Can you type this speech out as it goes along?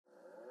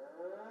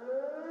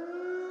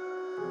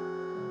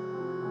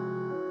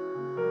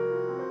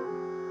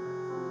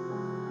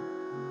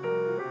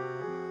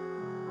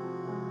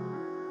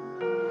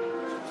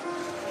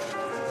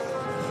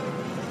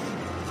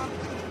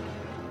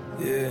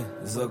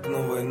За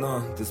окном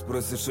война, ты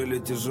спросишь, или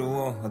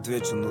тяжело?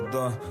 Отвечу, ну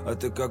да. А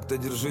ты как-то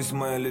держись,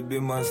 моя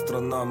любимая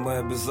страна. Мы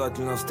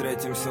обязательно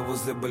встретимся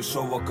возле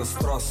большого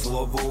костра.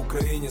 Слава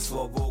Украине,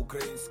 слава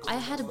украинскому. I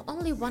had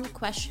only one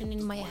question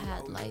in my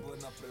head, like,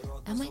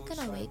 am I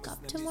gonna wake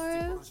up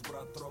tomorrow?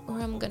 Or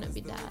I'm gonna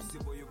be dead?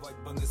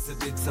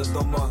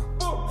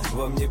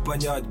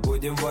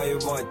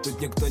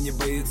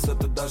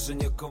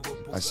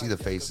 I see the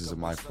faces of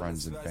my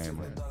friends and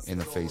family in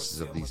the faces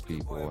of these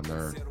people, and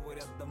they're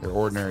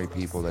ordinary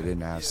people that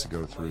didn't ask to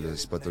go through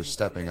this, but they're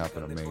stepping up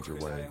in a major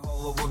way.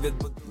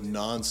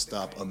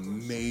 Non-stop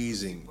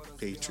amazing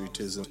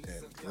patriotism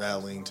and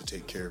rallying to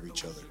take care of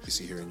each other. You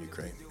see here in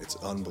Ukraine, it's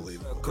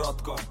unbelievable.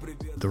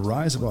 The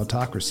rise of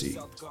autocracy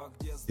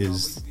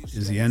is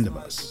the end of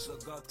us.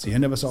 It's the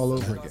end of us all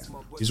over again.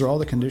 These are all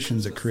the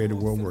conditions that created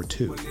World War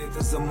II.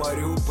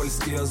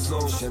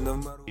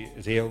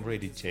 They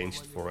already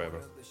changed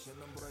forever.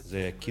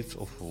 The kids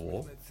of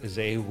war,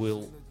 they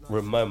will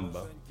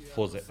remember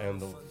for the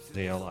end of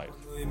their life.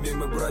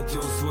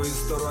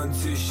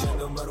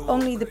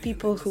 Only the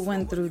people who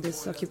went through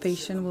this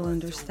occupation will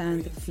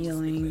understand the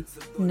feeling.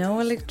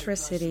 No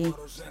electricity,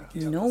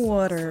 no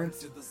water,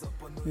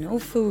 no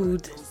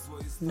food,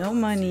 no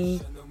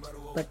money,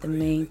 but the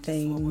main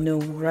thing, no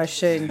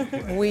Russian.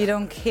 We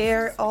don't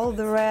care all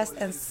the rest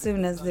as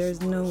soon as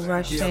there's no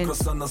Russian.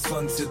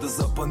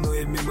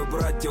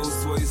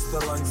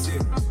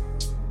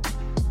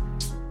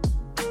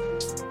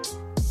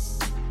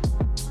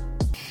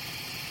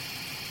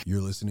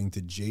 You're listening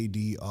to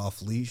JD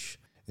Off Leash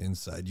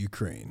Inside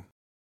Ukraine.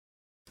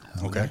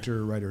 I'm an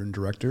actor, writer, and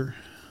director,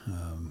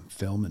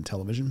 film and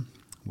television,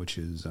 which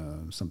is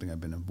something I've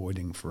been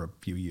avoiding for a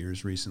few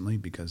years recently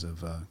because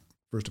of,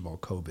 first of all,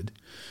 COVID.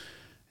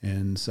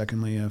 And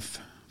secondly, I've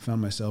found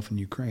myself in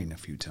Ukraine a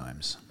few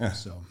times. Yeah.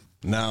 So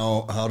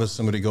now, how does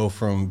somebody go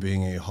from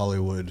being a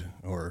Hollywood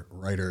or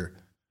writer,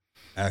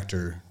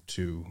 actor,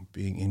 to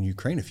being in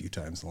Ukraine a few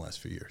times in the last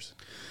few years?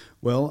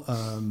 Well,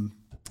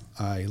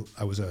 I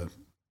was a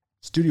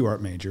studio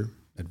art major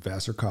at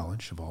Vassar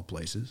College, of all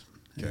places,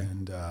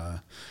 and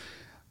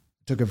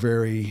took a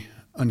very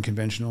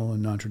unconventional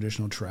and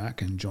non-traditional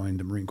track and joined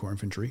the Marine Corps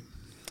Infantry.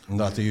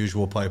 Not the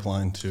usual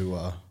pipeline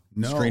to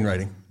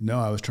screenwriting. No,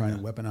 I was trying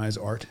to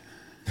weaponize art,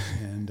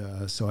 and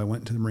so I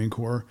went to the Marine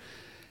Corps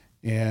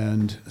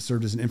and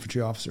served as an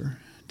infantry officer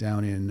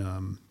down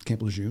in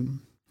Camp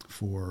Lejeune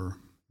for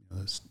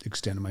the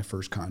extent of my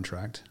first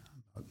contract,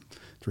 about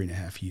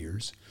 3.5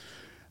 years.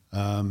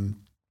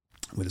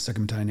 With the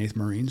 2nd Battalion, 8th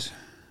Marines,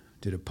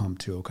 did a pump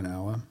to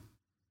Okinawa.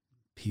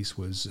 Peace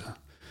was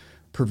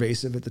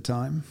pervasive at the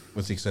time.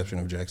 With the exception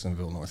of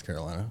Jacksonville, North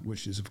Carolina.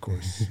 Which is, of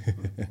course,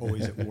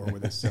 always at war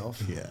with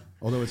itself. Yeah.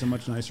 Although it's a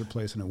much nicer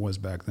place than it was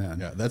back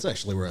then. Yeah, that's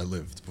actually where I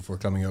lived before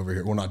coming over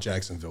here. Well, not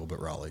Jacksonville, but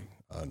Raleigh,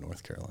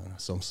 North Carolina.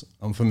 So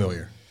I'm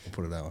familiar, we'll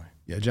put it that way.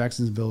 Yeah,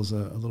 Jacksonville's a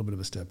little bit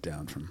of a step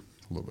down from...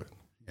 A little bit.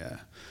 Yeah.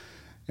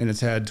 And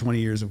it's had 20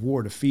 years of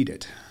war to feed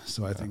it.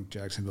 So I think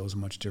Jacksonville is a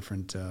much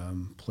different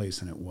place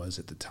than it was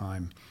at the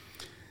time.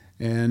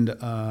 And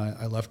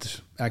I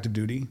left active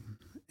duty,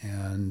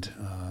 and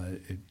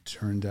it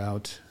turned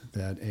out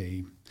that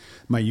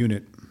my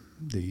unit,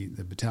 the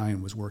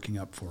battalion, was working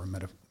up for a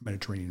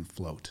Mediterranean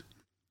float.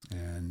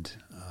 And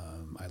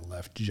I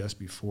left just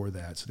before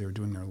that. So they were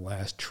doing their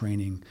last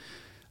training,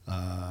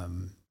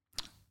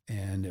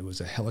 and it was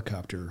a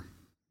helicopter,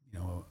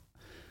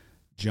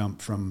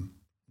 jump from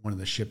one of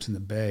the ships in the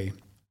bay,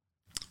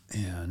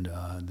 and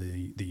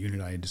the unit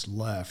I had just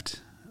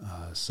left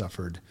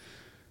suffered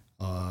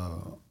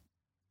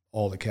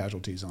all the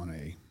casualties on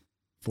a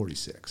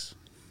 46.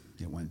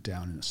 It went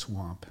down in a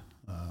swamp.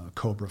 A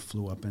cobra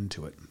flew up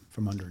into it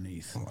from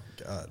underneath. Oh my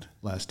God!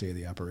 Last day of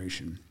the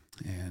operation,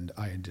 and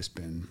I had just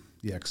been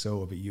the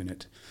XO of a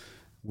unit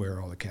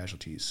where all the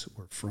casualties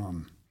were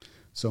from.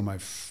 So my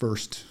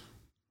first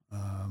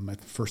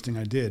thing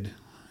I did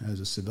as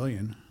a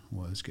civilian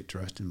was get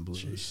dressed in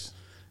blues.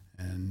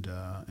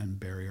 And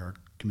bury our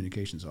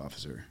communications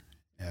officer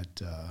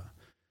at a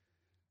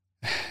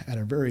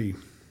very... It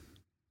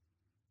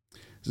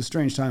was a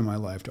strange time in my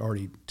life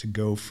to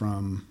go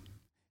from...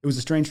 It was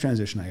a strange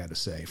transition, I got to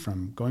say,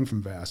 from going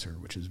from Vassar,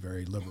 which is a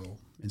very liberal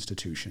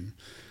institution,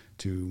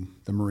 to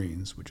the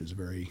Marines, which is a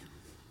very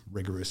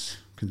rigorous,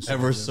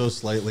 conservative... Ever so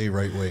slightly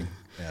right-wing,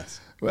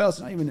 yes. Well, it's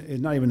not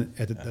even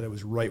that it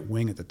was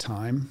right-wing at the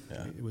time.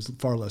 Yeah. It was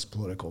far less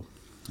political.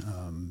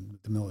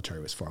 The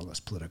military was far less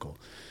political.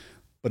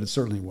 But it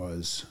certainly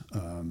was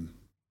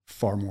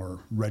far more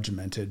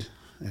regimented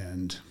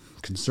and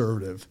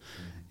conservative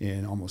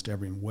in almost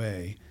every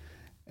way.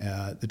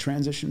 The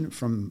transition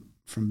from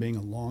being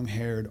a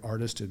long-haired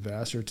artist at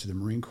Vassar to the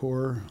Marine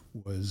Corps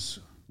was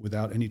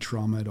without any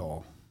trauma at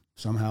all.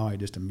 Somehow I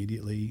just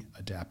immediately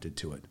adapted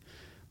to it.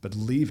 But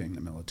leaving the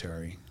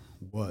military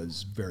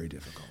was very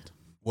difficult.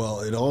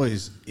 Well, it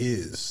always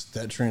is.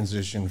 That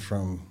transition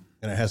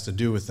and it has to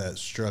do with that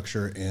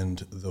structure and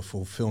the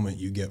fulfillment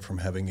you get from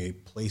having a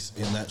place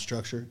in that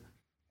structure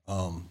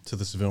to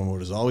the civilian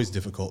world is always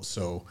difficult.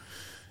 So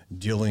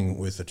dealing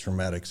with a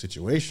traumatic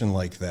situation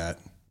like that,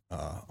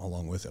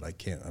 along with it. I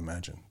can't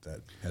imagine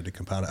that had to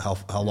compound it.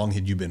 How long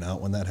had you been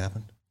out when that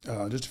happened?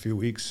 Just a few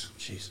weeks.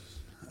 Jesus.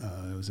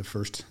 It was the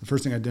first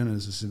thing I'd done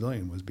as a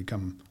civilian was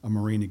become a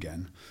Marine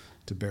again,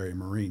 to bury a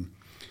Marine.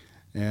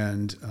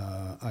 And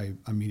I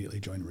immediately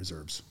joined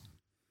reserves.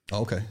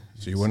 Okay.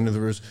 So you went into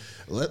the reserves.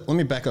 Let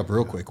me back up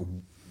real quick.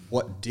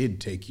 What did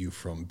take you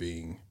from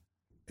being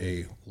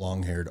a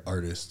long-haired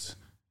artist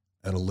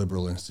at a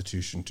liberal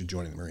institution to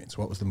joining the Marines?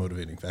 What was the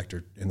motivating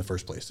factor in the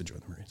first place to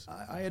join the Marines?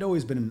 I had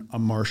always been a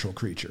martial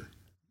creature.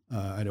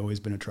 I'd always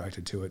been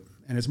attracted to it,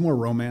 and it's more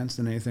romance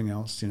than anything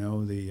else. You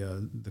know,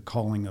 the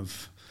calling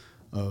of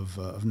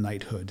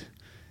knighthood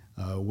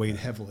weighed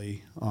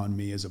heavily on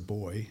me as a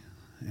boy,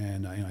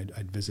 and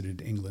I'd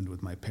visited England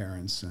with my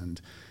parents, and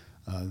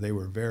they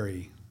were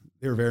very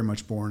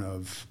much born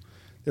of.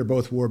 They're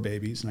both war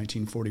babies,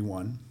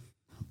 1941.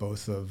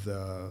 Both of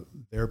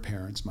their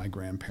parents, my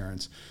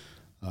grandparents.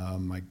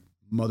 My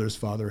mother's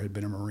father had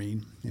been a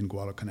Marine in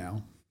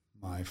Guadalcanal.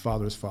 My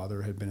father's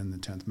father had been in the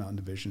 10th Mountain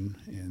Division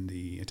in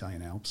the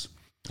Italian Alps.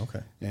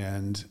 Okay.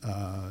 And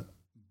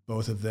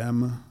both of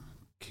them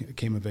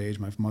came of age.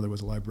 My mother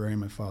was a librarian.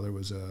 My father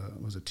was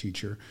a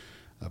teacher,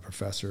 a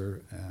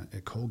professor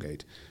at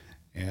Colgate.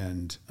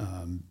 And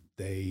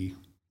they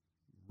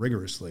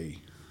rigorously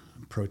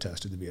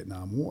protested the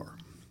Vietnam War.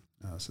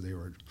 So they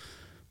were,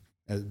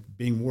 as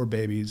being war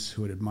babies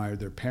who had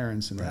admired their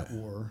parents in that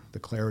war, the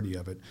clarity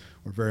of it,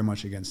 were very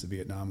much against the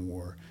Vietnam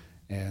War.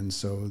 And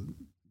so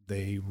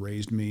they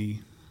raised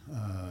me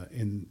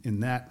in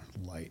that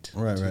light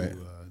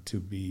to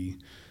be,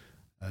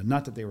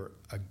 not that they were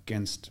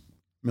against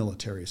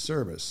military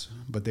service,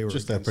 but they were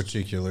just that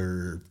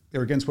particular. They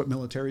were against what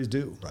militaries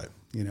do, right?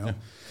 You know,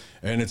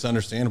 and it's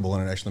understandable,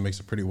 and it actually makes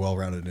a pretty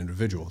well-rounded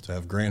individual to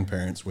have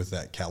grandparents with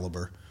that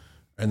caliber,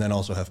 and then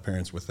also have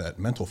parents with that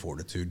mental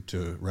fortitude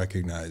to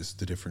recognize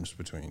the difference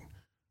between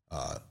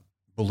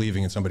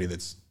believing in somebody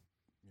that's,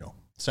 you know,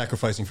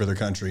 sacrificing for their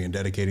country and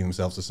dedicating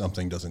themselves to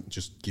something doesn't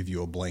just give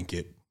you a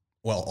blanket,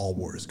 well, all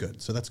war is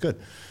good. So that's good.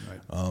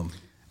 Right.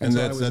 And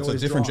so that's a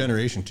different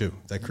generation too.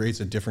 That creates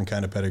a different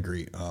kind of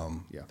pedigree,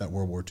 that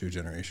World War II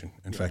generation.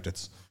 In fact,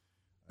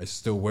 I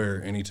still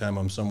wear, anytime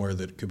I'm somewhere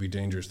that could be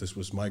dangerous. This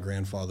was my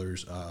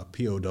grandfather's POW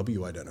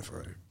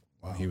identifier.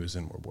 Wow. He was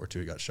in World War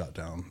II. He got shot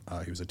down.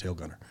 He was a tail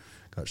gunner.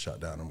 Got shot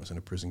down and was in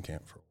a prison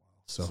camp for a while.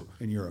 So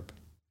in Europe?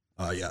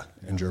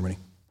 In Germany.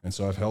 And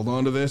so I've held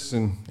on to this,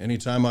 and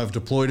anytime I've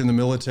deployed in the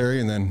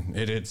military, and then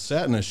it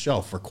sat in a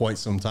shelf for quite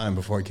some time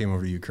before I came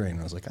over to Ukraine.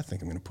 And I was like, I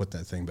think I'm going to put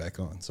that thing back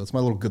on. So it's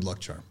my little good luck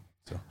charm.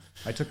 So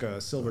I took a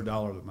silver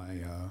dollar that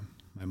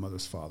my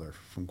mother's father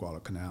from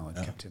Guadalcanal and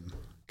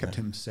kept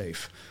him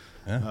safe.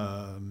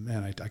 Yeah.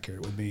 And I carried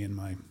it with me in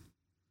my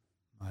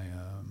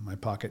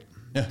pocket.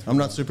 Yeah, I'm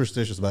not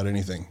superstitious about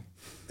anything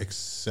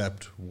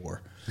except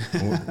war.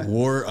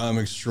 War, I'm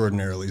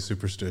extraordinarily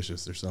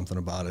superstitious. There's something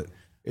about it.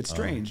 It's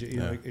strange. You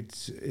know,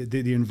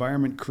 the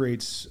environment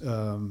creates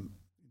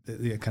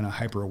the kind of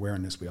hyper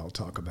awareness we all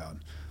talk about.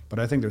 But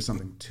I think there's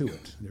something to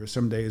it. There were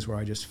some days where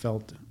I just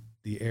felt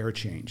the air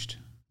changed.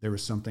 There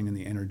was something in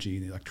the energy,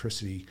 the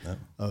electricity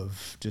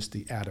of just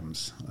the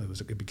atoms.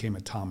 It became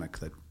atomic.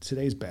 That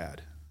today's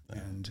bad,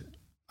 and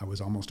I was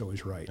almost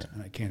always right.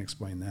 And I can't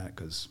explain that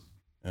because.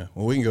 Yeah,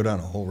 well, we can go down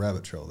a whole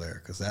rabbit trail there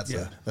because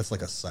that's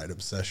like a side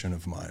obsession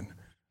of mine.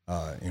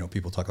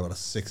 People talk about a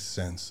sixth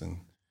sense, and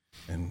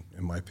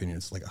in my opinion,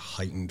 it's like a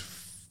heightened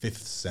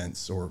fifth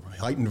sense or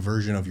heightened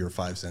version of your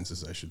five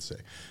senses, I should say.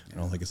 I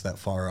don't think it's that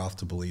far off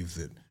to believe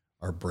that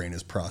our brain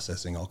is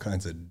processing all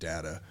kinds of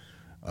data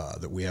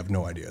that we have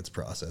no idea it's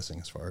processing,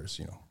 as far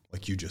as,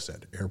 like you just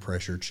said, air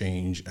pressure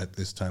change at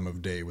this time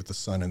of day with the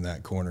sun in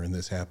that corner and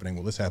this happening.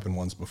 Well, this happened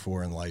once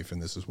before in life,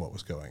 and this is what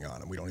was going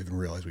on. And we don't even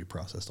realize we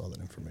processed all that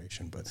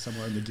information. But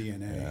somewhere in the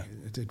DNA,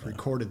 it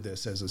recorded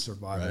this as a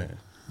survival.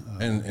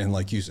 Right. And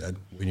like you said,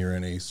 when you're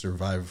in a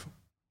survive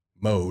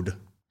mode,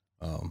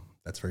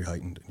 that's very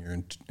heightened, and you're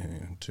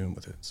in tune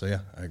with it. So, yeah,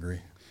 I agree.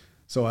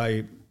 So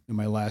in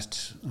my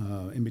last,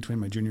 in between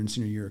my junior and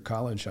senior year of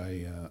college,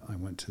 I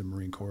went to the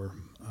Marine Corps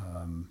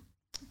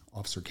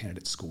officer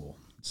candidate school.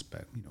 It's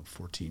about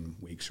 14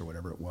 weeks or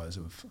whatever it was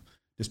of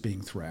just being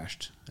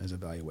thrashed as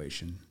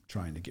evaluation,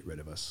 trying to get rid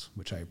of us,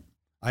 which I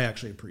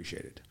actually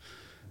appreciated.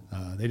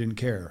 They didn't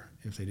care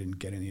if they didn't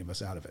get any of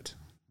us out of it.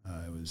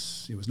 It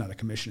was not a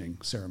commissioning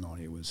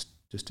ceremony. It was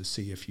just to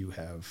see if you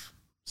have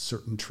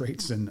certain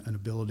traits and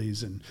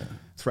abilities and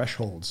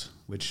thresholds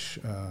which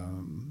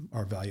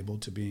are valuable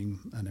to being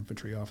an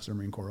infantry officer,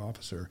 Marine Corps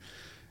officer.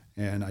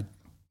 And at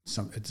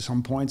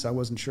some points I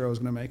wasn't sure I was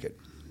going to make it,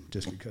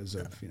 just because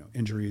of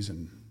injuries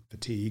and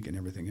fatigue and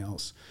everything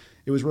else.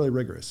 It was really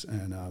rigorous,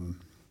 and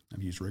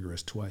I've used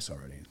rigorous twice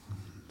already.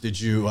 Did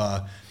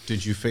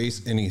you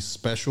face any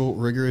special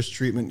rigorous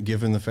treatment,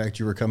 given the fact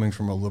you were coming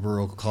from a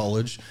liberal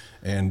college,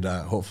 and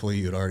hopefully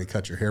you'd already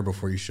cut your hair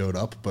before you showed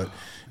up? But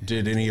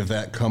did any of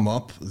that come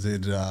up?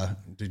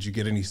 Did you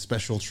get any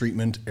special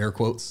treatment? Air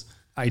quotes.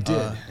 I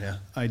did. Yeah.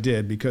 I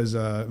did because,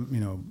 I don't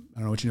know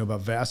what you know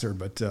about Vassar,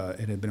 but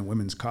it had been a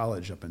women's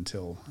college up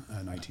until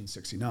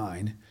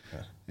 1969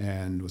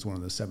 and was one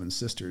of the Seven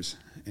Sisters.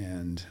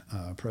 And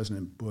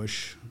President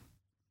Bush,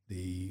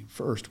 the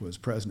first, was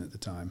president at the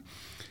time.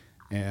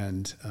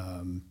 And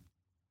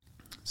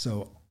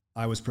so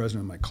I was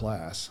president of my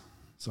class.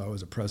 So I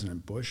was a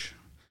President Bush,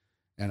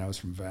 and I was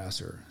from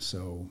Vassar.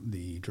 So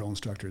the drill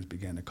instructors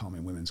began to call me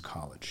Women's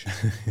College.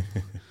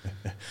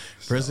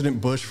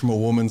 President Bush from a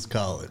woman's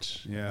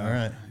college. Yeah. All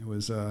right.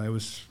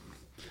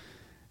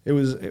 It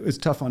was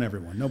tough on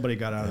everyone. Nobody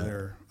got out of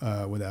there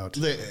without.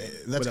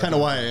 That's kind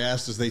of why I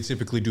asked, is they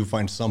typically do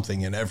find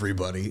something in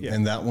everybody,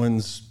 and that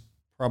one's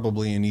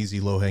probably an easy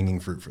low-hanging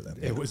fruit for them.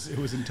 It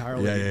was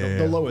entirely Yeah.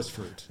 the lowest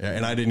fruit. Yeah,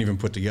 and I didn't even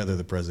put together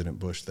the President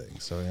Bush thing,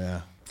 so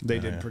yeah. They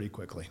did pretty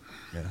quickly.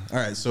 Yeah. All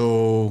right,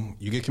 so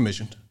you get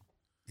commissioned.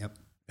 Yep.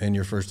 And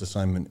your first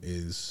assignment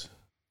is?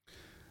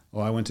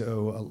 Well,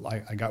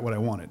 I got what I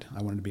wanted.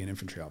 I wanted to be an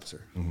infantry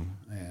officer.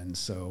 And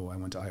so I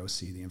went to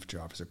IOC, the infantry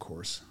officer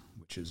course,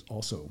 which is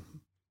also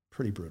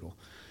pretty brutal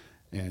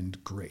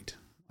and great.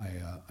 I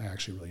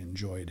actually really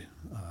enjoyed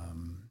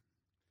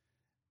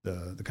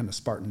the kind of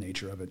Spartan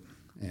nature of it,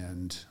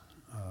 and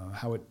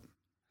how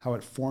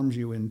it forms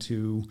you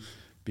into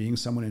being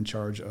someone in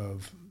charge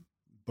of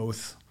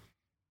both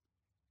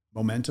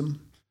momentum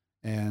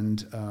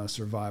and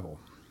survival.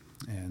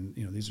 And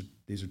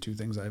these are two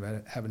things I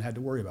haven't had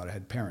to worry about. I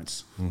had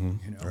parents,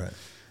 Right.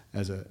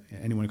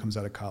 Anyone who comes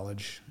out of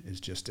college is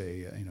just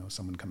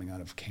someone coming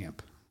out of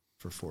camp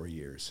for 4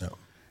 years. No.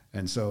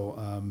 And so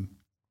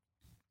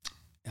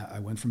I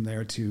went from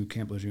there to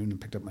Camp Lejeune and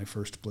picked up my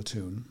first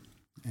platoon.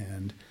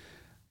 And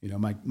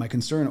my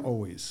concern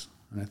always,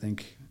 and I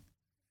think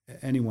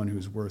anyone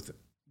who's worth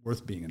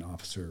being an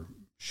officer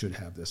should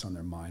have this on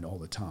their mind all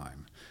the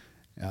time,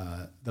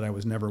 that I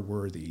was never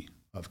worthy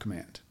of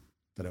command,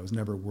 that I was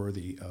never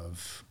worthy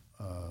of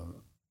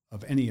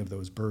any of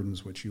those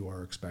burdens which you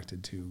are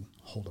expected to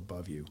hold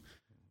above you.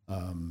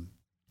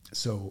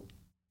 So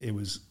it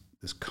was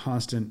this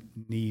constant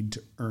need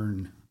to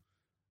earn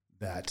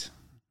that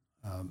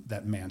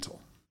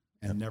mantle,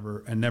 and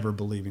never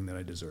believing that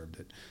I deserved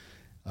it.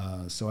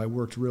 So I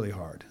worked really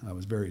hard. I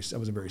was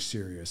a very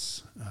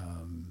serious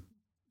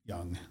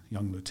young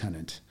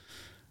lieutenant,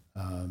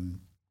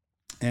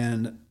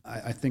 and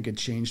I think it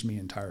changed me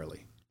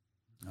entirely.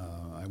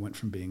 I went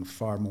from being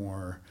far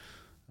more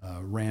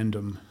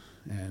random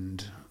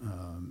and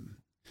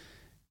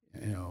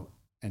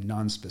and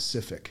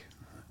non-specific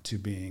to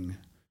being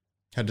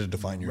Had to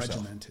define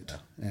yourself. regimented,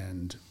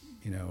 and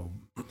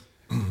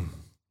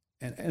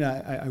and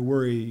I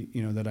worry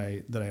that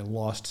I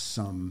lost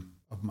some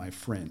of my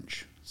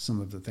fringe, some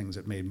of the things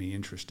that made me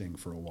interesting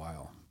for a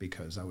while,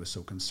 because I was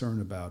so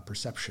concerned about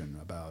perception,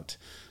 about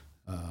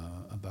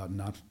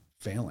not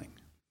failing,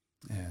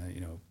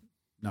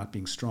 not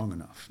being strong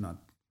enough, not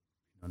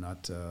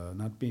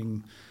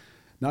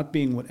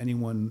being what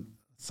anyone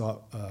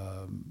thought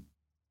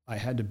I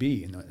had to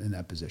be in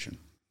that position.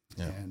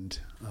 Yeah. And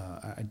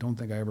I don't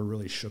think I ever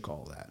really shook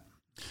all that.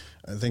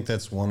 I think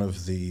that's one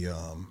of the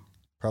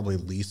probably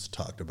least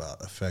talked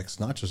about effects,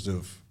 not just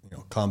of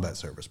combat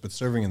service, but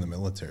serving in the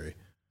military.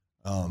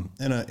 And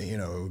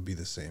it would be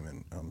the same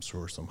in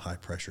some high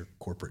pressure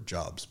corporate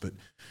jobs. But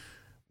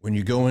when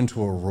you go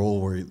into a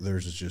role where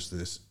there's just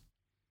this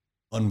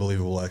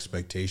unbelievable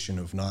expectation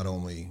of not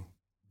only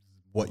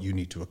what you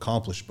need to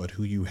accomplish, but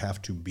who you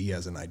have to be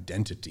as an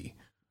identity.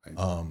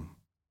 Right.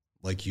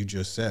 Like you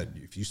just said,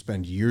 if you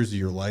spend years of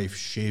your life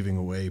shaving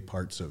away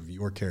parts of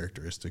your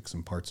characteristics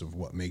and parts of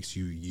what makes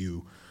you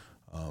you,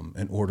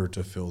 in order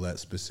to fill that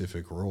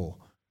specific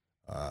role,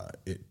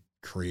 it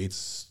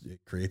creates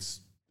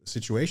a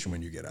situation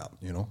when you get out.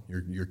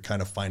 You're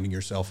kind of finding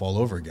yourself all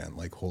over again.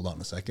 Like, hold on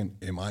a second,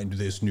 am I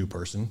this new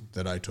person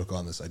that I took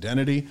on this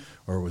identity,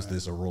 or was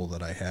this a role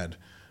that I had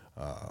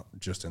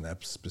just in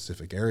that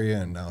specific area,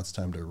 and now it's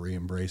time to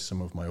re-embrace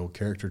some of my old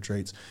character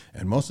traits?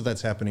 And most of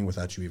that's happening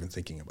without you even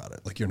thinking about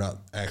it. Like, you're not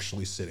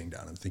actually sitting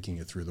down and thinking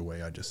it through the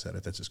way I just said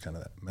it. That's just kind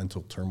of that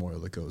mental turmoil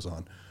that goes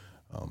on.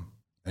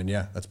 And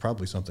yeah, that's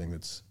probably something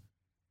that's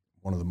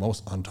one of the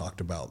most untalked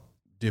about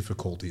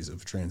difficulties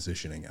of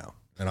transitioning out.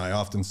 And I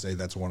often say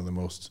that's one of the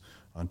most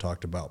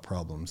untalked about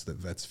problems that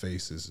vets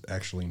face is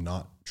actually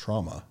not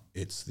trauma.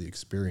 It's the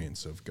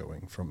experience of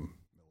going from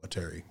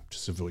military to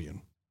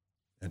civilian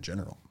in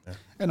general. Yeah.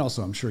 And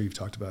also, I'm sure you've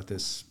talked about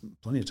this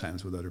plenty of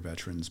times with other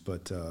veterans,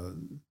 but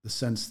the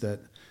sense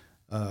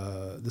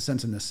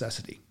of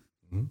necessity,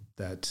 mm-hmm.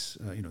 that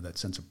that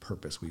sense of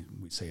purpose, we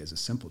say is a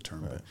simple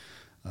term, right.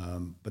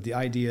 But the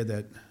idea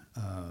that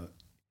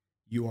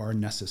you are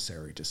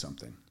necessary to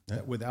something, yeah.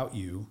 that without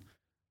you,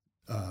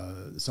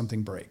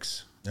 something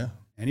breaks. Yeah.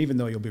 And even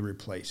though you'll be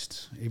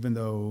replaced, even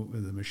though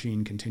the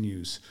machine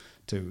continues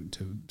to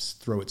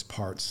throw its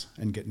parts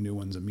and get new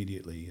ones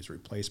immediately as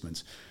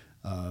replacements,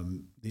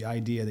 the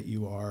idea that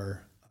you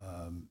are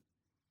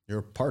you're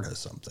a part of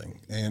something,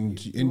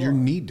 and you're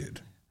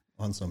needed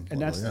on some and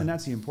level, and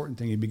that's the important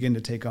thing. You begin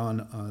to take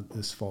on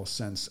this false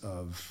sense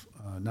of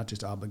not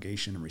just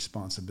obligation and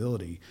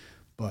responsibility,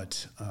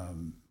 But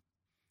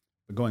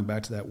going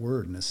back to that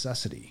word,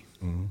 necessity,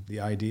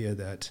 the idea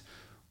that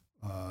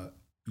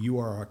you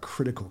are a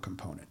critical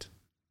component.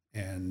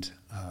 And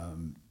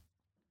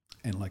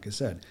like I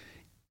said,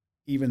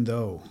 even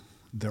though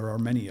there are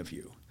many of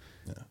you,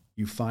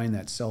 you find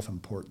that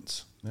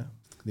self-importance,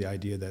 the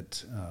idea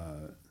that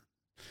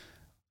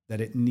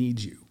that it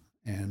needs you.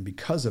 And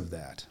because of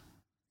that,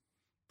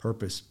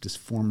 purpose just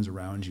forms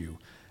around you,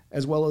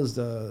 as well as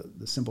the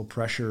simple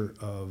pressure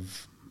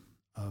of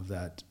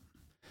that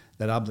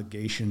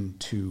obligation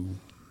to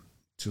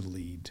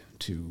lead,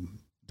 to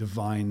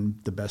divine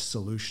the best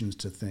solutions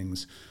to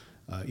things,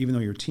 even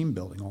though you're team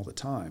building all the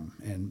time,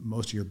 and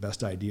most of your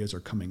best ideas are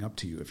coming up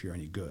to you if you're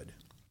any good.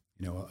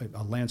 You know,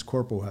 a Lance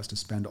Corporal who has to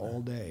spend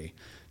all day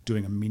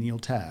doing a menial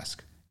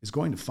task is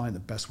going to find the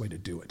best way to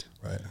do it.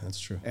 Right, that's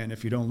true. And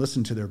if you don't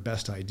listen to their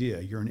best idea,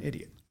 you're an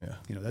idiot. Yeah.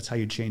 You know, that's how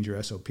you change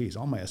your SOPs.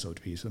 All my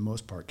SOPs, for the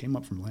most part, came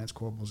up from Lance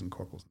Corporals and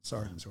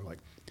Sergeants who were like,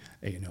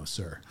 hey, you know,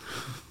 sir,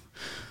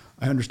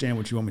 I understand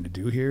what you want me to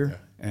do here,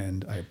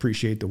 and I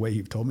appreciate the way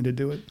you've told me to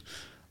do it,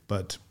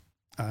 but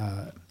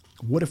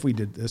what if we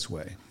did this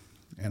way?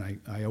 And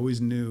I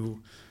always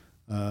knew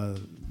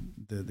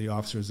the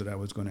officers that I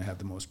was going to have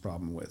the most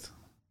problem with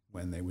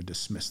when they would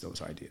dismiss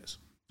those ideas.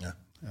 Yeah.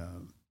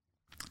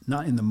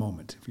 Not in the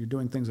moment. If you're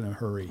doing things in a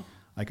hurry,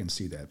 I can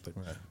see that. But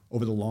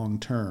over the long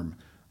term,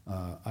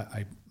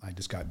 I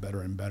just got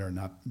better and better,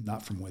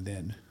 not from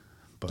within,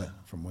 but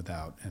from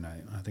without. And I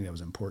think that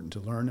was important to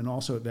learn. And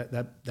also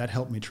that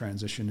helped me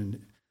transition.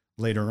 And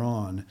later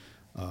on,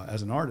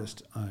 as an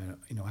artist, I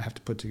have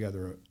to put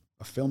together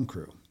a film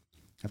crew.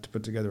 I have to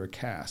put together a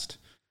cast.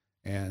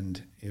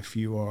 And if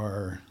you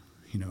are,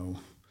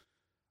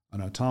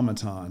 an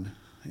automaton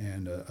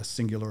and a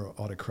singular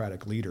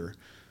autocratic leader,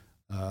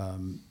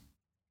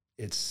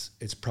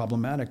 it's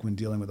problematic when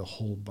dealing with a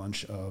whole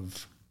bunch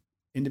of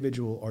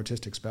individual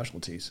artistic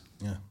specialties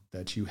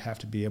that you have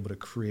to be able to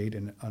create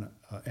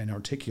and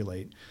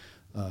articulate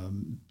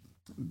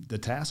the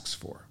tasks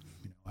for.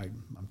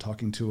 I'm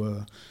talking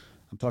to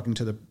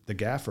the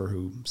gaffer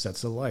who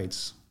sets the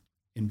lights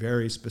in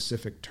very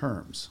specific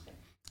terms.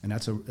 And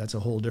that's a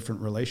whole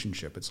different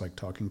relationship. It's like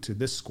talking to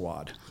this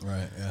squad,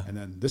 right? Yeah, and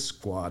then this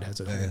squad has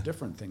a whole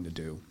different thing to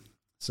do.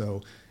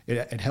 So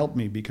it helped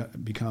me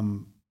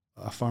become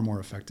a far more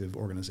effective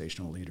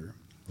organizational leader.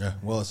 Yeah,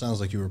 well, it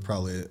sounds like you were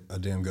probably a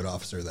damn good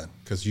officer then,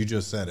 because you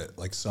just said it.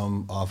 Like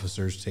some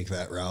officers take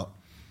that route,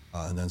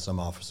 and then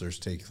some officers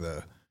take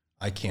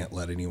I can't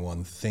let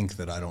anyone think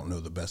that I don't know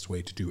the best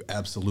way to do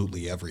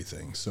absolutely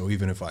everything. So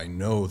even if I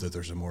know that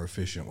there's a more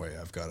efficient way,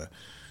 I've got to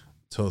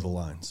toe the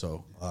line.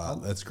 So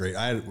that's great.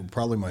 I had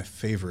probably my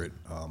favorite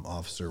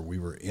officer. We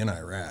were in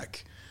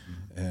Iraq,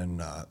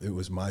 and it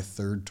was my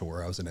third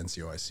tour. I was an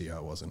NCOIC. I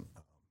wasn't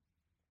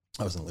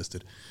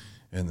enlisted.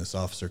 And this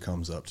officer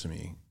comes up to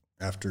me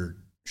after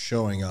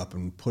showing up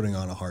and putting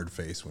on a hard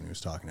face when he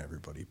was talking to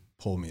everybody,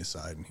 pulled me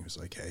aside, and he was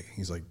like, hey,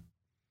 he's like,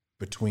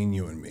 between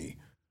you and me,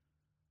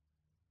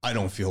 I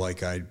don't feel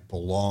like I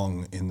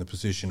belong in the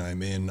position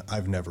I'm in.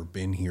 I've never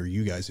been here.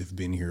 You guys have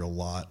been here a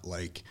lot.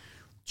 Like,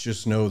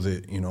 just know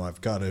that,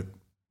 I've got to,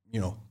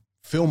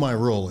 fill my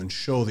role and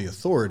show the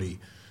authority,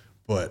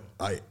 but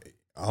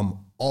I'm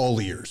all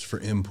ears for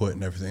input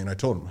and everything. And I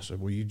told him, I said,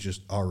 well, you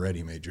just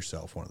already made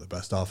yourself one of the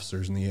best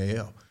officers in the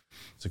AO.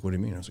 It's like, what do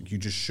you mean? I was like, you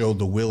just showed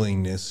the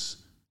willingness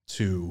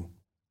to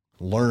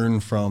learn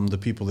from the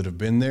people that have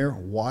been there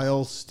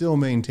while still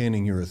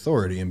maintaining your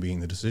authority and being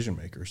the decision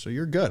maker. So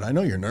you're good. I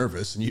know you're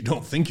nervous and you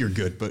don't think you're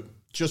good, but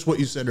just what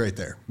you said right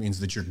there means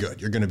that you're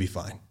good. You're going to be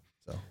fine.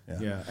 So,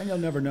 yeah. And you'll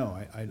never know.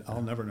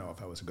 I'll never know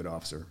if I was a good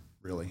officer,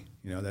 really.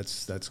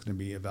 That's going to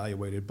be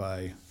evaluated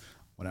by,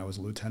 when I was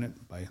a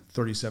lieutenant, by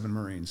 37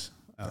 Marines,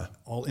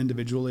 all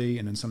individually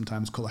and then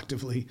sometimes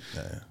collectively.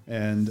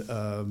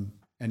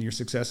 And your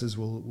successes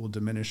will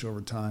diminish over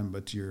time,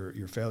 but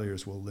your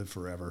failures will live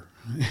forever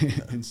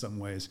in some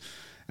ways.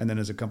 And then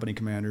as a company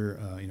commander,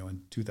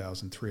 in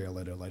 2003, I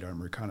led a light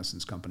armor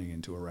reconnaissance company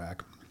into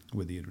Iraq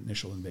with the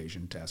initial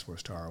invasion, Task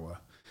Force Tarawa.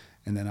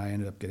 And then I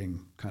ended up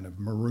getting kind of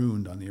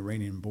marooned on the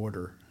Iranian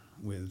border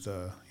with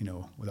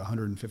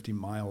 150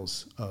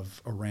 miles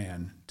of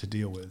Iran to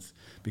deal with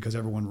because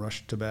everyone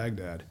rushed to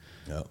Baghdad.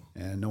 Yep.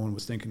 And no one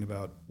was thinking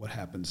about what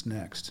happens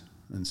next.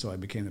 And so I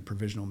became the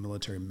provisional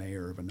military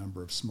mayor of a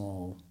number of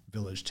small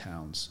village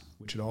towns,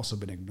 which had also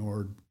been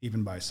ignored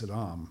even by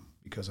Saddam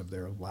because of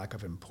their lack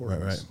of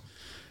importance. Right.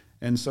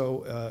 And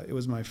so it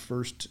was my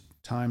first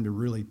time to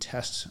really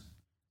test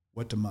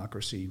what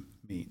democracy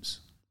means.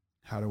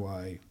 How do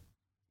I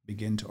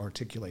begin to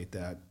articulate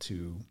that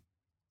to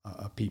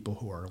a people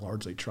who are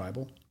largely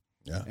tribal?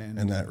 Yeah,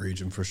 in that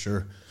region for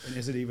sure. And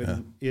is it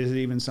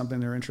even something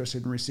they're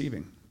interested in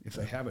receiving? If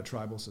they have a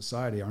tribal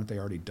society, aren't they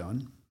already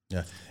done?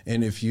 Yeah,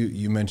 and if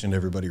you mentioned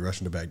everybody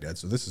rushing to Baghdad,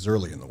 so this is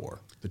early in the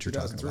war that you're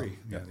talking about.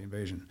 2003, the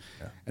invasion.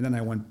 Yeah. And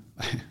then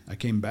I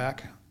came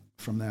back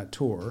from that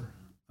tour.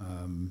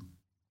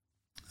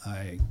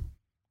 I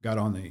got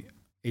on the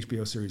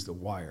HBO series The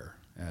Wire,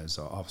 as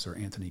Officer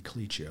Anthony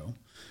Colicchio.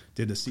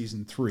 Did a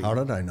season 3. How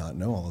did I not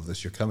know all of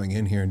this? You're coming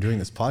in here and doing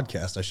this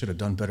podcast. I should have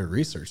done better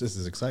research. This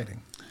is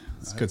exciting.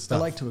 It's good stuff.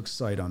 I like to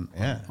excite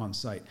on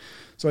site.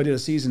 So I did a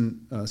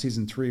season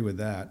 3 with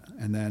that,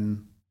 and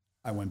then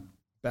I went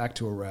back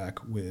to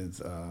Iraq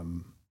with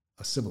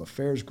a civil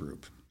affairs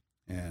group,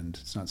 and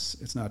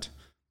it's not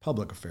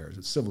public affairs,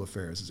 it's civil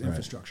affairs, it's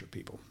infrastructure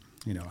people.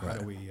 How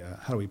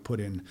do we put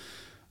in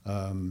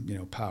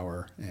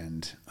power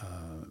and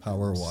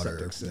water,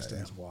 septic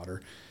systems,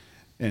 water,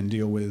 and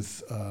deal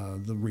with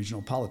the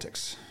regional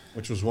politics,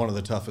 which was one of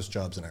the toughest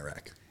jobs in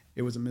Iraq.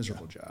 It was a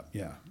miserable job,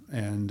 yeah.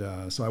 And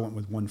so I went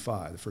with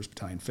 1-5, the 1st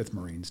Battalion, 5th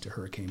Marines, to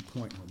Hurricane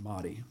Point in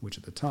Ramadi, which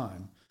at the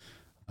time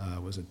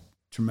was a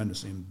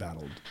tremendously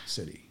embattled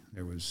city.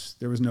 There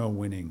was no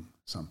winning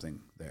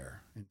something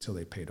there until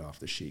they paid off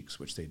the sheiks,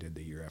 which they did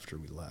the year after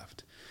we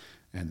left,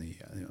 and the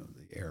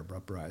Arab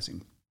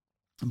uprising.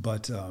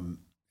 But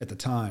at the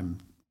time,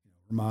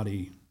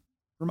 Ramadi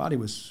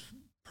was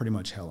pretty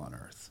much hell on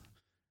earth,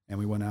 and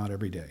we went out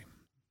every day,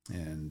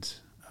 and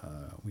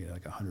we had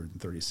like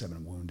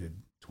 137 wounded,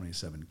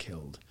 27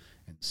 killed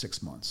in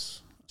 6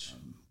 months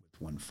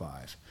with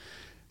 1-5.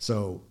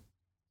 So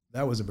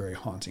that was a very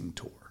haunting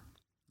tour.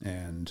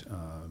 And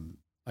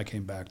I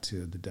came back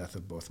to the death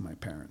of both of my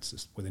parents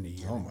just within a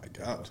year. Oh, my God.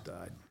 They both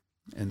died.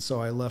 And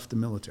so I left the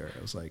military.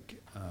 I was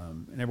like,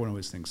 and everyone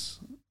always thinks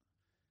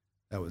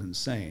that was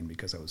insane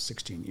because I was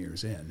 16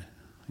 years in,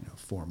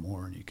 4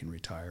 more and you can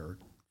retire,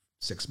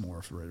 6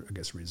 more for, I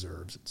guess,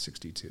 reserves at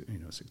 62,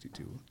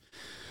 62.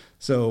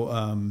 So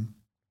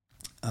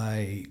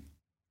I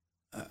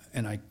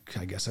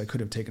guess I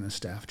could have taken a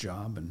staff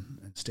job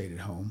and stayed at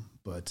home,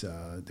 but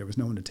there was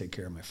no one to take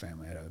care of my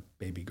family. I had a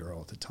baby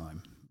girl at the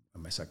time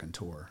on my second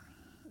tour,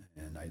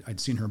 and I'd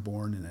seen her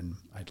born, and then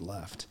I'd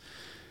left.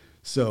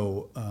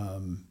 So,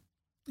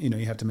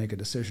 you have to make a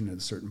decision at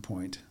a certain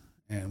point.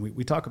 And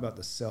we talk about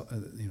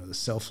the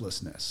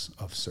selflessness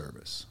of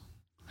service,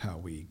 how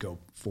we go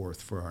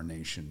forth for our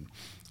nation,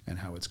 and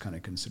how it's kind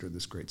of considered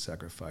this great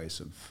sacrifice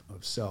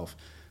of self.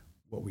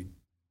 What we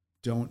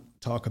don't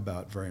talk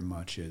about very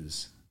much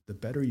is the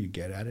better you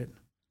get at it,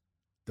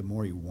 the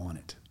more you want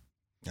it.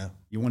 Yeah.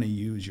 You want to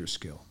use your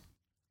skill.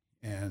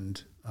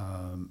 And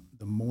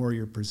the more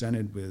you're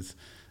presented with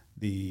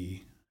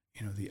the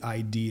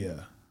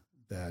idea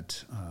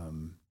that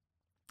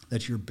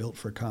that you're built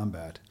for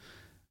combat,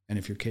 and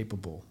if you're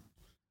capable,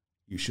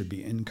 you should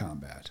be in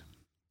combat.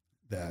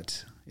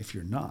 That if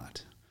you're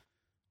not,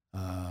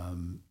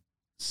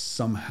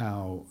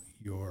 somehow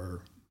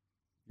you're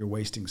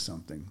wasting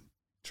something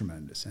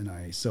tremendous. And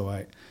I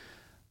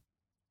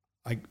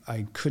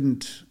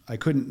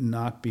couldn't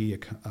not be a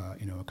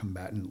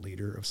combatant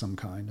leader of some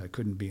kind. I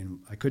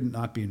couldn't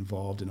not be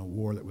involved in a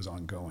war that was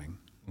ongoing.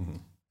 Mm-hmm.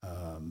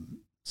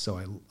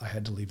 So I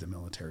had to leave the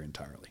military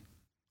entirely.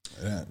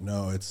 Yeah,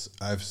 no,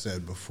 I've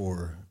said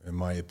before, in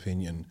my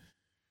opinion,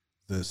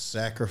 the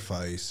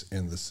sacrifice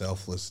and the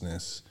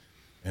selflessness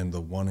and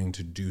the wanting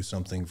to do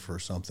something for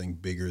something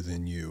bigger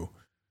than you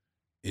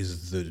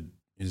is the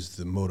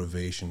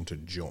motivation to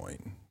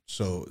join.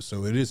 So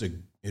it is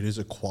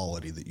a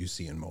quality that you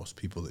see in most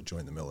people that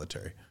join the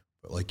military.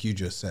 But like you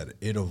just said,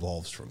 it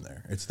evolves from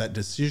there. It's that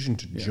decision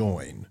to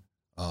join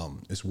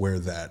is where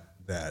that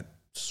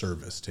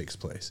service takes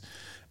place.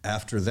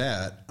 After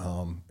that,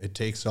 it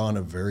takes on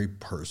a very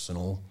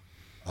personal,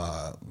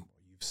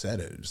 you've said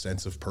it,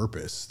 sense of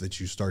purpose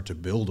that you start to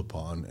build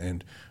upon.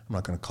 And I'm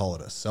not going to call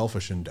it a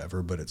selfish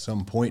endeavor, but at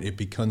some point it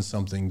becomes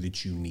something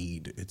that you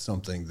need. It's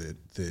something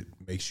that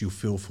makes you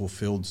feel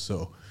fulfilled.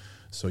 So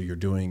you're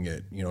doing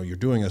it, you're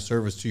doing a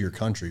service to your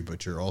country,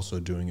 but you're also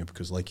doing it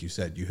because, like you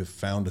said, you have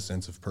found a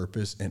sense of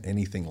purpose, and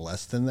anything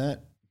less than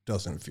that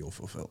doesn't feel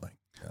fulfilling.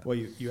 Yeah. Well,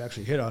 you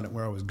actually hit on it.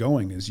 Where I was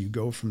going is you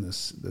go from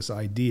this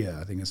idea.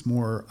 I think it's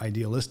more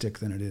idealistic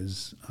than it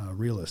is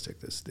realistic.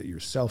 That you're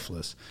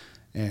selfless,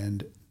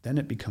 and then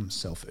it becomes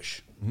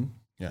selfish. Mm-hmm.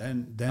 Yeah.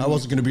 And then I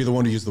wasn't going to be the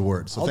one to use the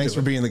word, so thanks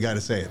for being the guy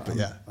to say it. But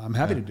I'm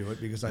happy to do it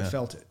because I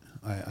felt it.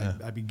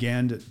 I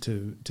began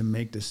to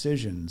make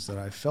decisions that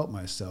I felt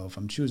myself.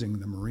 I'm choosing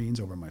the Marines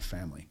over my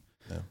family.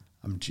 Yeah.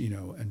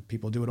 And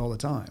people do it all the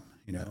time.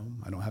 I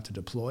don't have to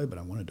deploy, but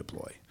I want to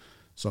deploy.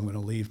 So I'm going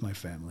to leave my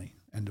family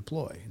and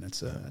deploy. And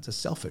that's a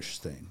selfish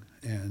thing.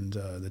 And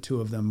the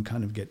two of them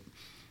kind of get,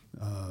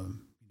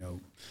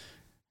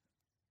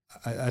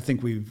 I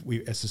think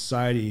we as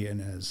society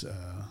and as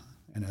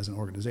an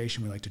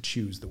organization, we like to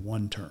choose the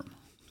one term,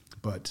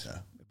 but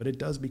it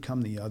does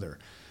become the other.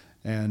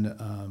 And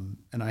I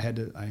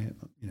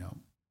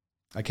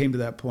came to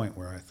that point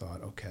where I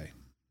thought, okay,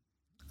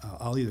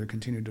 I'll either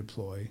continue to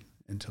deploy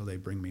until they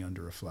bring me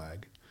under a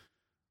flag,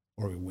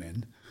 or we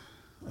win,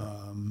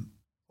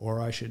 or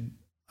I should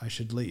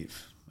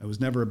leave. It was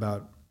never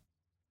about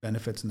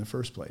benefits in the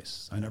first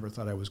place. I never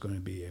thought I was going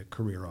to be a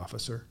career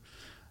officer.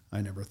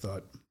 I never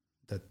thought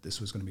that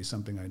this was going to be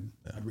something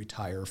I'd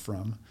retire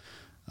from.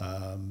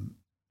 I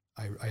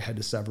had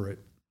to sever it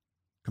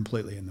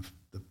completely. And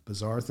the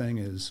bizarre thing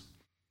is,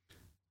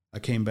 I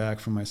came back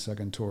from my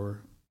second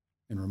tour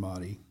in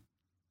Ramadi.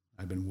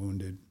 I'd been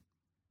wounded,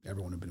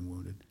 everyone had been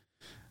wounded.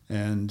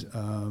 And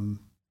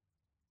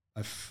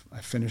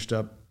I finished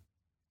up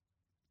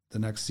the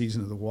next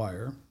season of The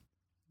Wire.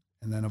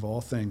 And then of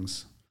all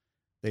things,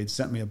 they'd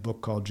sent me a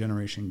book called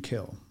Generation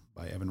Kill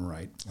by Evan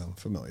Wright. I'm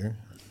familiar.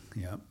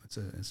 Yeah,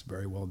 it's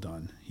very well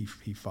done.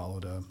 He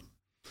followed a...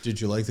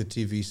 Did you like the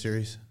TV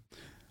series?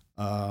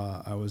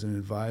 I was an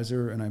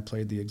advisor, and I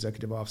played the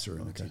executive officer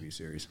in the TV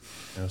series.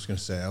 I was going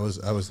to say I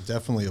was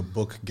definitely a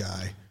book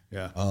guy.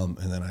 Yeah. And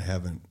then I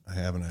haven't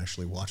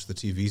actually watched the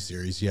TV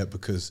series yet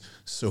because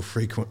so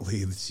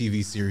frequently the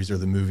TV series or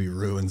the movie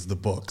ruins the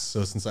books.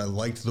 So since I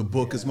liked the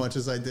book as much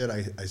as I did,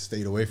 I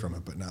stayed away from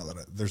it. But now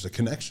that there's a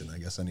connection, I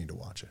guess I need to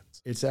watch it.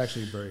 It's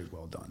actually very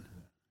well done.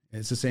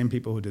 It's the same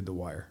people who did The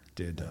Wire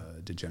did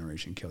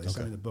Generation Kill. They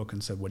sent me the book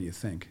and said, "What do you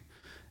think?"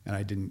 And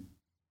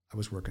I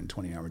was working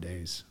 20-hour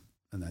days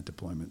in that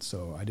deployment,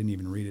 so I didn't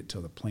even read it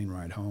till the plane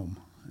ride home.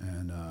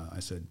 And I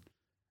said,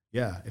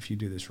 "Yeah, if you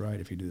do this right,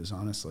 if you do this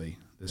honestly,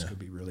 this could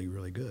be really,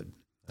 really good."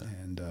 Yeah.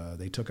 And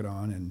they took it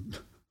on, and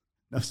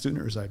no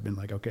sooner as I'd been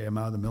like, "Okay, I'm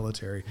out of the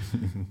military,"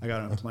 I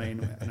got on a plane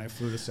and I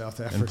flew to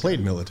South Africa. And played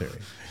military.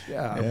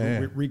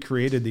 We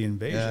recreated the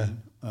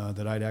invasion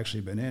that I'd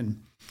actually been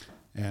in.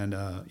 And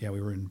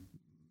we were in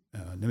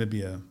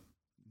Namibia,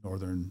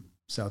 northern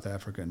South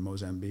Africa, and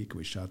Mozambique.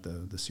 We shot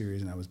the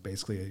series, and I was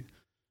basically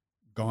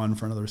gone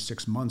for another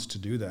 6 months to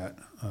do that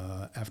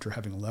after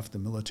having left the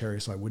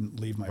military, so I wouldn't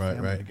leave my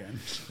family again.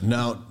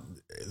 Now,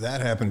 that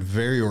happened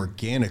very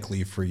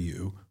organically for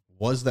you.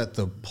 Was that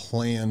the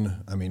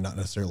plan? I mean, not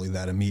necessarily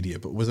that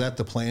immediate, but was that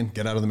the plan?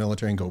 Get out of the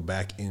military and go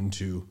back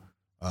into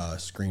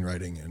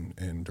screenwriting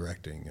and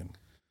directing and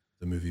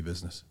the movie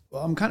business?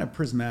 Well, I'm kind of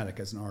prismatic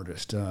as an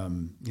artist.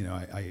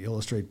 I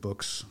illustrate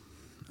books.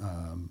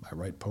 I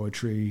write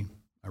poetry.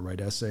 I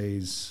write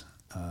essays.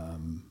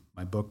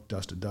 My book,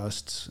 Dust to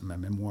Dust, my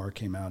memoir,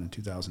 came out in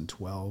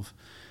 2012.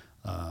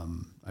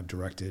 I've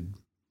directed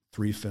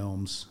 3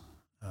 films.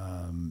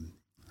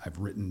 I've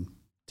written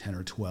 10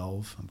 or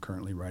 12. I'm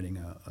currently writing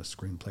a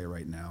screenplay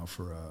right now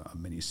for a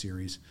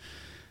miniseries.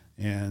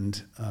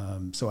 And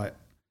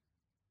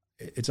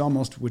it's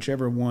almost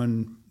whichever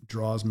one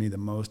draws me the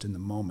most in the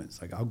moment.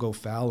 It's like I'll go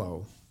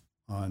fallow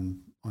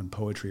on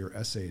poetry or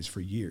essays for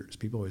years.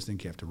 People always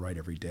think you have to write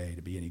every day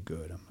to be any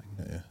good. I'm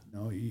like,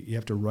 no, you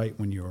have to write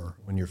when you're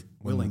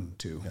willing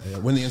to.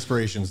 When the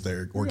inspiration's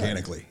there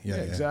organically. Yeah,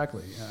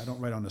 exactly. I don't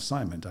write on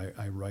assignment.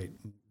 I write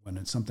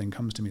when something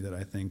comes to me that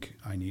I think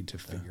I need to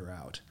figure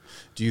out.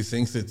 Do you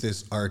think that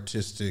this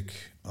artistic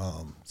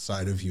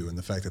side of you and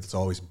the fact that it's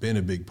always been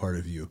a big part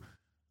of you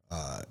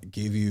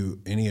gave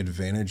you any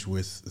advantage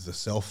with the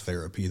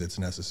self-therapy that's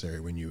necessary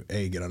when you,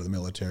 A, get out of the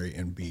military,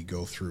 and B,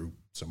 go through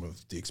some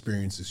of the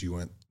experiences you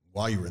went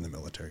while you were in the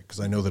military? Because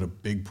I know that a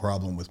big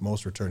problem with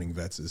most returning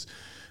vets is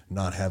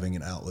not having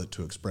an outlet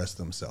to express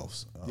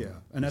themselves.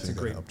 And that's a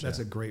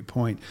great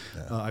point.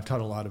 Yeah. I've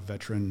taught a lot of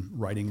veteran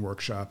writing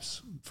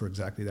workshops for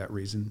exactly that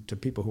reason to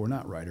people who are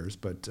not writers,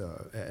 but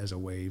as a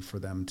way for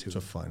them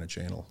to find a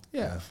channel.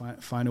 Yeah,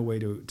 find a way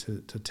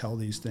to tell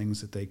these things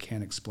that they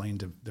can't explain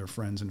to their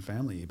friends and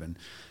family,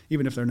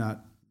 even if they're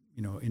not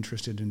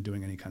interested in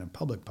doing any kind of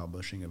public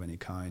publishing of any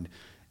kind.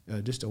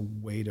 Just a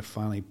way to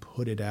finally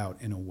put it out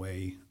in a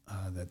way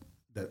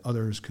that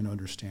others can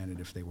understand it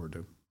if they were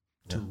to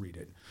read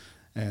it.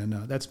 And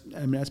that's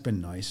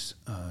been nice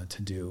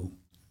to do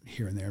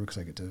here and there because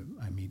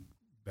I meet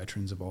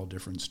veterans of all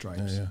different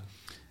stripes. Yeah.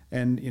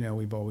 And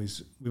we've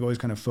always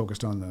kind of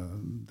focused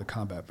on the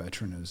combat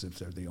veteran as if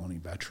they're the only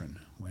veteran,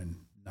 when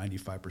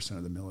 95%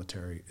 of the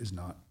military is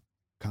not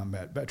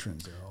combat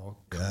veterans. They're all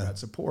combat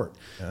support.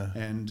 Yeah.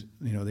 And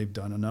they've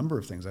done a number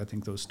of things. I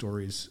think those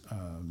stories,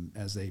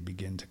 as they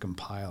begin to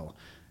compile,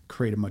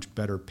 create a much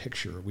better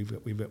picture. We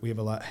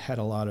have had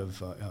a lot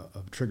of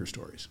trigger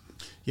stories.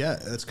 Yeah,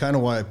 that's kind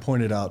of why I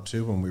pointed out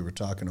too when we were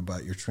talking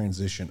about your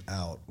transition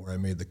out, where I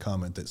made the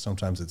comment that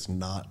sometimes it's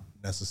not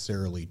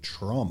necessarily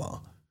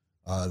trauma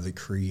that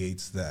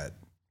creates that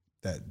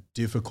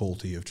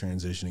difficulty of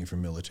transitioning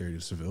from military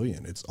to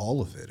civilian. It's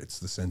all of it. It's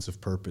the sense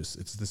of purpose.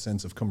 It's the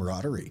sense of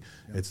camaraderie.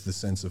 Yeah. It's the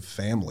sense of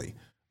family.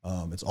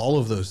 It's all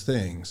of those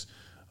things.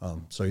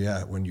 So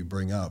yeah, when you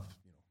bring up,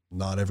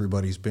 not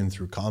everybody's been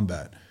through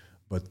combat,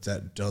 but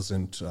that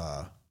doesn't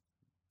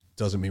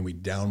mean we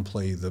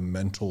downplay the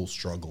mental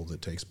struggle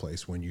that takes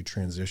place when you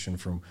transition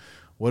from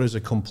what is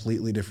a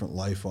completely different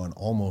life on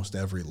almost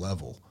every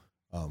level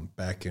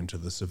back into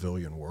the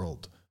civilian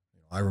world.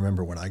 I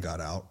remember when I got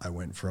out, I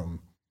went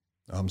from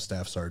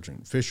Staff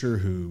Sergeant Fisher,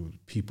 who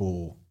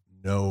people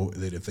know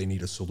that if they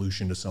need a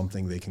solution to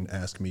something, they can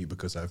ask me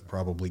because I've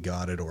probably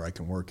got it or I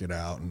can work it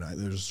out. And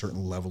there's a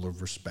certain level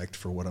of respect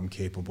for what I'm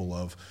capable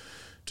of,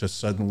 to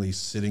suddenly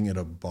sitting at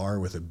a bar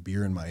with a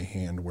beer in my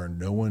hand where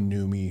no one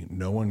knew me,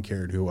 no one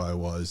cared who I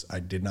was. I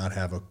did not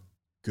have a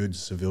good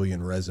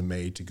civilian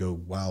resume to go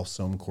wow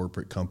some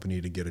corporate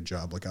company to get a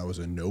job. Like I was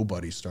a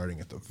nobody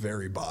starting at the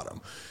very bottom.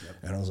 Yep.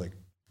 And I was like,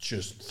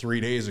 just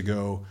 3 days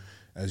ago,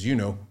 as you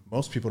know,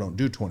 most people don't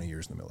do 20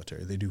 years in the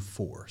military. They do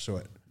 4. So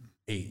at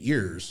 8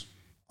 years,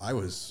 I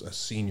was a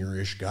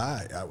senior-ish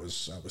guy. I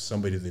was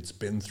somebody that's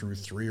been through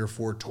 3 or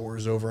 4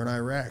 tours over in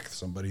Iraq,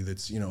 somebody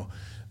that's,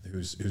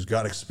 who's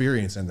got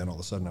experience, and then all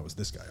of a sudden I was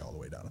this guy all the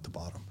way down at the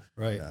bottom.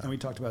 Right. And we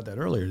talked about that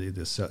earlier,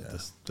 the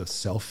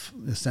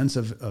sense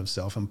of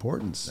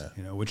self-importance,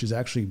 which is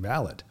actually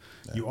valid.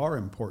 Yeah. You are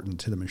important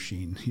to the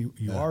machine.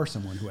 You are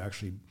someone who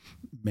actually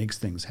makes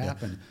things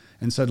happen.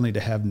 And suddenly to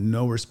have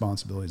no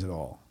responsibilities at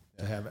all,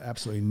 to have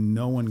absolutely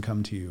no one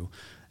come to you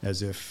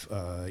as if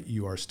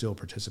you are still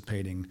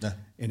participating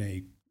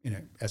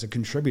as a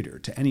contributor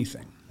to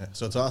anything. Yeah.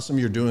 So it's awesome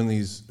you're doing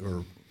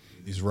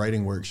these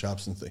writing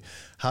workshops and things.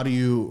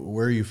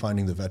 Where are you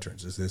finding the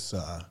veterans? Is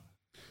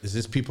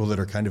this people that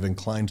are kind of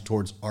inclined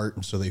towards art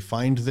and so they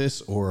find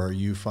this, or are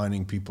you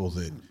finding people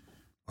that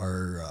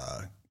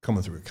are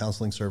coming through a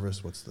counseling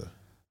service?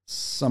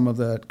 Some of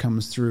that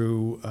comes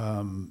through,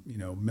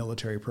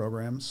 military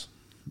programs.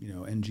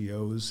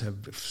 NGOs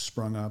have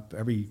sprung up.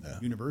 Every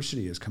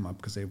university has come up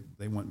because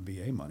they want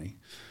VA money.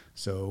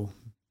 So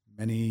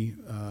many,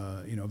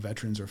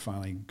 veterans are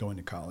finally going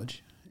to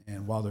college.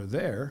 And while they're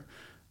there,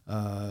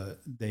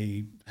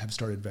 they have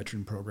started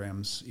veteran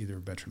programs, either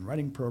veteran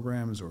writing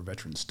programs or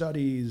veteran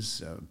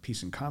studies,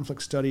 peace and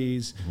conflict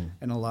studies. Mm-hmm.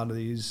 And a lot of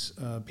these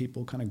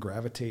people kind of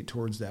gravitate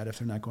towards that if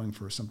they're not going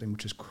for something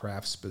which is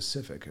craft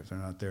specific, if they're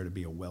not there to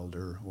be a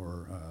welder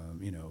or,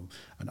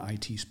 an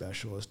IT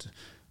specialist.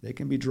 They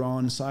can be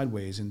drawn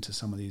sideways into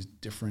some of these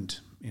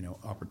different,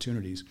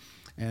 opportunities.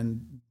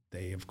 And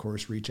they, of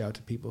course, reach out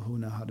to people who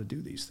know how to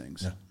do these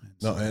things.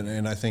 Yeah.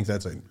 And I think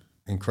that's an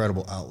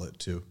incredible outlet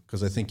too,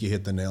 because I think you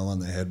hit the nail on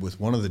the head with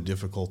one of the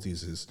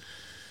difficulties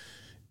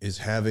is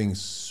having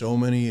so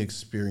many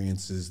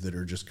experiences that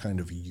are just kind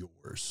of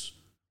yours.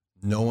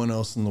 No one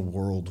else in the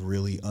world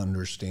really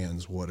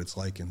understands what it's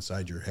like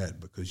inside your head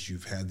because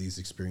you've had these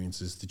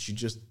experiences that you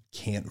just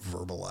can't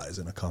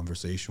verbalize in a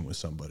conversation with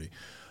somebody.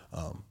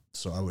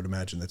 So I would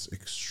imagine that's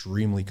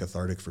extremely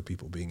cathartic for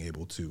people being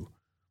able to,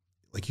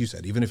 like you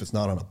said, even if it's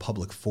not on a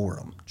public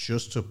forum,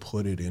 just to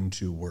put it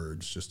into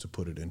words, just to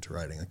put it into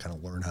writing and kind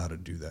of learn how to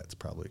do that. It's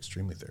probably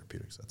extremely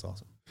therapeutic. So that's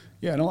awesome.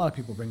 Yeah. And a lot of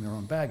people bring their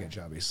own baggage,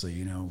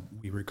 obviously.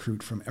 We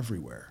recruit from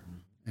everywhere.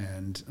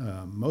 And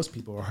most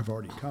people have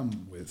already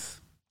come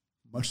with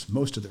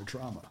most of their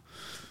trauma.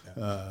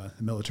 The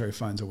military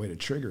finds a way to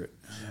trigger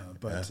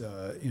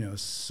it.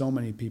 So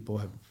many people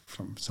have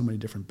from so many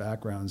different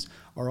backgrounds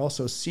are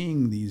also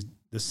seeing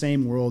the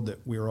same world that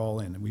we're all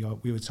in. And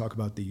we would talk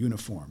about the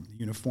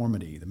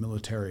uniformity. The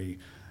military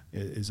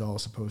is all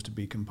supposed to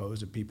be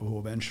composed of people who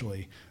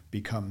eventually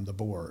become the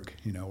Borg,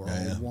 we're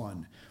all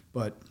one.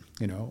 But,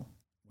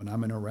 when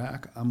I'm in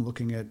Iraq, I'm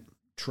looking at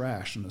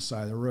trash on the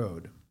side of the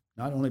road,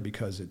 not only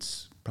because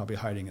it's probably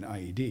hiding an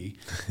IED,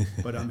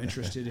 but I'm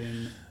interested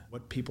in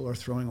what people are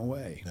throwing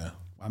away. Yeah.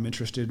 I'm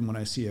interested in when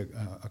I see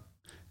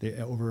they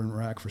over in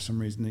Iraq for some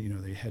reason,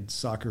 they had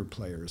soccer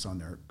players on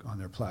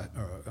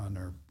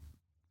their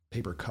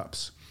paper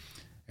cups,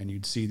 and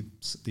you'd see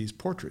these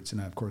portraits.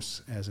 And of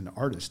course, as an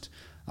artist,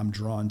 I'm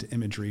drawn to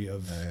imagery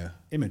of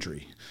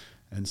imagery.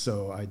 And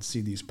so I'd see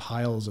these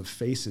piles of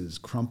faces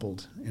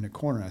crumpled in a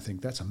corner. And I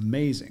think that's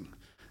amazing,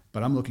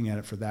 but I'm looking at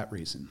it for that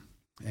reason.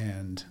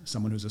 And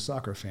someone who's a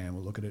soccer fan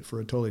will look at it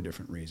for a totally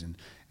different reason.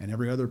 And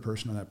every other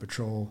person on that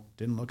patrol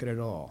didn't look at it at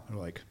all. They're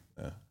like,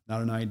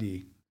 not an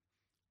ID,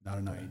 not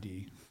an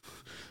IED,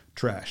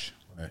 trash.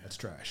 Right. That's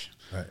trash.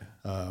 Right.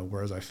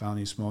 Whereas I found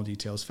these small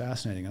details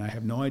fascinating, and I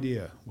have no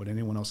idea what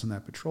anyone else on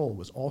that patrol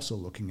was also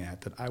looking at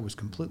that I was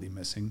completely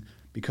missing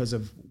because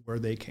of where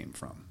they came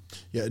from.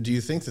 Yeah. Do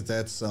you think that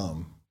that's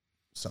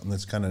something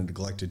that's kind of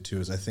neglected too?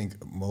 Is I think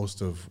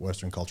most of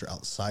Western culture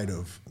outside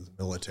of the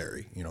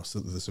military, so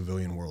the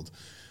civilian world,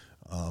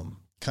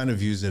 kind of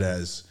views it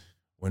as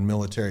when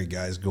military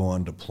guys go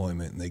on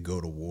deployment and they go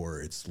to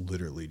war, it's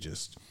literally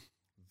just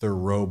they're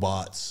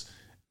robots.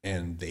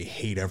 And they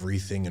hate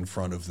everything in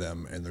front of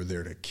them, and they're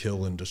there to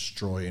kill and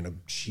destroy and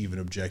achieve an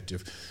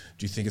objective.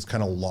 Do you think it's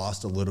kind of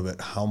lost a little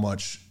bit how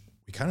much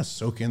we kind of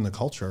soak in the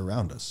culture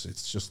around us?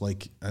 It's just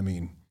like,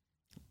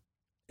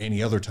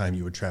 any other time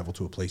you would travel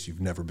to a place you've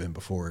never been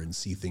before and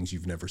see things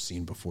you've never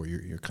seen before,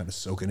 you're kind of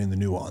soaking in the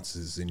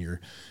nuances and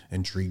you're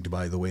intrigued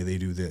by the way they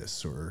do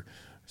this, or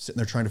sitting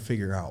there trying to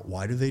figure out,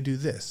 why do they do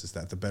this? Is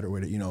that the better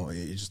way to,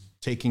 it's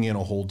just taking in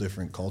a whole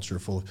different culture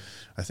full.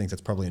 I think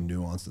that's probably a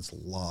nuance that's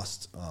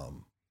lost,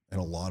 and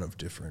a lot of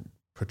different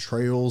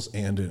portrayals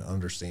and an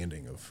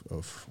understanding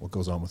of what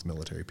goes on with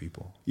military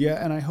people.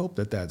 Yeah, and I hope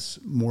that that's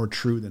more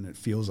true than it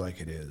feels like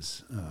it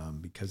is,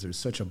 because there's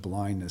such a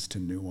blindness to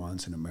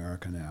nuance in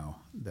America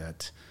now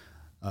that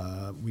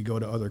we go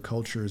to other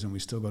cultures and we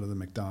still go to the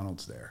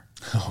McDonald's there.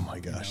 Oh my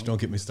gosh,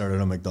 don't get me started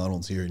on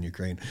McDonald's here in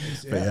Ukraine.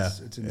 It's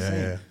insane.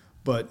 Yeah.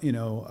 But,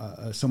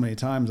 so many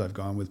times I've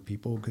gone with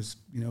people because,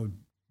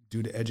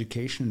 due to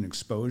education and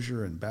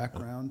exposure and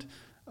background,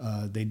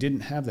 they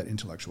didn't have that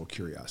intellectual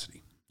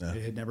curiosity. Yeah.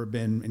 It had never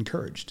been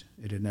encouraged.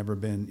 It had never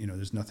been,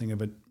 there's nothing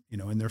of it,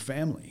 in their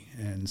family.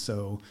 And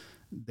so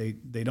they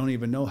don't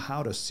even know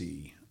how to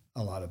see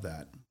a lot of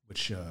that,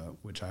 which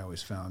I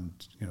always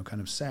found,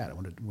 kind of sad.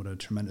 What a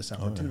tremendous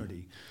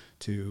opportunity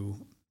to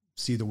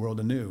see the world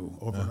anew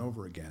over and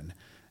over again.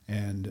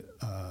 And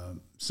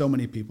so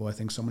many people, I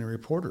think so many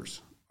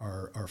reporters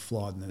are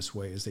flawed in this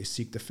way as they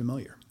seek the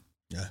familiar.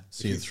 Yeah,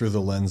 see it through the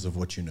lens of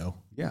what you know.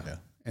 Yeah.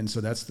 And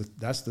so that's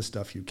the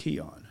stuff you key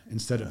on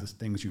instead of the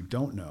things you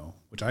don't know,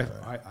 which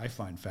I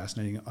find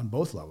fascinating on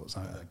both levels.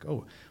 I'm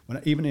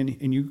like, even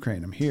in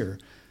Ukraine, I'm here.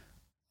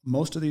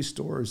 Most of these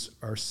stores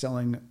are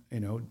selling,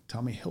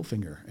 Tommy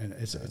Hilfiger, and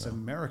it's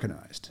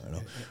Americanized. I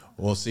know.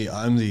 Well, see,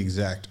 I'm the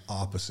exact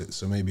opposite,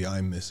 so maybe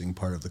I'm missing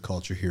part of the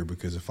culture here,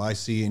 because if I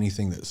see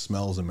anything that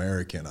smells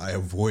American, I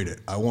avoid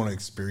it. I want to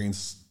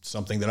experience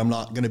something that I'm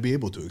not going to be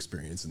able to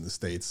experience in the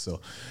States.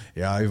 So,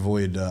 yeah, I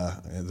avoid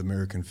the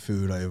American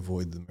food. I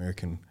avoid the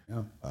American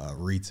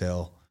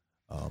retail.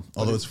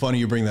 Although it's funny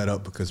you bring that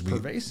up, because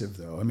pervasive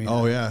though. I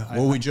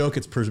mean, we joke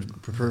it's pervasive,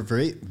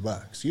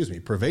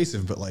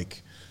 but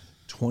like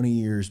 20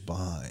 years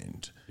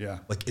behind. Yeah.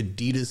 Like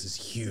Adidas is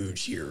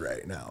huge here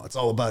right now. It's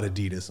all about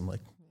Adidas. I'm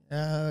like,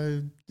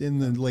 in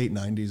the late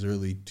 90s,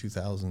 early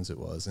 2000s it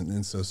was.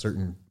 And so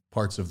certain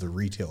parts of the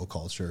retail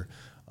culture,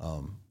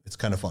 it's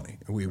kind of funny.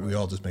 We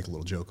all just make a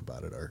little joke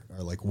about it. Are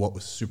like, what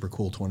was super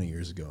cool 20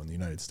 years ago in the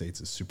United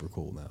States is super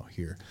cool now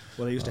here.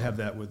 Well, they used to have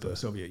that with the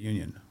Soviet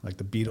Union. Like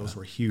the Beatles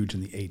were huge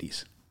in the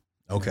 80s.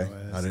 Okay,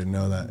 I didn't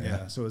know that.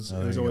 Yeah, so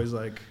it was always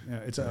like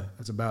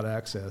it's about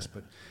access,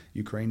 but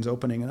Ukraine's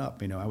opening it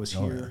up. I was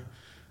here.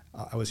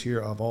 I was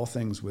here of all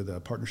things with a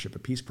Partnership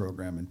of Peace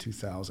program in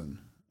 2000,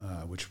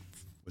 which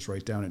was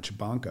right down in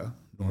Chabanka,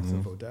 north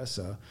of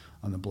Odessa,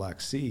 on the Black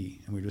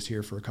Sea, and we were just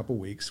here for a couple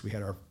weeks. We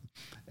had our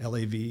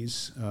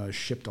LAVs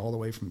shipped all the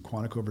way from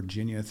Quantico,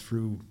 Virginia,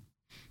 through,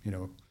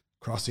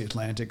 across the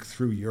Atlantic,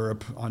 through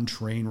Europe, on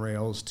train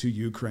rails to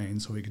Ukraine,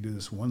 so we could do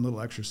this one little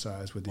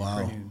exercise with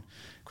the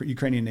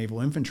Ukrainian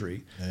Naval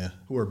Infantry,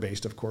 who were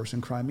based, of course,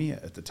 in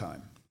Crimea at the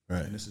time.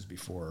 Right. And this is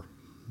before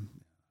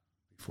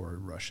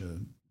Russia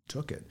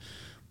took it.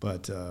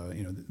 But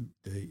the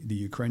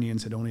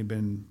Ukrainians had only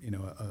been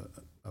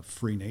a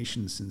free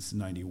nation since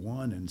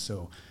 '91, and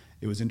so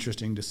it was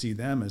interesting to see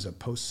them as a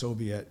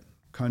post-Soviet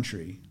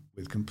country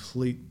with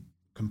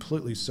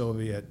completely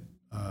Soviet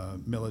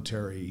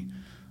military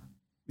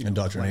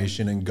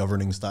indoctrination and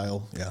governing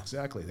style. Yeah,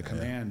 exactly. The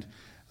command.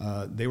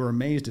 They were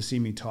amazed to see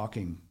me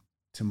talking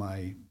to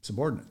my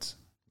subordinates.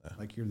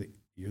 Like, you're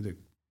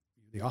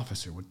the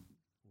officer.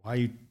 Why are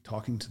you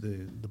talking to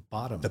the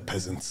bottom? The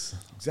peasants.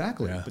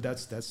 Exactly. Yeah. But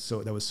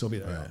that was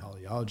Soviet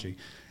ideology,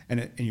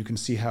 and you can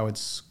see how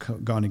it's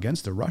gone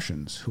against the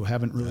Russians, who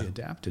haven't really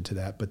adapted to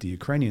that. But the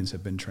Ukrainians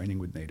have been training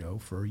with NATO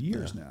for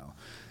years now,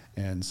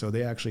 and so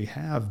they actually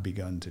have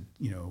begun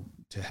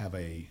to have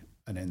an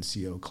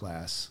NCO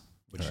class,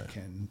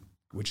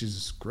 which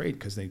is great,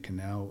 because they can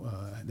now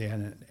they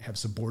have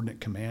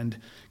subordinate command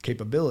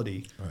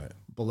capability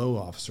below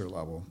officer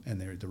level,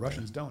 and the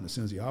Russians don't. As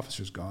soon as the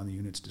officer's gone, the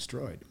unit's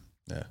destroyed.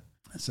 Yeah.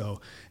 So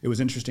it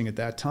was interesting at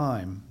that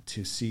time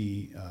to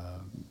see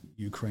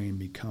Ukraine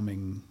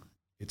becoming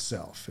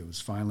itself.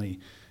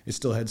 It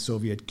still had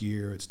Soviet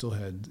gear. It still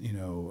had,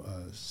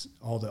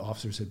 all the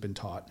officers had been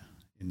taught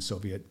in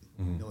Soviet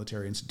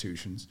military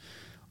institutions.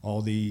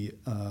 All the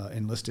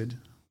enlisted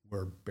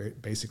were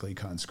basically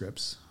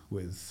conscripts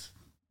with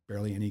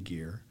barely any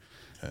gear.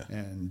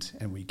 And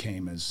we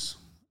came as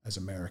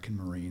American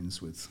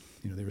Marines with,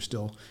 they were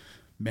still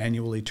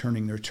manually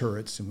turning their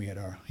turrets, and we had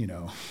our,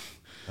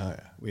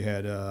 we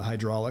had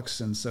hydraulics,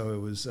 and so it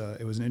was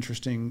an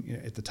interesting.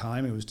 At the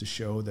time, it was to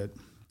show that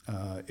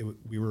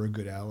we were a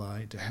good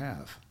ally to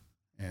have,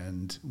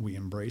 and we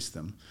embraced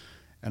them.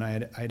 And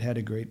I'd had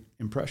a great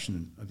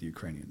impression of the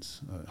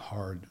Ukrainians,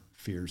 hard,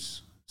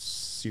 fierce,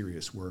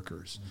 serious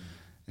workers,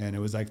 and it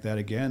was like that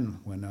again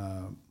when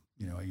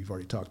you've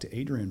already talked to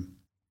Adrian,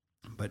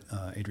 but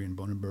Adrian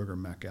Bonenberger,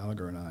 Matt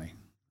Gallagher, and I,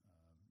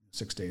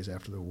 6 days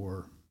after the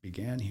war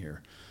began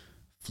here,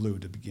 flew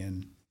to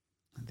begin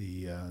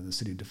the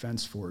City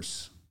Defense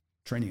Force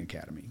Training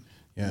Academy.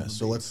 Yeah,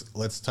 so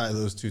let's tie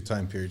those two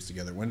time periods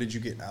together. When did you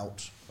get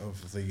out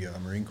of the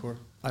Marine Corps?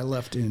 I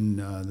left in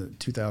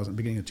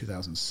beginning of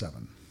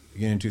 2007.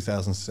 Beginning of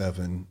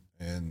 2007,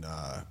 and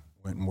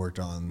went and worked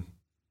on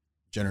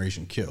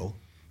Generation Kill.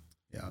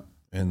 Yeah.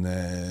 And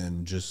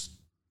then just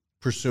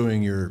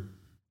pursuing your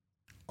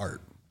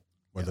art,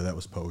 whether that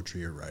was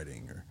poetry or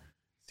writing or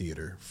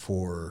theater,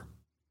 for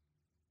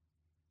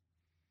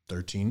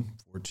 13,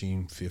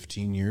 14,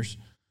 15 years.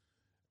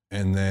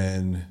 And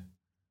then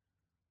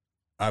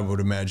I would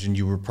imagine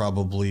you were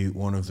probably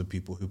one of the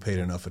people who paid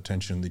enough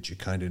attention that you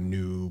kind of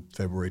knew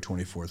February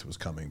 24th was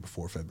coming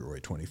before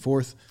February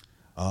 24th.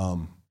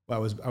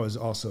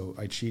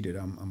 I cheated.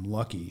 I'm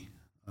lucky.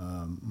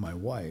 My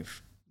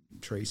wife,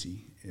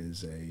 Tracy,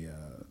 is a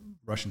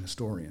Russian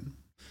historian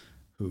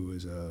who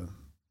is a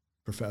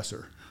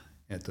professor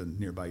at the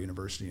nearby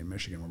university in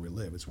Michigan where we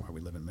live. It's why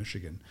we live in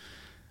Michigan.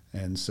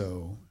 And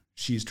so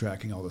she's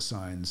tracking all the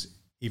signs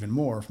even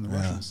more from the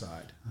Russian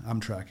side. I'm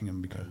tracking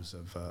them because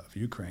of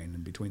Ukraine,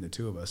 and between the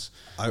two of us.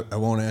 I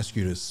won't ask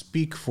you to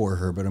speak for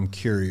her, but I'm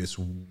curious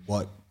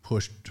what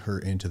pushed her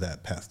into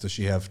that path. Does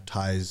she have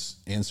ties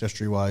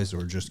ancestry-wise,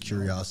 or just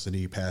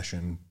curiosity,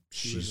 passion?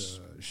 She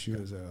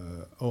was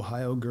a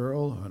Ohio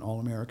girl, an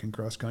All-American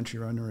cross-country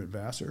runner at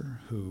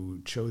Vassar,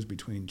 who chose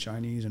between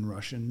Chinese and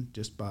Russian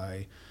just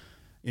by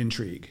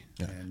intrigue.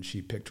 Yeah. And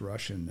she picked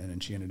Russian, and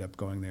then she ended up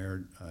going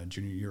there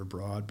junior year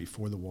abroad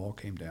before the wall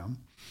came down,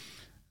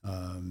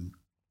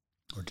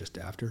 or just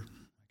after.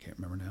 I can't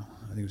remember now.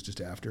 I think it was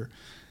just after.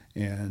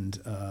 And,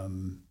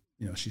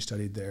 she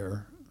studied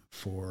there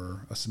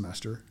for a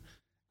semester.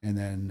 And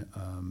then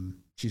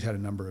she's had a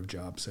number of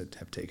jobs that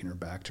have taken her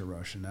back to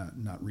Russia,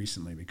 not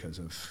recently because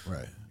of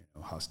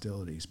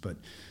hostilities, but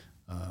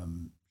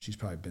she's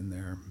probably been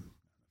there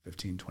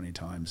 15, 20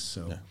 times.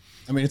 So, yeah.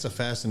 I mean, it's a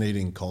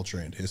fascinating culture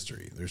and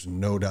history. There's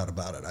no doubt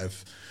about it.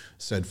 I've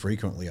said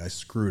frequently I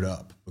screwed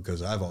up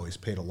because I've always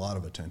paid a lot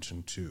of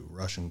attention to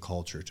Russian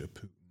culture, to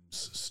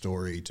Putin's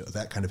story, to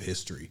that kind of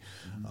history,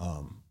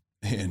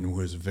 and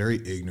was very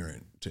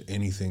ignorant to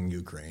anything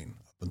Ukraine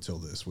up until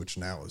this, which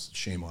now is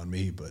shame on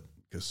me, but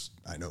because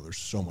I know there's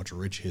so much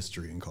rich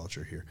history and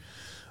culture here.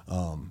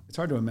 It's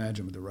hard to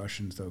imagine with the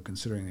Russians, though,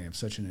 considering they have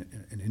such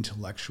an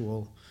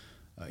intellectual,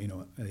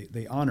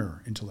 they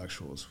honor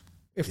intellectuals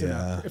if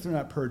they're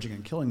not purging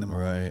and killing them all.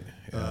 Right.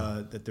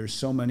 That there's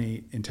so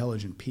many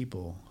intelligent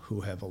people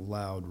who have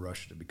allowed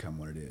Russia to become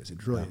what it is.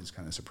 It really is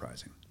kind of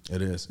surprising.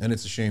 It is, and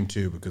it's a shame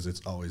too because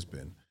it's always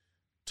been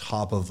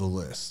top of the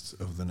list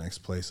of the next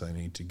place I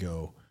need to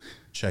go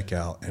check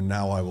out, and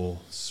now I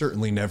will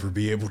certainly never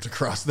be able to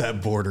cross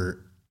that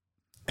border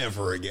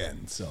ever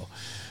again. So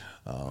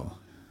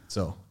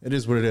it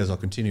is what it is. I'll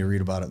continue to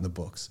read about it in the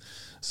books.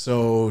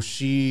 So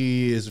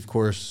she is, of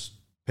course,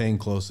 paying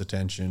close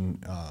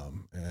attention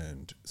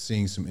and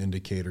seeing some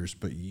indicators,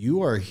 but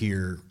you are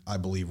here, I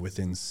believe,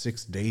 within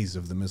 6 days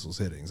of the missiles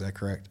hitting. Is that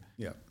correct?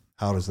 Yeah.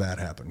 How does that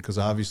happen? Because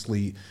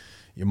obviously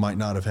you might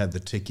not have had the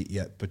ticket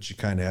yet, but you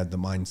kind of had the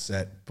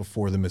mindset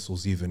before the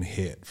missiles even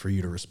hit for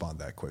you to respond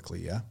that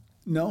quickly. Yeah.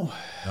 No.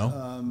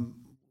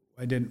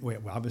 I didn't.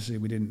 Obviously,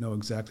 we didn't know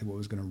exactly what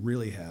was going to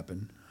really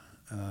happen,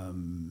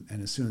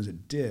 and as soon as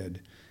it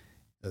did,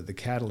 the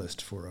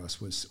catalyst for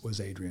us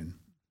was Adrian,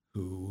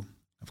 who,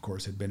 of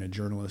course, had been a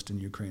journalist in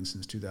Ukraine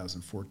since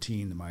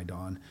 2014, the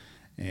Maidan,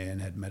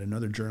 and had met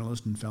another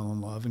journalist and fell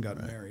in love and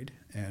got married.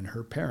 And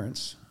her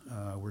parents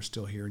were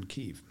still here in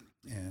Kyiv,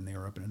 and they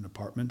were up in an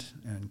apartment,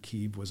 and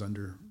Kyiv was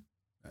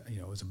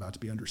was about to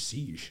be under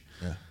siege.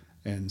 Yeah.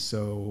 And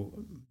so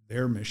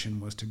their mission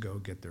was to go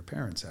get their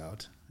parents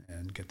out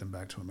and get them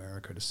back to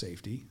America to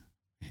safety,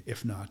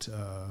 if not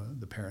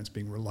the parents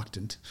being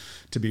reluctant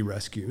to be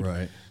rescued.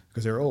 Right.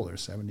 Because they're older,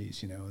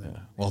 70s,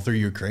 Well, they're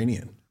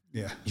Ukrainian.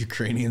 Yeah.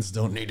 Ukrainians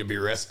don't need to be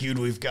rescued.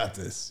 We've got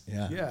this.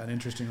 Yeah. Yeah, and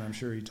interesting, I'm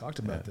sure he talked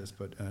about this,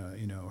 but,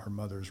 her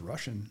mother's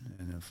Russian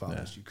and her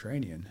father's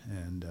Ukrainian,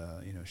 and,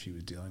 she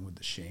was dealing with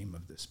the shame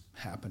of this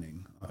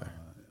happening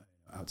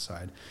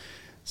outside.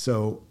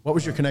 So what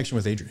was your connection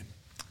with Adrian?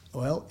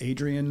 Well,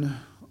 Adrian,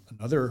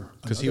 another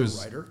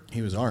writer.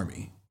 He was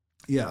Army.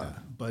 Yeah,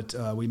 but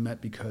we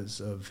met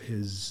because of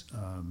his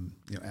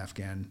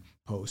Afghan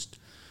Post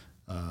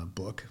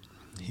book.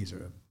 He's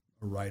a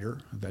writer,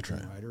 a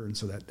veteran writer, and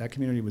so that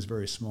community was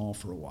very small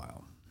for a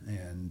while,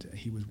 and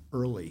he was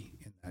early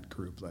in that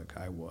group like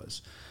I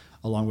was,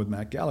 along with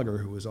Matt Gallagher,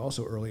 who was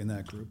also early in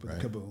that group with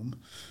Kaboom.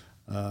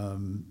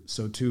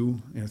 So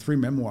three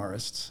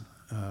memoirists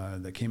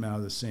that came out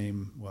of the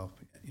same. Well,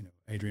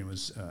 Adrian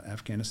was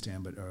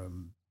Afghanistan,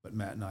 but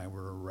Matt and I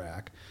were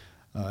Iraq.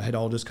 Had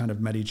all just kind of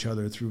met each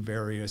other through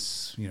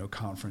various,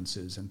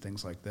 conferences and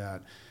things like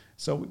that.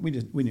 So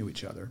we knew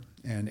each other,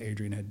 and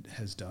Adrian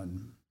has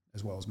done,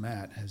 as well as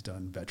Matt, has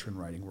done veteran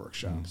writing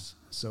workshops.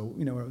 So,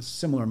 a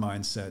similar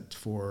mindset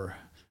for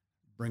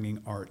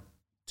bringing art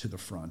to the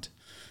front.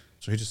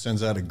 So he just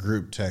sends out a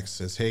group text,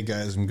 says, "Hey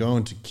guys, I'm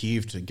going to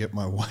Kyiv to get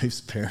my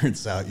wife's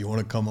parents out. You want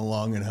to come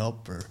along and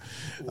help?" Or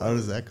how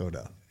does that go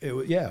down? It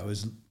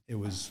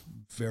was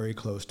very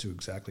close to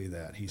exactly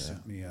that. He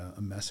sent me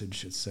a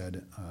message that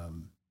said,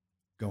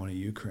 "Going to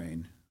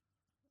Ukraine,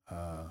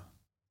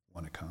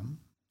 want to come?"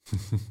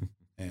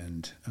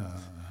 And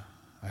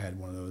I had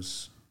one of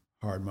those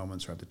hard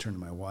moments where I have to turn to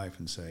my wife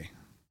and say,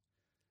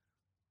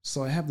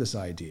 "So I have this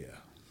idea."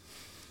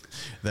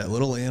 That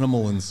little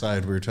animal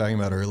inside we were talking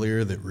about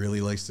earlier that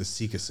really likes to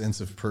seek a sense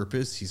of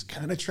purpose, he's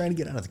kind of trying to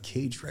get out of the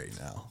cage right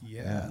now.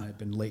 Yeah. And I've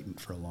been latent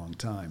for a long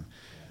time.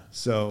 Yeah.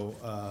 So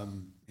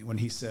when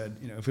he said,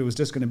 if it was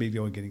just going to be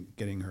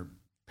getting her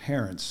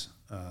parents,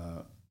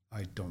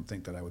 I don't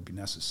think that I would be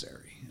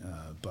necessary.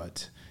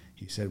 But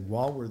he said,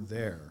 while we're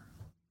there,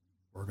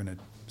 we're going to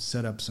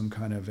set up some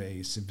kind of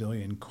a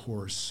civilian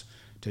course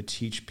to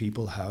teach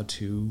people how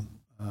to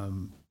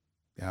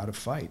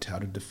fight, how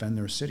to defend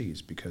their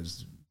cities,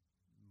 because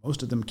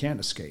most of them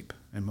can't escape,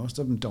 and most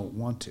of them don't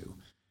want to.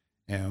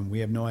 And we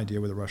have no idea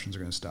where the Russians are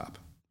going to stop.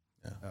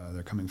 Yeah.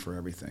 They're coming for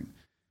everything.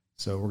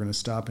 So we're going to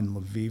stop in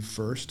Lviv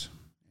first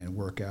and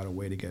work out a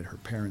way to get her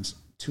parents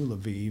to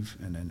Lviv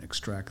and then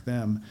extract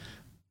them.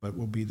 But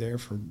we'll be there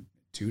for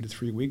 2 to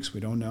 3 weeks.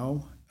 We don't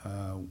know.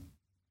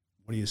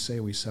 What do you say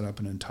we set up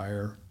an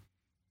entire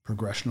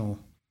progressional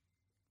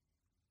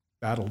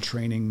battle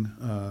training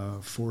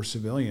for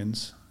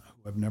civilians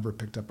who have never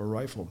picked up a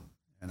rifle.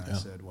 And I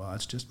said, well,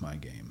 that's just my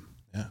game.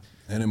 Yeah.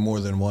 And in more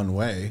than one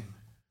way,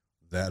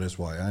 that is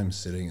why I'm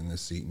sitting in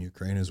this seat in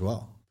Ukraine as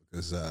well.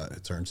 Because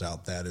it turns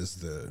out that is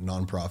the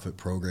nonprofit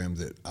program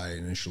that I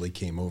initially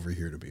came over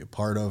here to be a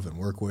part of and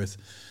work with,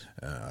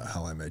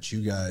 how I met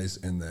you guys.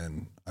 And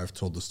then I've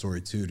told the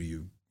story too to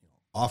you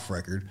off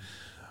record,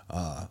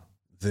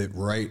 that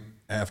right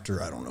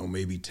after, I don't know,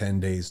 maybe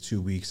 10 days,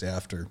 2 weeks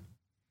after,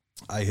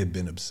 I had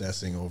been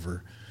obsessing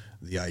over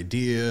the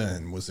idea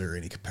and was there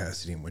any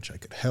capacity in which I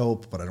could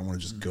help, but I don't want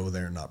to just go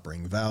there and not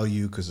bring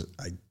value, because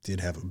I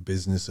did have a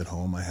business at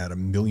home. I had a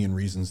million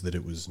reasons that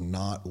it was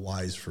not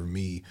wise for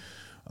me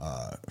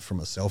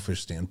from a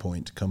selfish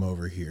standpoint to come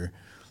over here,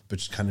 but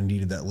just kind of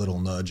needed that little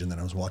nudge. And then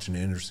I was watching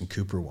Anderson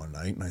Cooper one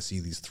night and I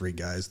see these 3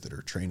 guys that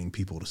are training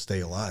people to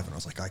stay alive. And I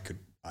was like,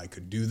 I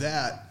could do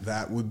that.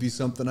 That would be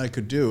something I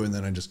could do. And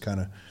then I just kind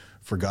of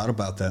forgot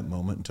about that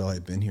moment until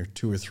I'd been here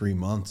 2 or 3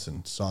 months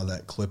and saw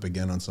that clip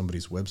again on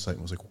somebody's website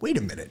and was like, wait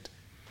a minute,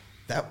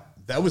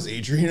 that was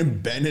Adrian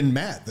and Ben and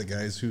Matt, the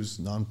guys whose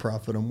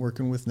nonprofit I'm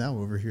working with now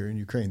over here in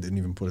Ukraine. Didn't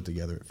even put it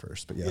together at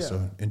first, but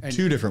so in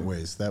 2 different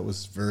ways, that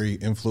was very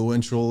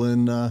influential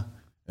in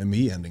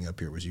me ending up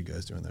here, was you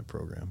guys doing that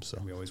program.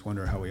 So we always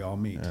wonder how we all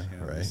meet.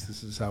 Right.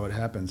 This is how it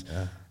happens.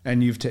 Yeah.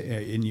 And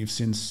you've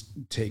since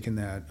taken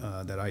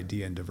that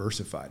idea and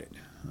diversified it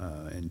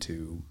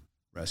into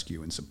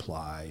rescue and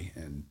supply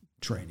and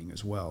training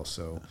as well.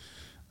 So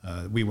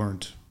we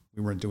weren't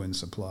doing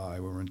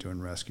supply, we weren't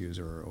doing rescues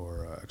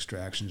or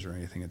extractions or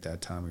anything at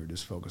that time. We were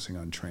just focusing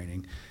on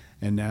training.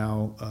 And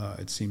now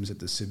it seems that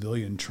the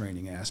civilian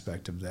training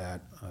aspect of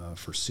that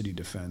for city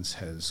defense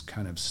has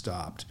kind of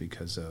stopped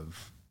because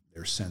of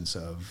their sense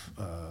of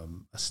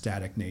a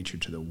static nature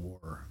to the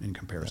war in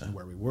comparison to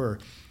where we were.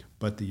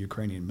 But the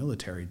Ukrainian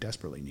military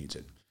desperately needs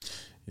it.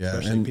 Yeah,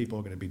 especially people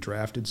are going to be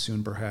drafted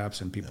soon,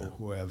 perhaps, and people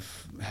who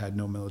have had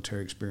no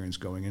military experience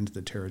going into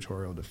the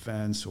territorial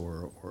defense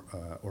or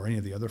any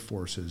of the other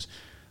forces.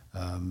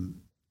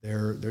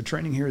 Their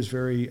training here is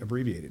very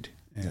abbreviated,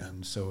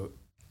 and so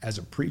as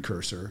a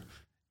precursor,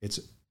 it's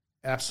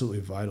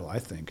absolutely vital, I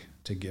think,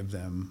 to give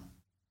them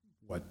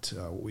what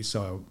we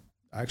saw.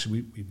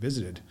 Actually, we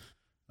visited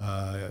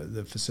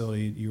the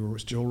facility you were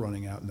still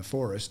running out in the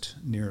forest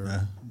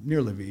near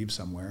Lviv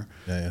somewhere,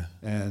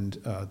 and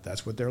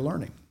that's what they're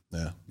learning.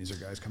 Yeah, these are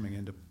guys coming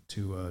in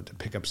to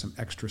pick up some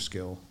extra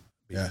skill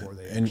before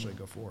they actually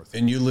go forth.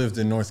 And you lived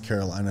in North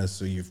Carolina,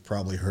 so you've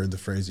probably heard the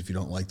phrase, if you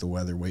don't like the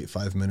weather, wait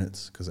 5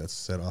 minutes, because that's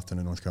said often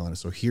in North Carolina.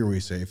 So here we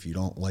say, if you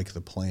don't like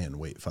the plan,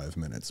 wait 5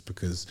 minutes,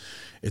 because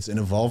it's an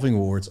evolving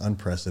war. It's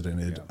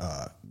unprecedented.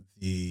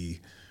 The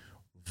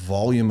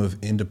volume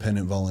of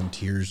independent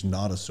volunteers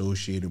not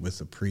associated with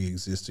a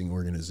pre-existing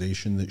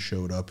organization that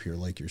showed up here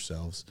like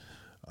yourselves,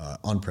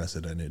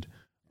 unprecedented.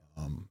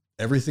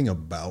 Everything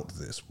about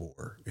this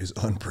war is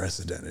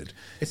unprecedented.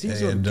 It seems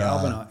to have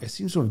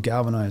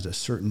galvanized a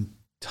certain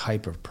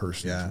type of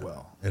person as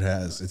well. It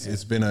has.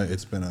 It's been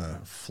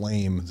a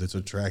flame that's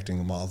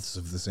attracting moths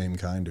of the same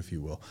kind, if you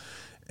will.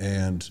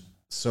 And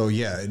so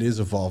it is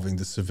evolving.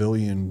 The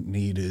civilian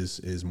need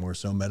is more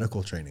so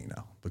medical training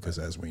now, because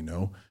as we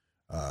know,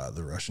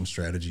 the Russian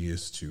strategy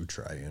is to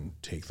try and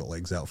take the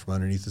legs out from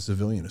underneath the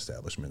civilian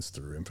establishments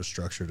through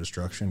infrastructure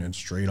destruction and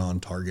straight on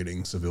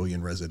targeting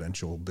civilian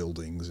residential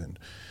buildings and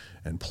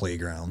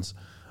playgrounds.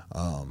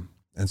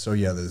 And so,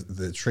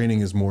 the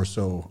training is more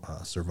so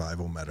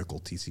survival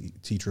medical,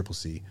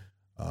 TCCC,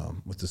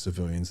 with the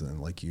civilians. And then,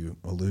 like you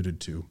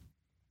alluded to,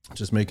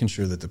 just making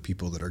sure that the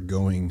people that are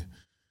going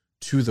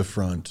to the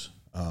front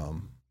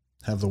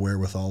have the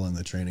wherewithal and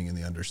the training and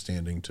the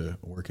understanding to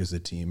work as a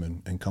team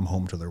and come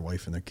home to their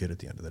wife and their kid at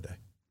the end of the day.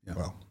 Yeah.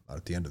 Well, not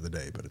at the end of the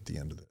day, but at the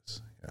end of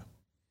this.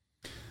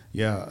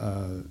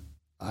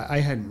 I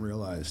hadn't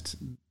realized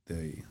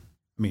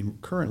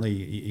currently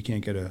you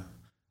can't get a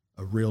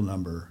real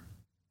number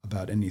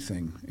about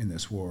anything in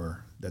this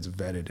war that's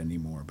vetted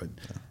anymore, but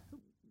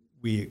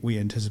we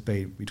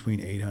anticipate between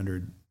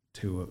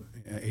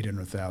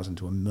 800,000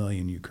 to 1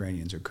 million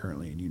Ukrainians are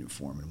currently in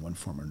uniform in one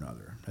form or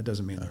another. That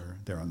doesn't mean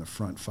they're on the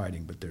front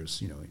fighting, but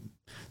there's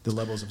the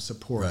levels of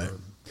support. Right.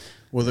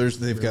 Well,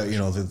 they've got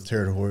the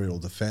territorial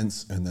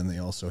defense, and then they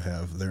also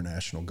have their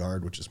National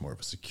Guard, which is more of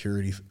a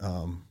security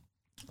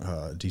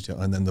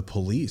detail, and then the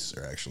police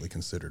are actually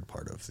considered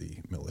part of the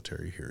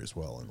military here as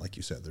well. And like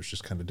you said, there's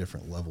just kind of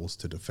different levels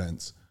to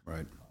defense.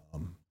 Right.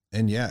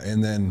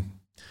 And then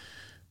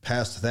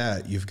past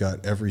that, you've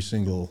got every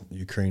single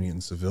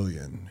Ukrainian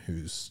civilian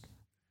who's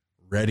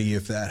ready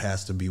if that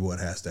has to be what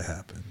has to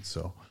happen.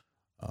 So,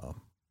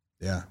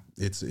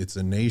 it's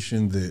a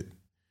nation that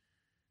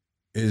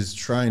is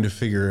trying to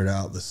figure it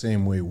out the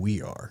same way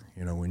we are.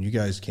 When you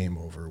guys came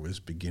over, it was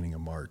beginning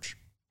of March.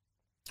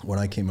 When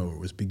I came over, it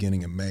was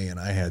beginning of May, and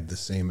I had the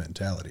same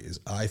mentality. As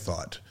I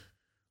thought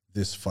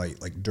this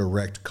fight, like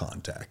direct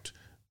contact,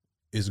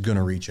 is going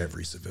to reach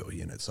every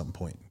civilian at some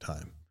point in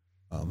time.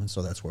 And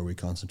so that's where we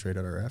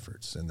concentrated our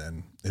efforts. And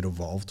then it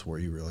evolved to where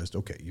you realized,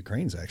 okay,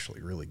 Ukraine's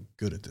actually really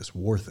good at this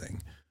war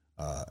thing,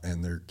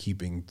 and they're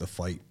keeping the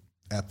fight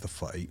at the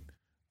fight.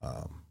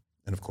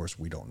 And of course,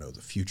 we don't know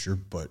the future,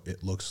 but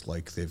it looks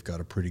like they've got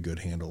a pretty good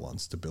handle on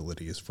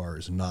stability as far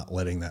as not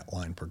letting that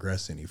line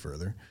progress any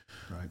further.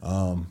 Right.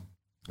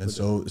 And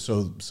so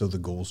the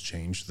goals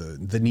change,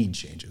 the need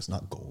changes,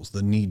 not goals,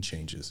 the need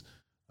changes.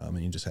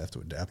 And you just have to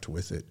adapt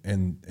with it.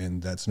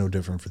 And that's no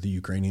different for the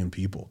Ukrainian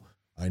people.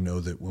 I know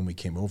that when we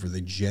came over,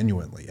 they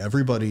genuinely,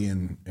 everybody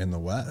in the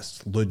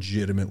West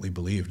legitimately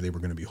believed they were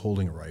going to be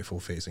holding a rifle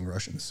facing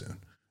Russians soon.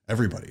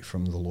 Everybody,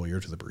 from the lawyer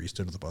to the barista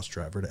to the bus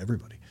driver to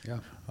everybody. Yeah,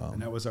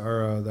 and that was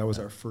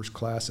our first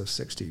class of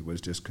 60, was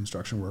just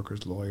construction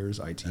workers, lawyers,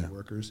 IT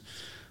workers.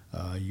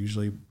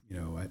 Usually,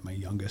 at my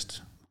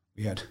youngest,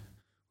 we had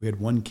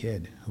one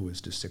kid who was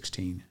just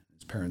 16.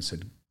 His parents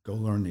said, "Go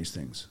learn these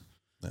things,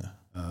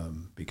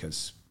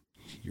 because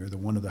you're the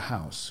one of the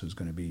house who's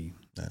going to be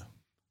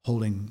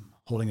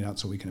holding it out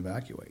so we can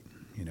evacuate."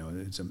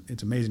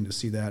 It's amazing to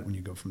see that when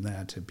you go from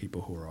that to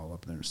people who are all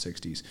up in their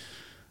 60s,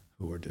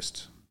 who are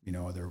just,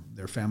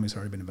 their families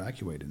already been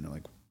evacuated, and they're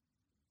like,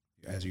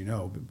 as you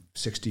know,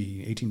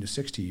 18 to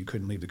 60, you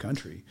couldn't leave the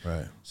country.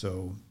 Right.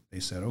 So they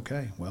said,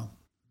 okay, well,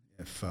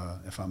 if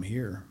I'm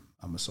here,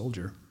 I'm a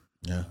soldier.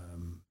 Yeah.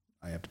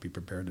 I have to be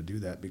prepared to do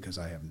that, because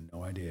I have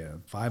no idea.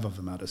 5 of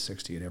them out of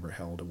 60 had ever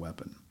held a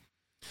weapon.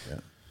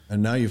 Yeah.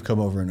 And now you've come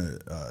over in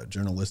a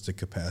journalistic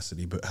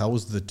capacity, but how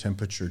was the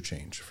temperature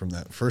change from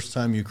that first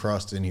time you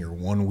crossed in here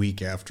 1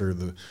 week after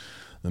the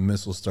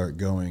missiles start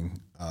going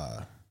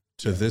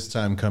to this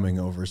time coming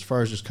over, as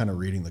far as just kind of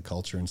reading the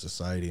culture and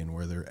society and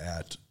where they're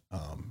at?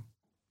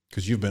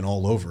 Because you've been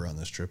all over on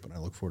this trip, and I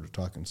look forward to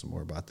talking some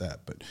more about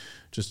that, but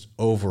just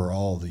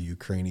overall the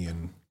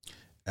Ukrainian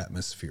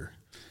atmosphere.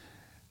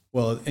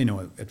 Well,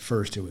 at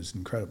first it was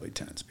incredibly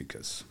tense,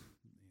 because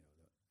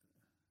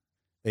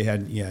they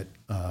hadn't yet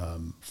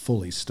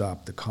fully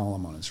stopped the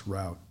column on its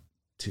route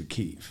to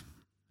Kyiv.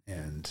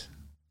 And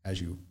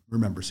as you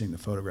remember seeing the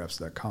photographs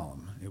of that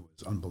column, it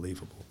was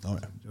unbelievable. Oh,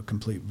 yeah. A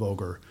complete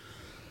vulgar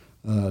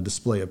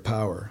display of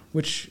power,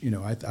 which,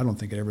 I don't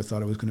think I ever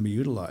thought it was going to be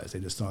utilized. They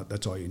just thought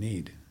that's all you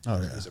need. Oh,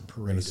 yeah. Is a We're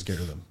parade going of, to scare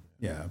them.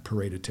 Yeah, a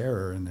parade of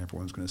terror, and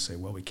everyone's going to say,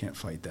 well, we can't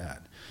fight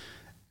that.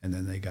 And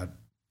then they got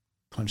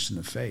punched in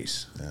the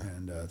face,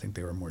 and I think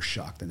they were more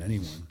shocked than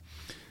anyone.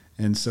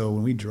 And so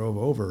when we drove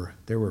over,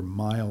 there were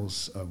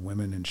miles of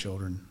women and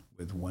children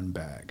with one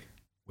bag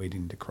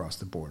waiting to cross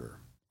the border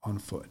on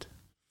foot.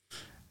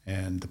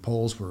 And the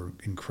Poles were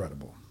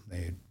incredible. They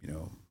had,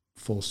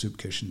 full soup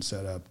kitchen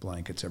set up,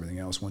 blankets, everything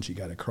else once you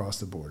got across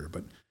the border.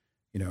 But,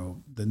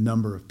 the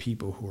number of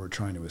people who were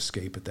trying to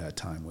escape at that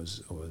time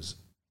was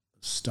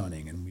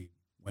stunning. And we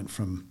went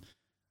from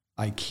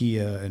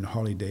IKEA and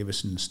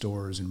Harley-Davidson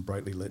stores in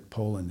brightly lit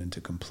Poland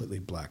into completely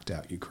blacked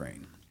out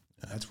Ukraine.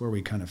 That's where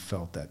we kind of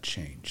felt that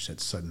change, that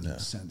sudden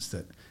sense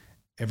that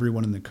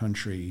everyone in the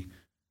country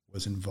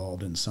was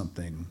involved in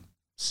something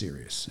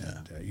serious.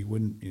 And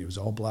it was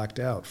all blacked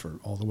out for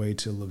all the way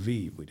to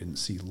Lviv. We didn't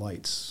see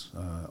lights,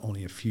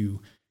 only a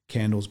few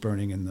candles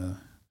burning in the,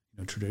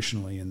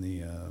 traditionally in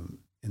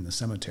the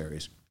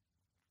cemeteries.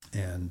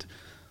 And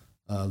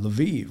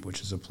Lviv,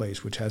 which is a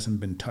place which hasn't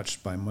been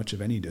touched by much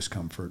of any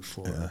discomfort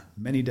for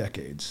many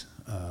decades,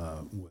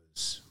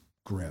 was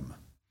grim.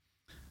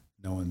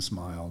 No one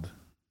smiled.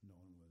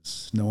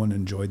 No one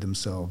enjoyed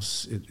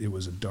themselves. It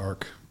was a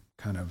dark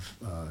kind of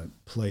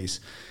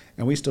place,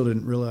 and we still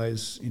didn't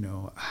realize,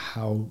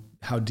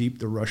 how deep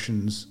the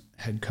Russians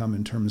had come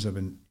in terms of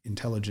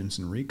intelligence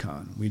and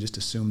recon. We just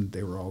assumed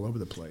they were all over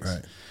the place.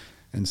 Right.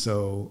 And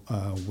so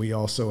we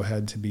also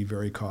had to be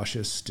very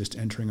cautious, just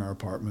entering our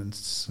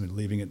apartments,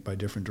 leaving it by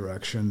different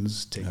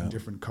directions, taking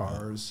different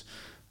cars,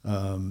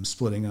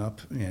 splitting up.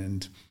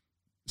 And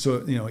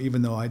so,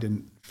 even though I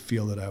didn't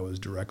feel that I was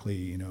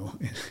directly,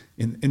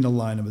 in the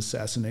line of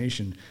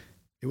assassination,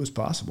 it was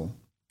possible.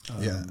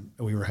 We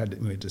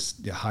had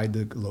just hide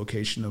the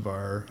location of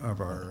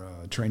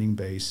our training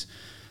base,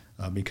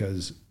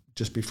 because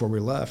just before we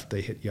left,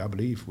 they hit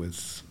Yabariv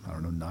with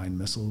 9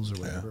 missiles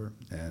or whatever,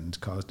 and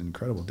caused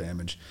incredible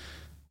damage.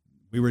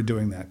 We were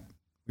doing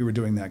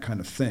that kind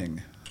of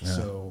thing,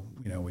 so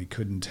we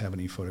couldn't have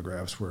any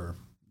photographs where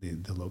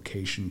the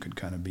location could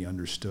kind of be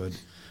understood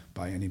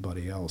by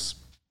anybody else.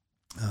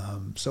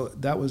 So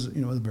that was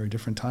a very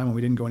different time, and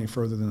we didn't go any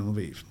further than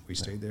Lviv. We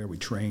stayed there, we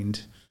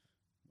trained.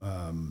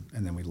 And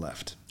then we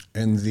left.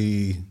 And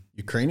the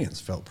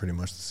Ukrainians felt pretty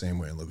much the same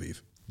way in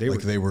Lviv. They're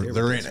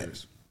in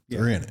it. Yeah.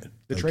 They're in it.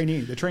 The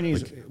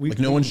trainees.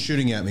 No one's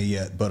shooting at me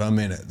yet, but I'm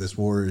in it. This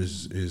war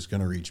is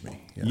going to reach me.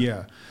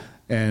 Yeah.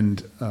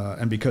 And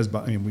because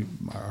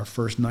our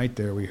first night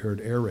there, we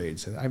heard air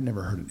raids. I've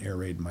never heard an air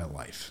raid in my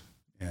life,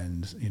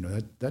 and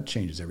that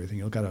changes everything.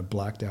 You look at a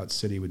blacked out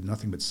city with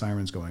nothing but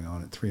sirens going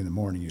on at 3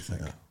 a.m. You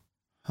think,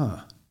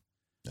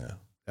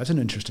 that's an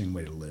interesting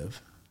way to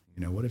live.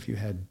 What if you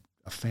had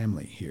a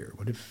family here?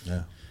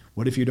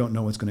 What if you don't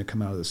know what's going to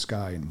come out of the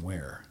sky and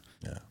where?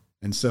 Yeah.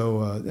 And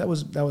so that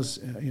was it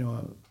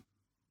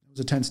was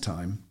a tense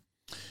time.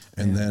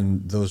 And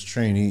then those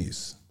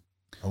trainees,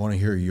 I want to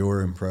hear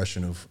your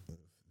impression of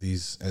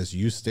these. As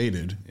you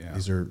stated,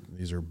 these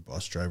are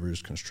bus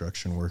drivers,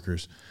 construction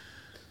workers,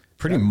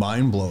 pretty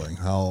mind blowing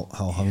how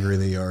hungry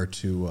they are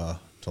to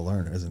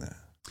learn, isn't it?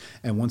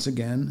 And once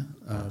again,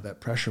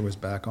 that pressure was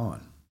back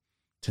on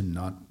to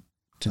not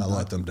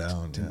let them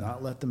down,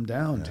 not let them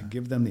down, to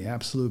give them the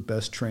absolute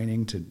best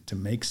training, to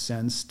make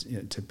sense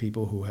to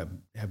people who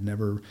have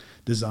never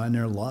designed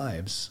their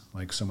lives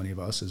like so many of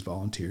us as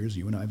volunteers.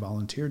 You and I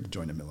volunteered to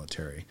join the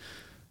military.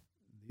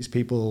 These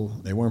people,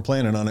 they weren't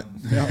planning on it.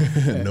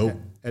 Nope.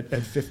 At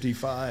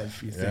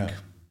 55, you think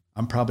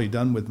I'm probably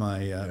done with my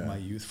my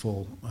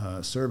youthful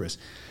service,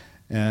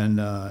 and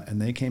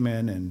they came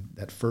in, and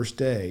that first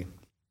day,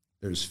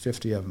 there's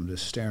 50 of them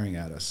just staring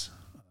at us,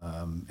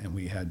 and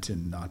we had to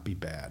not be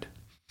bad.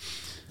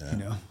 You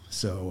know,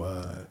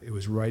 so it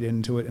was right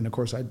into it. And of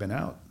course, I'd been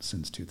out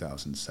since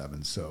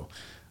 2007. So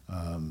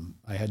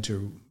I had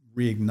to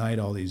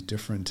reignite all these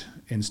different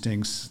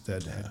instincts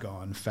that had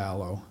gone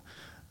fallow,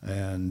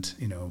 and,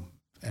 you know,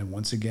 and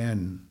once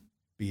again,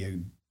 be a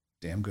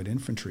damn good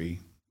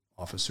infantry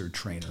officer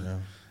trainer.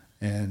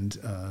 And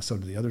so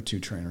did the other two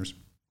trainers.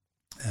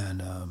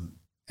 And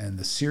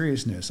the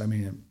seriousness, I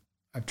mean,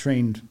 I've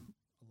trained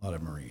a lot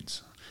of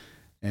Marines.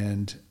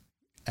 And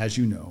as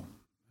you know,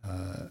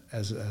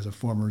 as a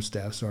former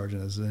staff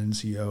sergeant, as an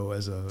NCO,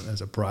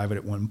 as a private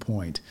at one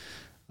point,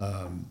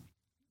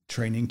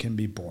 training can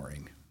be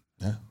boring.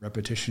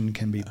 Repetition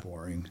can be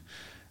boring.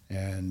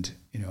 And,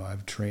 you know,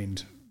 I've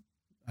trained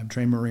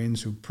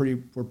Marines who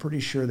were pretty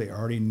sure they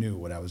already knew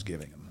what I was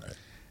giving them. Right.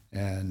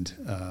 And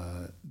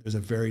there's a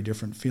very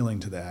different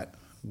feeling to that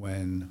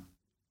when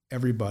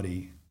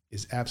everybody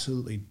is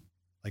absolutely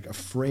like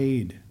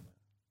afraid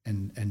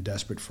and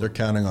desperate for They're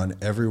counting on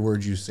every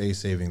word you say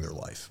saving their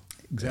life.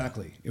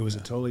 Exactly. Yeah. It was a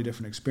totally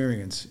different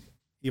experience,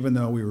 even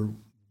though we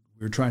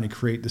were trying to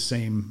create the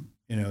same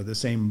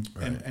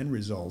right. end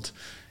result,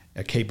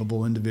 a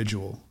capable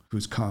individual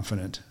who's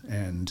confident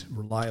and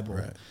reliable,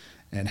 right.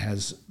 and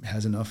has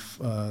enough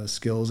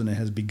skills, and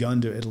has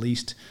begun to at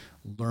least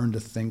learn to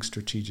think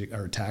strategic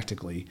or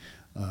tactically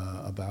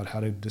about how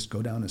to just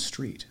go down a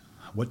street,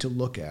 what to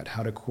look at,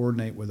 how to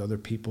coordinate with other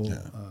people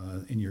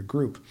in your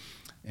group.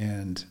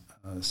 And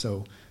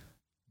so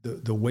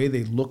the way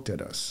they looked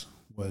at us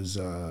was,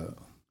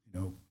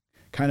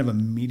 kind of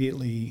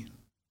immediately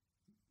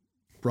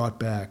brought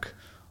back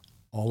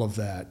all of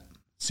that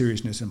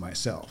seriousness in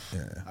myself.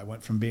 I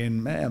went from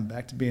being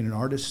back to being an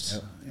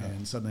artist,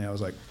 and suddenly I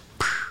was like,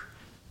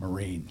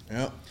 Marine.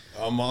 Yep,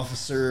 I'm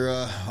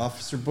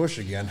Officer Busch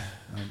again.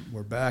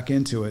 We're back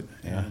into it,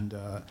 and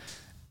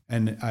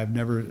I've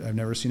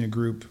never seen a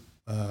group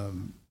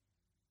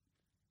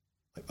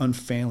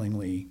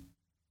unfailingly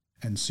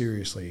and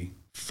seriously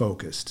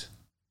focused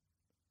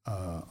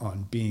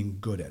on being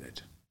good at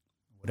it.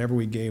 Whatever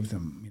we gave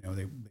them,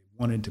 they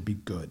wanted to be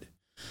good,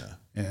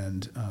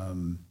 and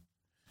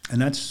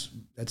that's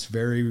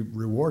very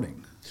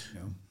rewarding.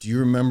 Do you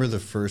remember the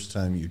first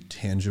time you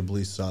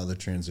tangibly saw the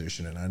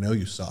transition? And I know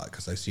you saw it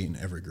because I see it in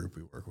every group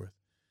we work with.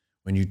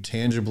 When you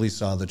tangibly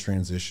saw the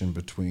transition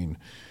between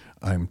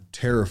I'm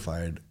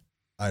terrified,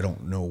 I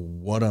don't know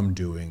what I'm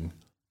doing,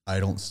 I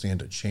don't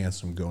stand a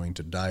chance, I'm going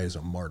to die as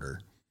a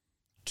martyr,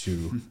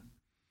 to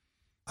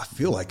I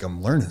feel like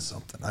I'm learning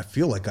something. I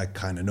feel like I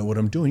kind of know what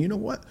I'm doing. You know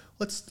what?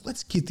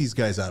 Let's get these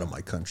guys out of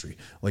my country.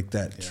 Like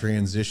that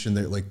transition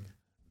there, like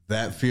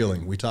that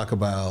feeling. We talk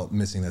about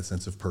missing that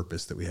sense of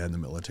purpose that we had in the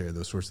military,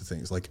 those sorts of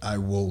things. Like I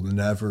will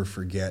never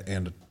forget,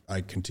 and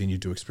I continue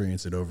to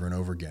experience it over and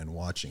over again,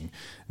 watching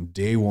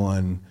day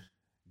one,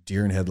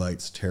 deer in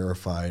headlights,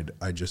 terrified.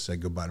 I just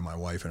said goodbye to my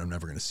wife and I'm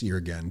never going to see her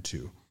again,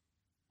 to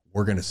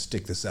we're going to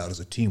stick this out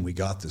as a team. We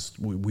got this.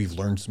 We've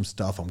learned some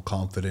stuff. I'm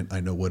confident. I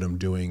know what I'm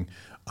doing.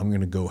 I'm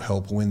going to go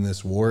help win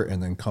this war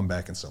and then come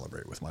back and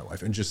celebrate with my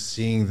wife. And just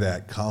seeing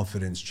that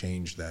confidence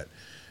change, that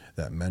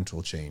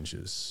mental change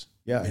it's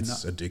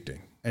addicting.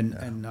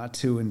 And not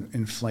to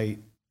inflate,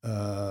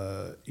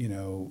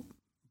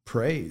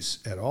 praise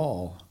at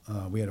all.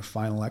 We had a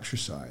final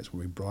exercise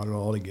where we brought it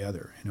all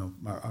together.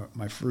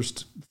 My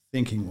first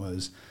thinking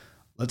was,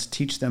 let's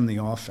teach them the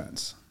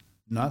offense,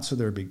 not so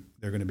they're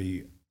going to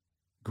be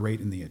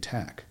great in the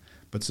attack,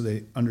 but so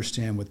they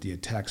understand what the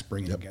attack's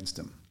bringing against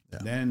them.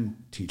 Then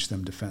teach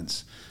them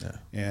defense.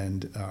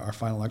 And our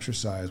final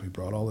exercise, we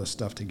brought all this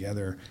stuff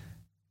together,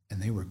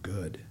 and they were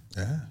good.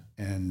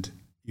 And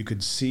you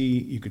could feel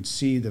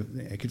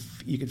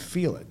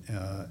it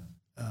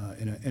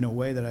in a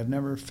way that I've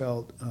never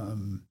felt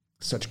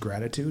such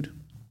gratitude.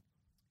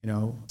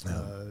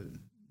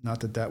 Not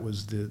that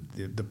was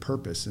the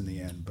purpose in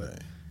the end, but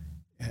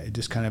it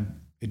just kind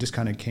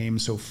of came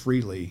so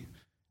freely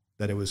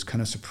that it was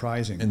kind of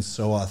surprising and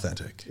so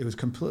authentic. It was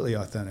completely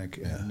authentic,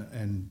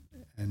 and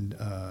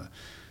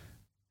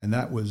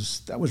that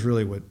was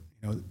really what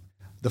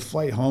the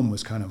flight home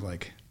was kind of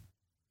like.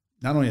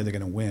 Not only are they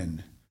going to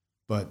win,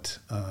 but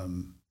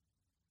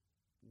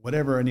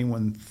whatever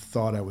anyone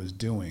thought I was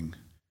doing,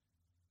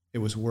 it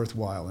was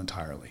worthwhile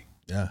entirely.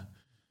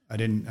 I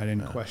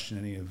didn't question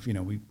any of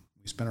we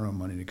spent our own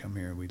money to come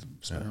here. We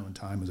spent our own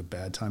time. It was a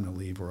bad time to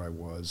leave where I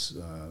was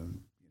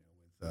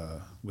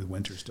with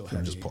winter still Can I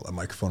heavy. just pull that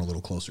microphone a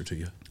little closer to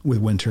you? With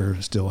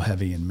winter still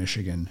heavy in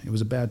Michigan, it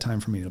was a bad time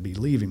for me to be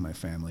leaving my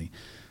family,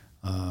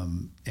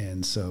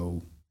 and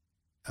so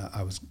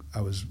I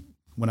was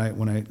when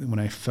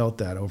I felt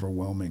that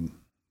overwhelming,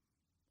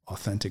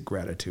 authentic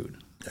gratitude.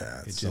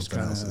 Yeah, It just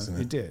kind of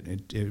it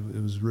did.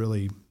 It was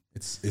really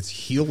it's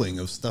healing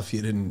of stuff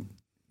you didn't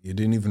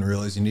even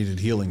realize you needed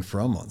healing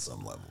from on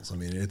some levels. I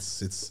mean, it's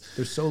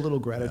there's so little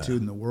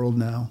gratitude in the world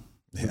now.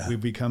 Yeah.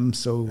 We've become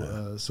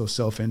so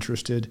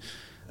self-interested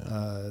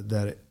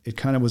that it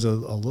kind of was a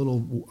little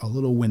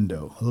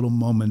window, a little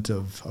moment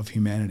of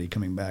humanity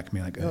coming back to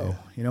me,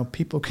 like,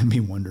 people can be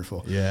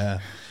wonderful. Yeah.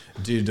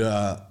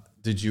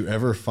 Did you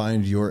ever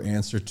find your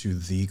answer to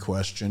the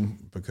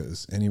question?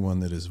 Because anyone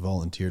that has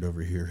volunteered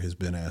over here has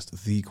been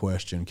asked the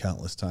question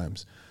countless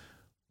times.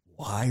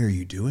 Why are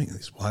you doing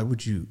this? Why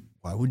would you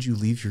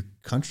leave your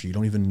country? You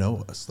don't even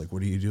know us. Like,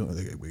 what are you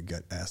doing? We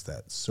get asked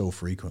that so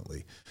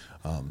frequently.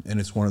 And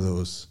it's one of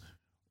those,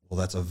 well,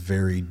 that's a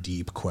very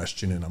deep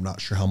question, and I'm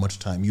not sure how much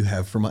time you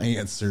have for my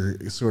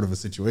answer sort of a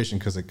situation,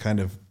 because it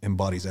kind of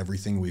embodies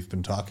everything we've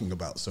been talking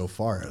about so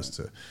far as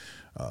to,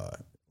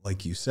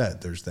 like you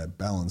said, there's that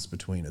balance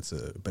between it's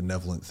a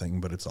benevolent thing,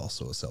 but it's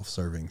also a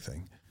self-serving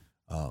thing.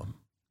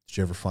 Did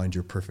you ever find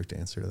your perfect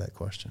answer to that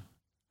question?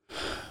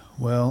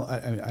 Well,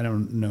 I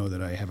don't know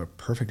that I have a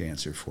perfect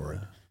answer for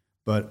it,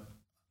 but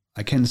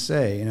I can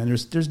say, and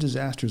there's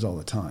disasters all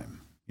the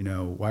time.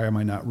 Why am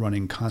I not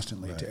running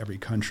constantly to every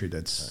country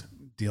that's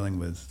dealing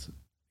with,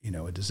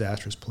 a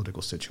disastrous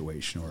political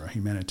situation or a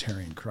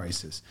humanitarian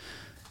crisis?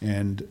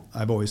 And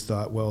I've always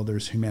thought, well,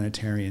 there's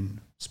humanitarian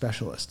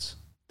specialists.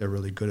 They're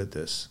really good at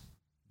this.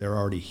 They're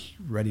already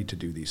ready to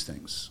do these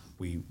things.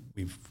 We've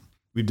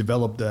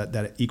developed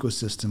that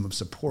ecosystem of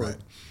support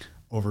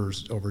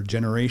over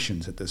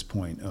generations at this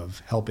point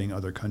of helping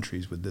other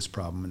countries with this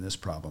problem and this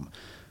problem.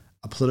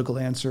 A political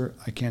answer,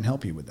 I can't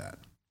help you with that.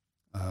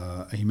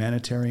 A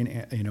humanitarian,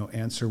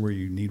 answer where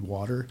you need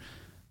water,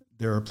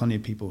 there are plenty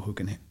of people who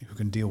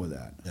can deal with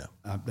that.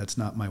 Yeah. That's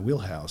not my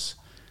wheelhouse.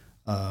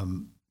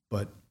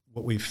 But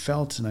what we've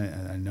felt, and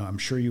I know I'm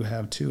sure you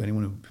have too,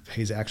 anyone who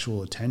pays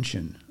actual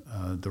attention,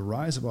 the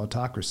rise of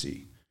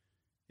autocracy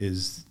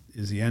is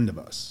the end of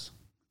us.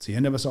 It's the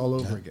end of us all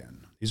over again.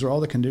 These are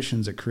all the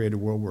conditions that created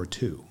World War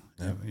II.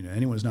 Yeah.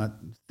 Anyone who's not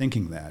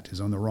thinking that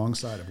is on the wrong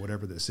side of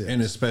whatever this is.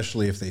 And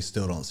especially if they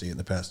still don't see it in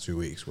the past 2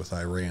 weeks, with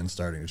Iran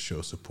starting to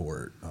show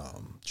support,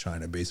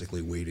 China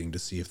basically waiting to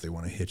see if they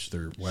want to hitch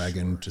their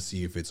wagon to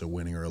see if it's a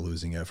winning or a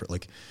losing effort.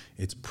 Like,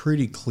 it's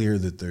pretty clear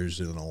that there's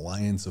an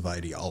alliance of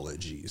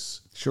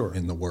ideologies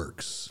in the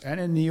works. And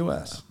in the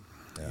U.S.,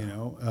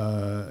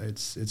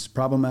 it's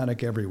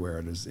problematic everywhere.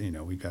 It is,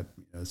 we got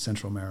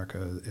Central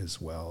America as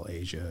well.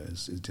 Asia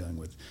is dealing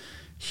with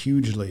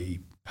hugely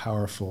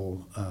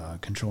powerful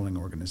controlling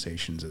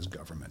organizations as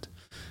government,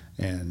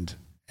 and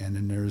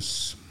then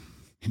there's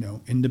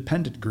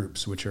independent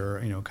groups which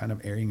are kind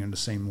of erring in the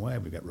same way.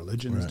 We've got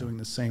religions doing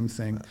the same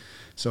thing.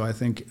 So I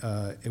think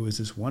it was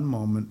this one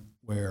moment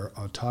where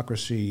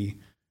autocracy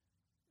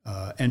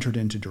entered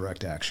into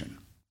direct action,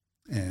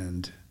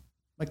 and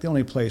like the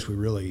only place we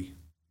really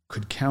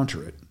could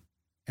counter it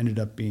ended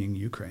up being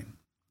Ukraine.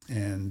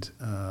 And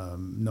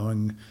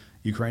knowing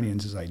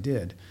Ukrainians as I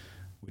did,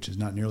 which is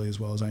not nearly as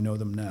well as I know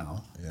them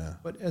now,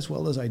 but as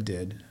well as I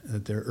did,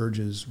 that their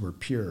urges were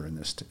pure in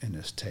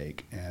this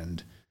take.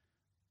 And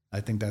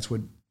I think that's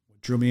what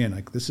drew me in.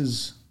 Like,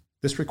 this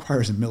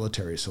requires a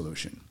military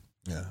solution.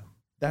 Yeah.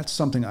 That's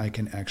something I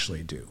can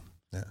actually do.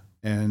 Yeah.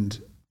 And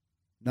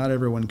not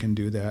everyone can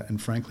do that. And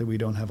frankly, we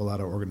don't have a lot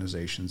of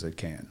organizations that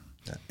can.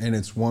 Yeah. And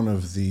it's one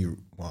of the,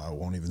 I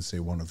won't even say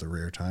one of the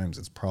rare times,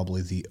 it's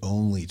probably the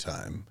only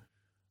time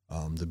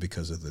that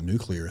because of the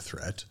nuclear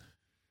threat,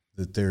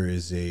 that there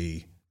is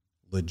a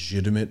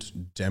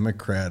legitimate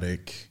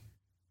democratic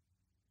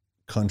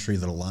country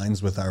that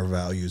aligns with our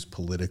values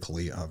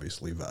politically.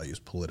 Obviously, values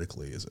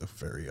politically is a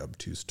very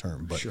obtuse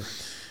term, but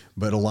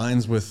but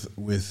aligns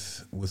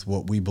with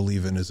what we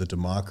believe in as a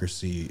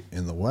democracy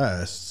in the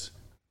West,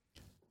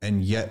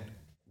 and yet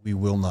we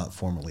will not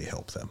formally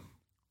help them.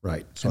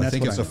 Right. So I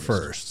think it's a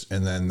first,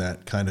 and then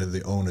that kind of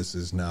the onus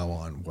is now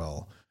on,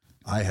 well,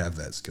 I have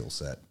that skill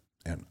set,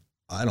 and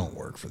I don't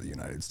work for the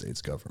United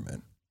States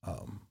government.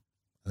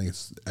 I think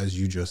it's, as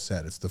you just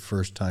said, it's the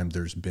first time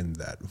there's been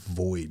that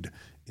void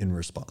in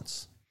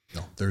response.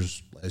 No,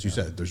 there's, as you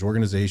said, there's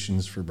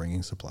organizations for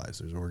bringing supplies.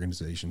 There's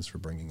organizations for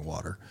bringing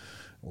water,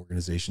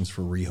 organizations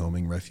for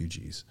rehoming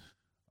refugees.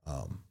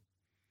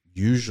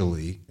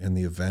 Usually, in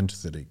the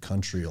event that a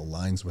country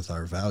aligns with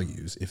our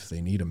values, if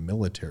they need a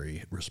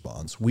military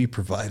response, we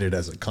provide it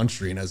as a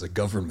country and as a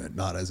government,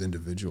 not as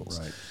individuals,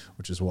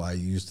 which is why I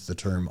used the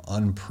term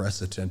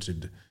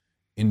unprecedented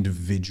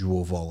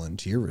individual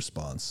volunteer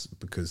response,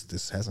 because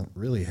this hasn't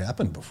really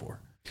happened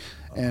before.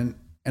 And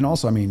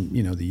also, I mean,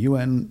 the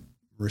UN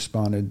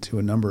responded to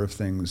a number of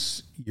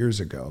things years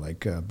ago,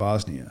 like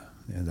Bosnia.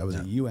 That was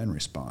a UN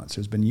response.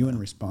 There's been UN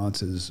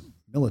responses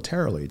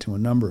militarily to a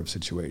number of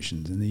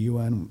situations, and the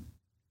UN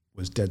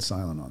was dead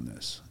silent on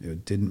this.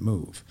 It didn't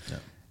move.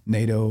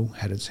 NATO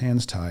had its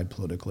hands tied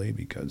politically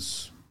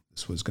because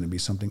this was going to be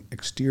something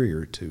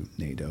exterior to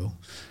NATO.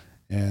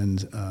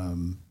 And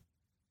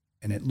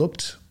it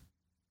looked,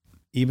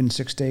 even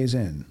 6 days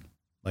in,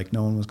 like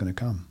no one was going to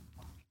come.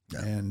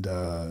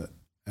 Yeah.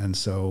 And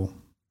so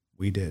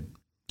we did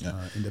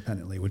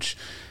independently, which,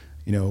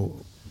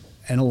 and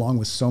along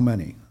with so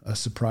many, a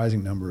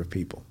surprising number of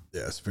people.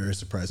 Yeah, it's very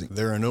surprising.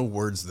 There are no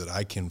words that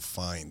I can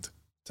find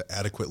to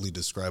adequately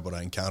describe what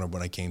I encountered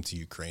when I came to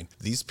Ukraine.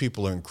 These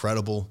people are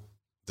incredible.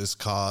 This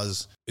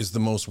cause is the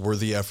most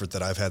worthy effort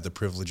that I've had the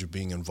privilege of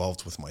being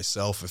involved with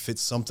myself. If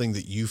it's something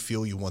that you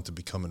feel you want to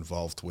become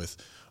involved with,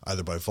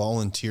 either by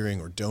volunteering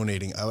or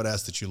donating, I would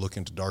ask that you look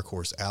into Dark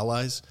Horse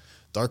Allies.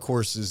 Dark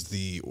Horse is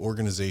the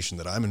organization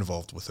that I'm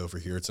involved with over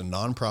here. It's a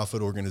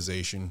nonprofit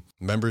organization.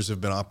 Members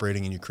have been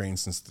operating in Ukraine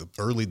since the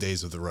early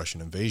days of the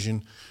Russian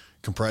invasion,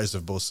 comprised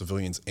of both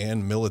civilians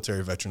and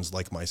military veterans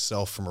like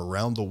myself from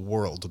around the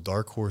world.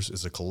 Dark Horse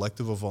is a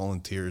collective of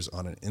volunteers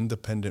on an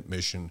independent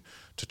mission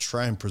to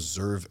try and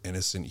preserve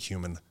innocent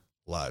human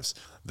lives.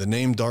 The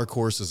name Dark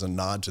Horse is a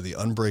nod to the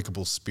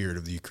unbreakable spirit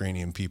of the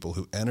Ukrainian people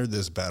who entered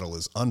this battle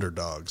as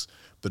underdogs,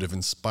 but have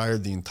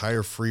inspired the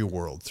entire free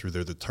world through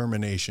their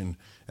determination,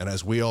 and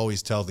as we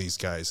always tell these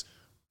guys,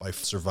 by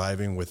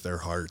surviving with their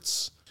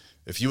hearts.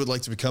 If you would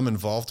like to become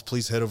involved,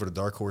 please head over to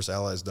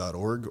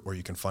darkhorseallies.org, or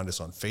you can find us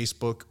on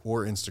Facebook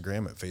or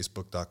Instagram at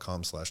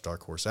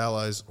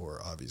facebook.com/darkhorseallies,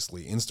 or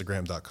obviously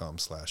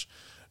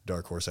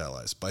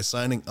instagram.com/darkhorseallies. By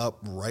signing up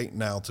right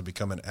now to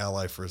become an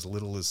ally for as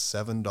little as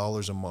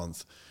 $7 a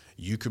month,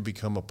 you could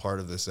become a part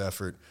of this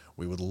effort.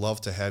 We would love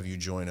to have you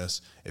join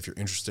us. If you're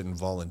interested in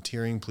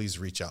volunteering, please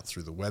reach out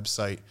through the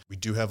website. We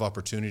do have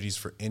opportunities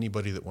for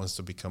anybody that wants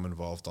to become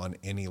involved on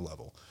any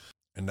level.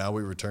 And now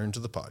we return to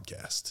the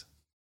podcast.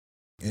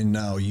 And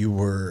now you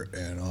were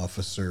an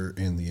officer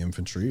in the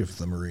infantry of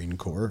the Marine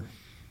Corps.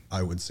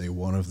 I would say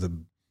one of the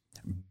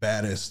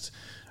baddest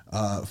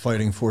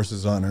fighting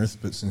forces on Earth,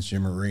 but since you're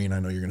Marine, I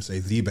know you're going to say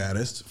the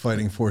baddest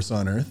fighting force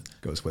on Earth.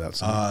 Goes without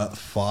saying.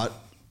 Fought,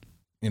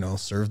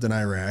 served in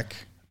Iraq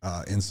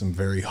in some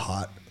very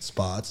hot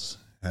spots,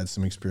 had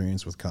some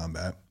experience with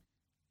combat.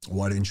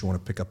 Why didn't you want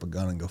to pick up a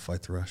gun and go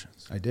fight the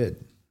Russians? I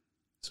did.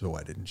 So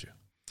why didn't you?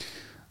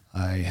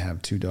 I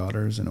have 2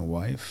 daughters and a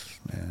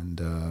wife,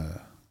 and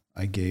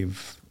I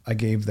gave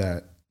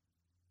that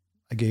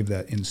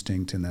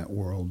instinct in that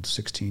world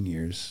 16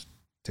 years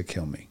to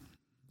kill me.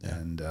 Yeah.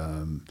 And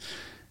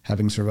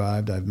having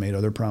survived, I've made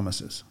other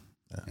promises.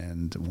 Yeah.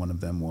 And one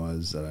of them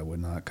was that I would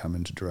not come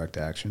into direct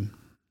action.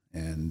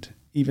 And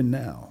even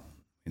now,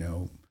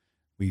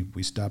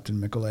 we stopped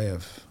in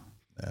Mykolaiv.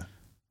 Yeah.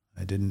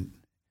 I didn't.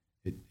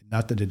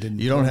 Not that it didn't.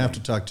 You don't have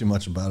to talk too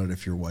much about it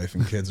if your wife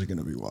and kids are going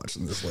to be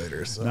watching this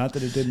later. So. Not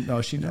that it didn't.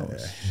 No, she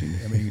knows.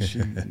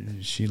 Yeah.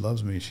 She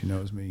loves me. She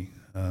knows me.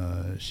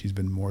 She's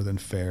been more than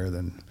fair.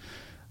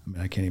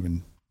 I can't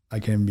even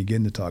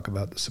begin to talk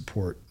about the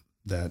support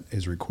that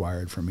is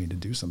required for me to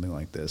do something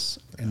like this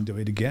and do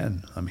it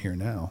again. I'm here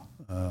now,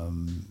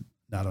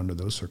 not under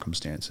those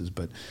circumstances,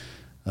 but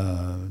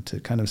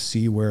to kind of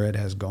see where it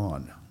has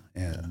gone.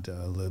 And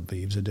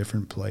Lviv's a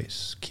different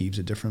place. Kyiv's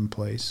a different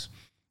place.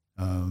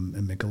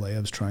 And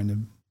Mykolaiv's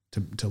trying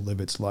to live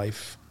its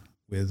life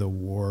with a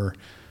war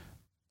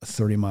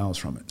 30 miles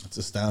from it. It's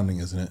astounding,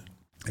 isn't it?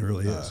 It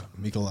really is.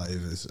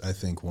 Mykolaiv is, I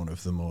think, one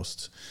of the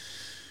most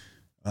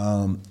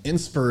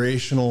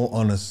inspirational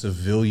on a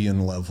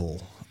civilian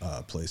level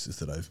places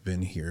that I've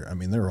been here. I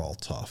mean, they're all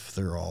tough.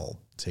 They're all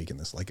taking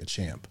this like a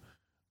champ.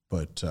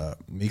 But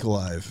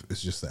Mykolaiv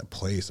is just that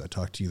place. I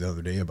talked to you the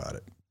other day about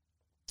it.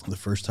 The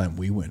first time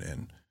we went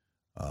in,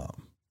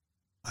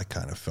 I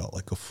kind of felt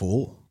like a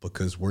fool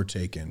because we're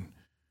taking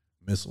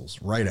missiles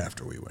right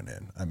after we went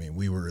in. I mean,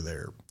 we were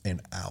there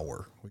an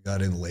hour. We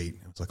got in late.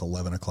 It was like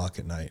 11 o'clock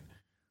at night.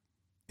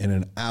 And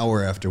an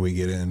hour after we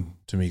get in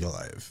to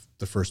Mykolaiv,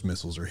 the first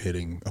missiles are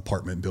hitting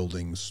apartment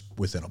buildings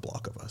within a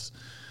block of us.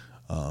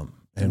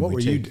 And what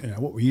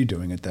were you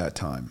doing at that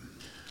time?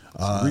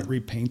 So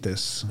repaint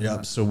this.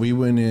 Yeah. So we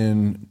went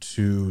in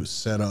to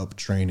set up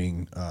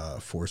training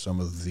for some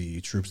of the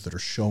troops that are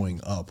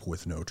showing up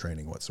with no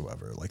training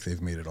whatsoever. Like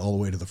they've made it all the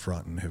way to the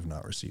front and have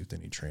not received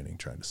any training,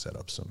 trying to set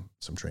up some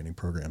training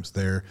programs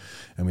there.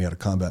 And we had a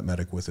combat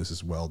medic with us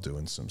as well,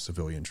 doing some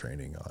civilian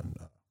training on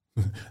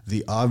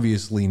the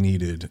obviously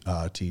needed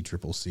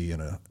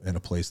TCCC in a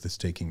place that's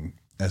taking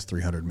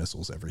S-300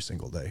 missiles every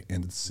single day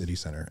in the city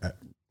center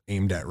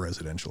aimed at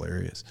residential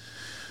areas.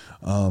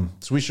 So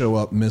we show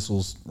up,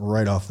 missiles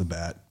right off the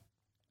bat,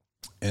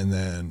 and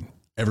then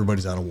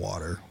everybody's out of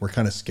water. We're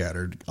kind of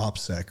scattered.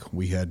 OPSEC,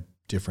 we had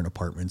different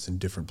apartments in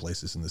different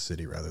places in the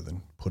city rather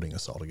than putting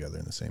us all together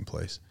in the same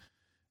place.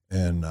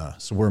 And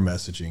so we're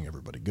messaging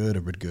everybody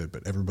good,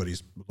 but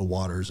the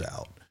water's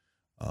out.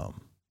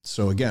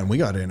 So again, we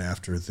got in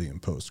after the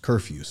imposed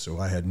curfew, so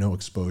I had no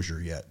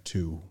exposure yet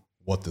to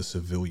what the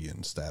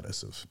civilian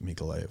status of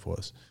Mykolaiv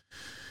was.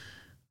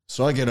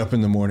 So I get up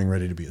in the morning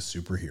ready to be a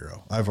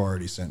superhero. I've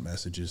already sent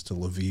messages to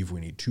Lviv. We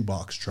need 2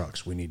 box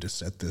trucks. We need to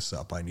set this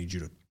up. I need you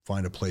to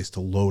find a place to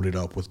load it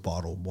up with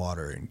bottled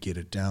water and get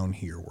it down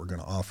here. We're going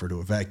to offer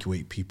to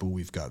evacuate people.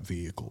 We've got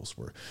vehicles.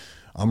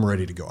 I'm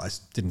ready to go. I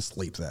didn't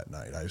sleep that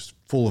night. I was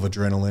full of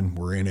adrenaline.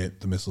 We're in it.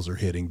 The missiles are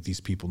hitting. These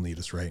people need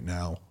us right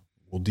now.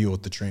 We'll deal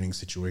with the training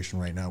situation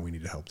right now. We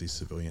need to help these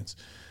civilians.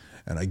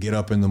 And I get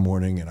up in the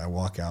morning and I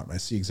walk out and I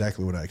see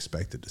exactly what I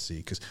expected to see.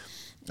 Because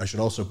I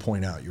should also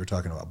point out, you were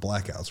talking about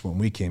blackouts. When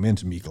we came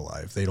into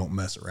Mykolaiv, they don't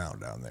mess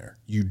around down there.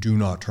 You do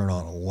not turn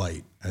on a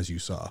light, as you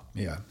saw.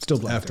 Yeah, still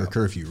blacked after out.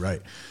 curfew,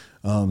 right?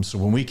 So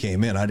when we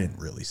came in, I didn't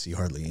really see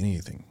hardly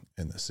anything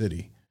in the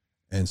city.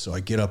 And so I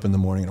get up in the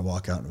morning and I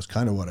walk out, and it was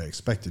kind of what I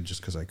expected,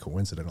 just because I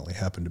coincidentally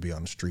happened to be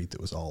on a street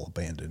that was all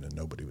abandoned and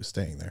nobody was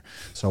staying there.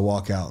 So I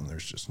walk out and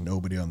there's just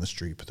nobody on the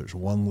street, but there's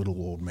one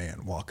little old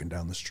man walking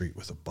down the street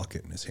with a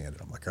bucket in his hand.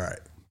 And I'm like, all right,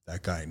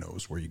 that guy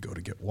knows where you go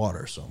to get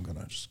water, so I'm going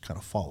to just kind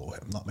of follow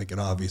him. Not make it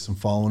obvious I'm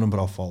following him, but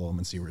I'll follow him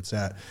and see where it's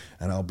at,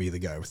 and I'll be the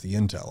guy with the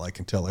intel. I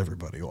can tell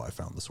everybody, oh, I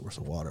found the source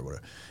of water,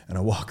 whatever. And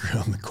I walk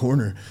around the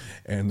corner,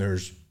 and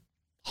there's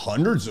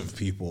hundreds of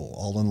people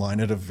all in line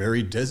at a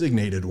very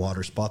designated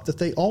water spot that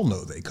they all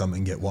know they come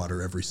and get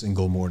water every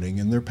single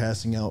morning, and they're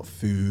passing out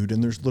food,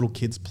 and there's little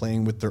kids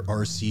playing with their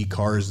RC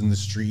cars in the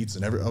streets,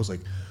 and I was like,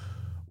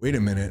 wait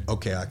a minute,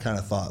 okay, I kind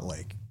of thought,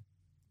 like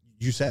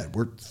you said,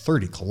 we're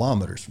 30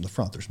 kilometers from the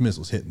front. There's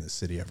missiles hitting this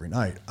city every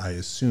night. I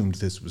assumed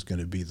this was going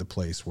to be the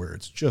place where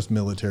it's just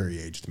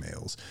military-aged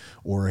males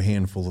or a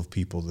handful of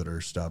people that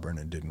are stubborn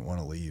and didn't want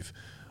to leave.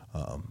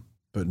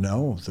 But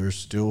no, there's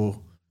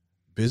still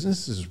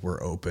businesses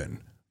were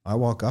open. I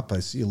walk up, I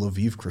see a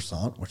Lviv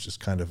croissant, which is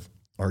kind of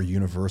our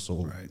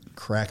universal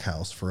crack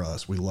house for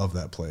us. We love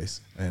that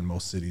place, and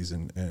most cities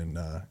in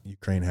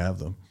Ukraine have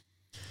them.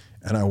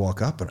 And I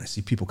walk up and I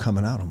see people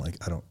coming out. I'm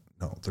like, I don't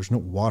know. There's no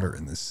water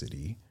in this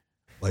city.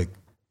 Like,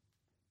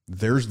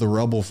 there's the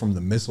rubble from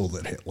the missile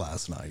that hit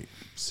last night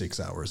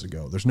 6 hours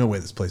ago. There's no way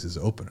this place is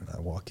open. And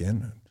I walk in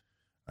and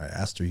I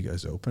asked her, you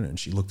guys open? And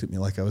she looked at me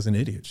like I was an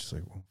idiot. She's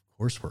like, well, of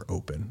course we're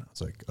open. I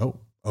was like,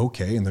 oh,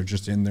 okay. And they're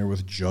just in there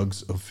with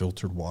jugs of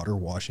filtered water,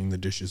 washing the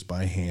dishes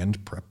by hand,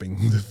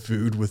 prepping the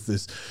food with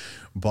this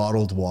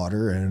bottled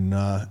water, and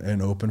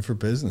open for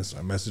business.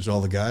 I messaged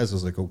all the guys. I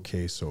was like,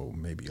 okay, so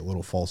maybe a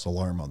little false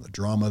alarm on the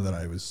drama that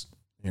I was,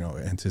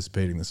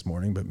 anticipating this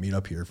morning, but meet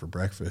up here for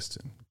breakfast.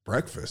 And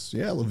breakfast,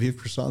 yeah, Lviv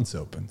croissant's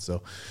open.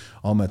 So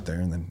all met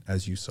there. And then,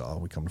 as you saw,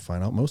 we come to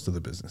find out most of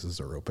the businesses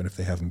are open if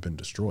they haven't been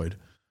destroyed.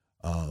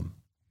 And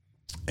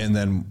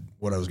then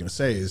what I was going to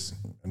say is,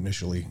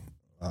 initially,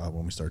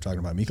 when we started talking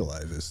about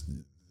Mykolaiv, is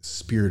the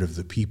spirit of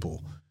the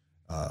people.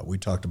 We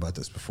talked about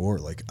this before.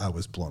 Like, I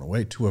was blown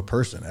away to a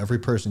person. Every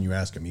person you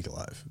ask at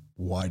Mykolaiv,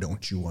 why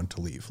don't you want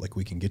to leave? Like,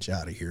 we can get you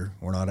out of here.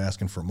 We're not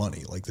asking for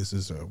money. Like, this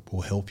is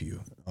we'll help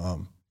you.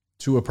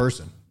 To a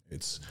person,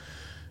 it's,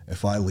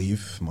 if I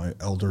leave, my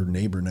elder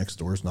neighbor next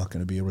door is not going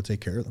to be able to take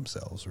care of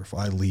themselves. Or if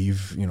I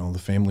leave, the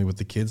family with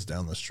the kids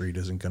down the street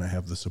isn't going to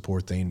have the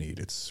support they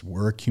need.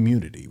 We're a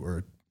community.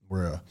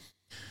 We're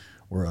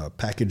a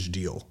package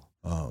deal.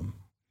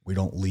 We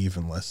don't leave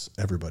unless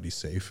everybody's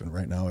safe. And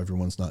right now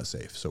everyone's not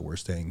safe. So we're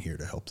staying here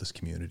to help this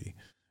community.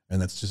 And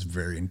that's just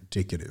very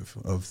indicative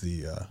of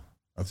the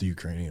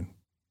Ukrainian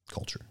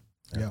culture.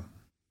 Yeah.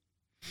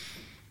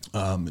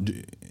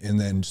 And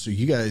then, so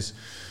you guys,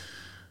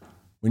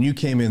 when you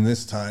came in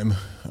this time,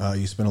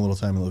 you spent a little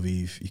time in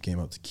Lviv, you came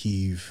out to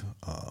Kyiv,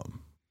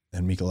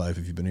 and Mykolaiv.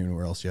 Have you been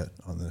anywhere else yet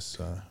on this?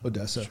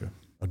 Odessa. Trip?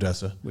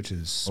 Odessa. Which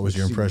is... What was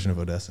your impression of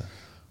Odessa?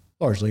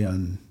 Largely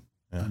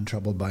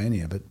untroubled by any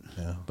of it,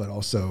 but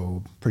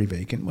also pretty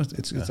vacant.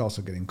 It's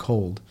also getting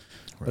cold,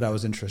 but I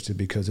was interested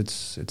because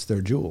it's their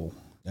jewel.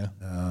 Yeah.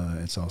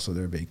 It's also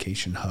their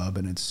vacation hub,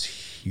 and it's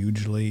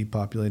hugely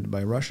populated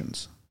by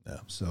Russians. Yeah.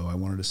 So I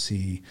wanted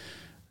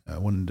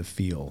to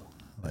feel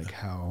like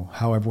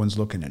how everyone's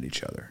looking at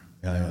each other.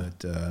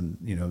 That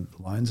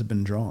lines have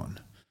been drawn.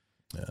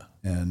 Yeah.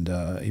 And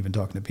even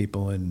talking to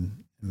people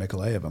in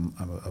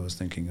Mykolaiv, I was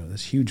thinking,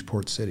 this huge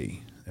port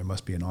city, there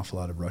must be an awful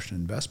lot of Russian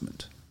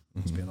investment.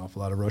 There must be an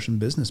awful lot of Russian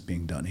business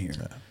being done here.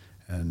 Yeah.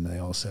 And they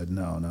all said,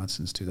 no, not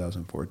since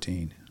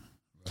 2014.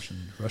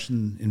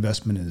 Russian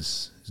investment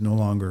is no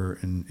longer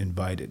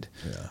invited,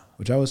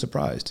 which I was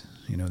surprised.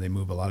 They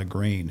move a lot of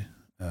grain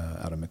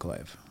out of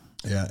Mykolaiv.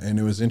 Yeah, and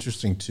it was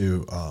interesting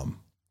too.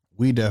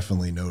 We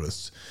definitely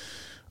noticed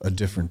a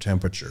different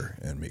temperature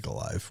in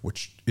Mykolaiv,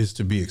 which is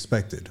to be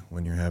expected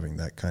when you're having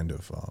that kind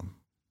of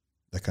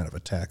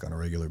attack on a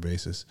regular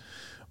basis.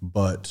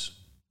 But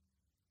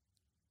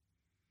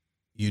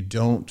you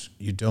don't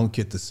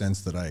get the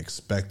sense that I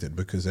expected,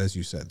 because, as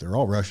you said, they're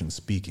all Russian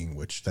speaking,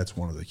 which that's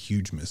one of the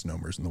huge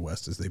misnomers in the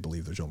West, is they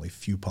believe there's only a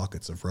few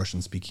pockets of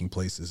Russian speaking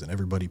places and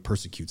everybody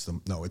persecutes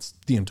them. No, it's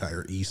the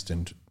entire East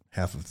and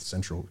half of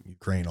central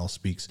Ukraine all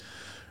speaks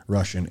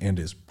Russian and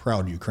is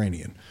proud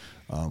Ukrainian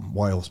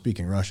while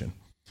speaking Russian.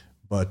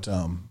 But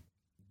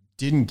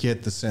didn't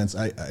get the sense,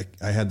 I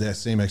had that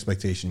same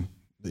expectation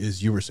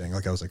as you were saying.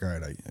 Like, I was like, all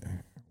right,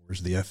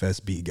 Where's the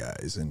FSB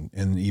guys,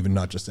 and even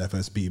not just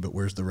FSB, but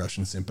where's the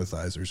Russian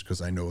sympathizers? Because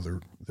I know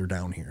they're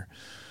down here.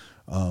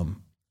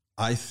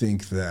 I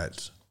think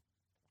that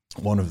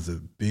one of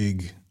the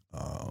big,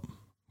 well,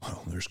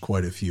 there's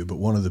quite a few, but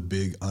one of the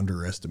big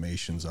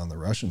underestimations on the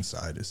Russian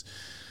side is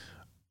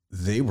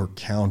they were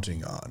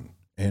counting on,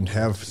 and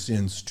have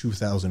since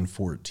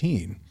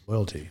 2014,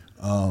 loyalty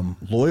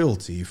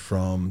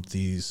from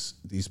these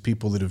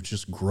people that have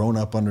just grown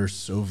up under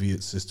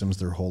Soviet systems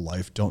their whole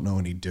life, don't know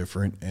any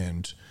different,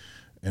 and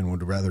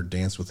would rather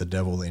dance with the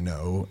devil they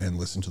know and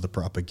listen to the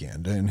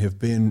propaganda, and have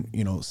been,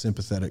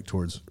 sympathetic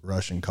towards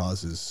Russian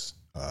causes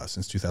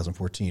since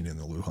 2014 in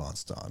the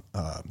Luhansk,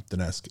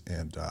 Donetsk,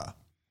 and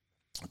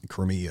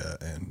Crimea,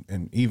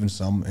 and even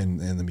some in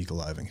the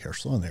Mykolaiv and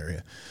Kherson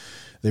area.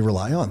 They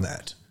rely on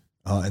that,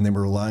 and they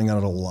were relying on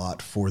it a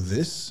lot for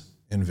this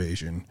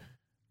invasion,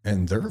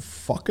 and they're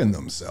fucking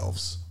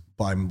themselves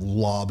by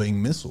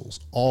lobbing missiles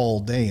all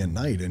day and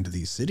night into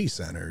these city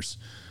centers.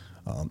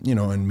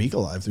 In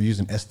Mykolaiv, they're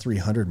using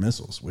S-300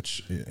 missiles,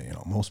 which,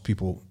 most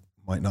people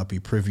might not be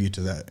privy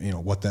to that,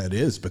 what that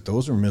is, but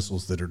those are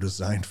missiles that are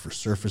designed for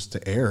surface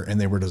to air, and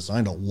they were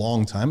designed a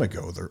long time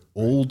ago. They're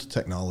old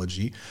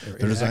technology.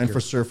 They're designed for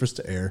surface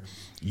to air.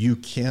 You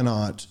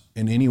cannot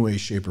in any way,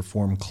 shape, or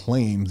form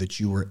claim that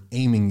you are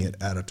aiming it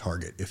at a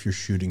target if you're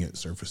shooting it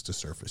surface to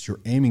surface.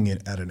 You're aiming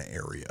it at an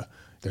area.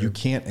 You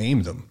can't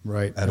aim them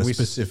at a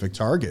specific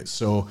target.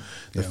 So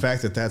the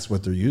fact that that's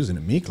what they're using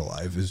in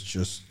Mykolaiv is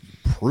just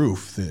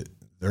proof that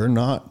they're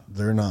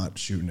not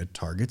shooting at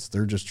targets.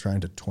 They're just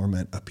trying to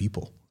torment a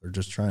people. They're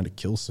just trying to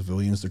kill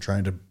civilians. They're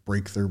trying to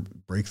break their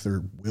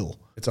will.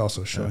 It's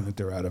also showing that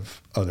they're out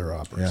of other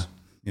operas.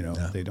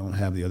 They don't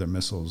have the other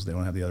missiles. They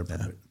don't have the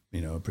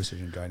other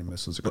precision guiding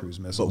missiles or cruise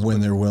missiles. But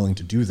when they're willing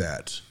to do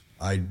that,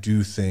 I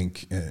do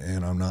think,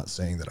 and I'm not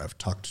saying that I've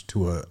talked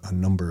to a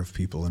number of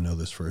people and know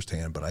this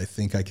firsthand, but I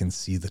think I can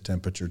see the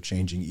temperature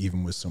changing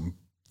even with some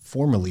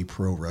formerly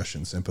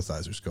pro-Russian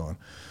sympathizers going,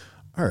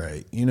 all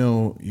right,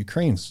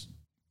 Ukraine's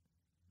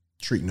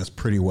treating us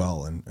pretty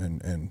well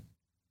and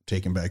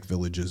taking back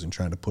villages and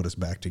trying to put us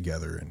back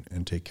together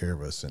and take care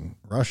of us. And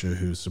Russia,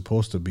 who's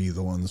supposed to be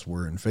the ones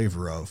we're in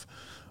favor of,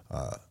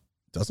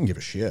 doesn't give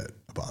a shit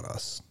about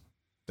us.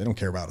 They don't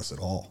care about us at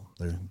all.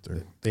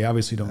 They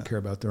obviously don't care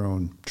about their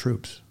own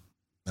troops.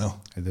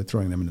 No, and they're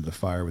throwing them into the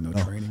fire with no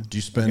training. Do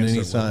you spend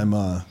any time?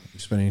 You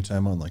spend any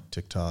time on like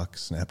TikTok,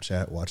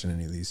 Snapchat, watching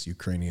any of these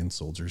Ukrainian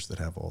soldiers that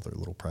have all their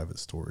little private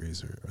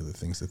stories or the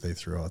things that they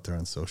throw out there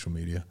on social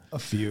media? A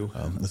few.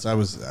 I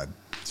was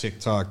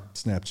TikTok,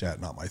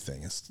 Snapchat, not my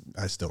thing.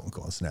 I still don't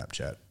go on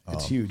Snapchat.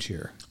 It's huge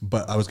here.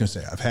 But I was going to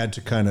say I've had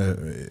to kind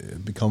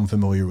of become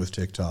familiar with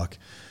TikTok,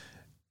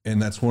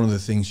 and that's one of the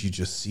things you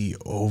just see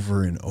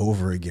over and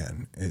over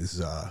again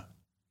is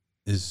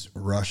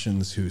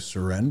Russians who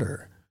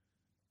surrender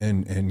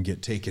and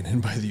get taken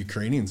in by the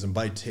Ukrainians. And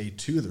by day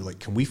 2, they're like,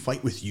 can we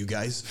fight with you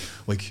guys?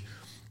 Like,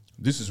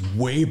 this is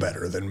way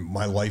better than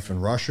my life in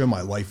Russia,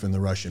 my life in the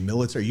Russian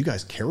military. You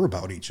guys care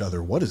about each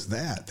other. What is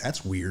that?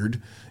 That's weird.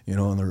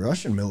 In the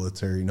Russian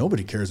military,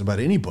 nobody cares about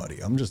anybody.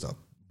 I'm just a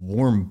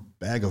warm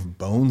bag of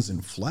bones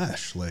and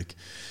flesh. Like,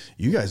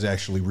 you guys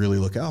actually really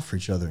look out for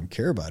each other and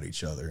care about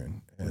each other.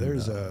 And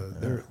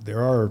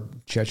there are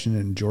Chechen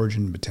and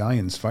Georgian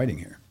battalions fighting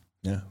here.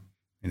 Yeah.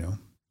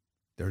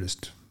 They're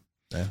just...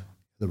 Yeah.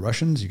 The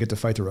Russians, you get to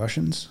fight the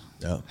Russians.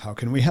 Yeah. How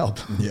can we help?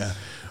 Yeah.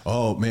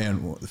 Oh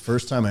man. Well, the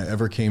first time I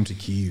ever came to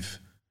Kyiv,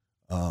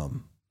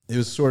 it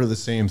was sort of the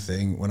same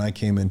thing. When I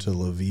came into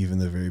Lviv in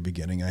the very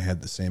beginning, I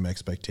had the same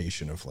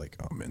expectation of like,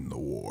 I'm in the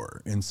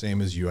war. And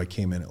same as you, I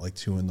came in at like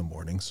 2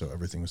 a.m. So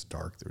everything was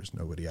dark. There was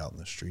nobody out in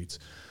the streets.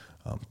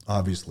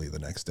 Obviously the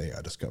next day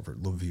I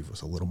discovered Lviv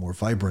was a little more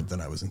vibrant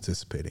than I was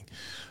anticipating.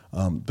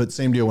 But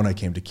same deal when I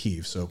came to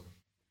Kyiv. So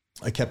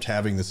I kept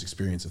having this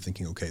experience of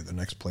thinking, okay, the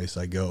next place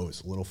I go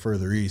is a little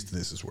further east.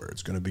 This is where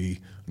it's going to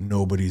be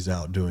nobody's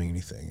out doing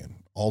anything. And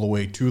all the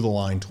way to the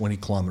line, 20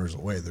 kilometers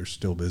away, there's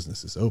still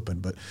businesses open.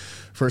 But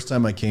first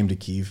time I came to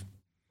Kyiv,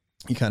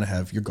 you kind of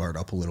have your guard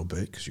up a little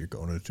bit because you're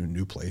going to a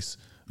new place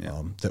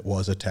that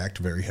was attacked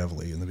very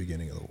heavily in the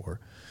beginning of the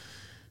war.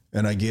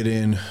 And I get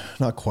in,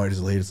 not quite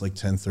as late, it's like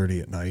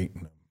 10:30 at night.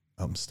 And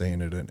I'm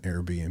staying at an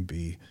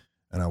Airbnb,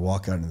 and I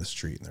walk out in the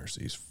street, and there's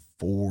these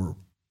 4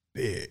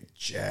 big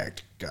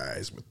jacked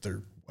guys with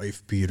their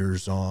wife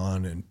beaters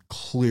on and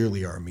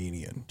clearly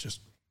Armenian, just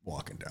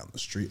walking down the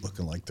street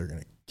looking like they're going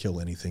to kill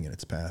anything in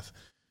its path.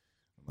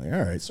 I'm like,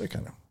 all right. So I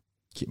kind of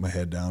keep my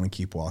head down and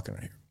keep walking.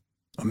 I hear,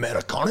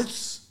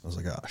 Amerikanets? I was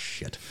like, oh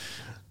shit.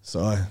 So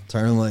I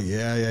turn like,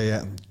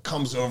 yeah.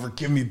 Comes over,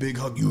 give me a big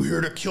hug. You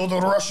here to kill the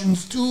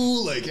Russians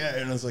too? Like, yeah.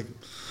 And I was like,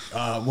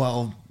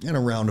 well, in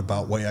a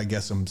roundabout way, I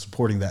guess I'm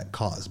supporting that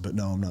cause, but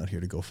no, I'm not here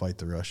to go fight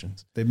the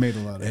Russians. They've made a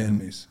lot of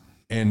enemies.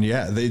 And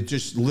yeah, they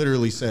just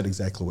literally said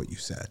exactly what you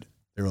said.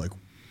 They were like,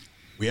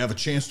 we have a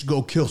chance to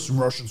go kill some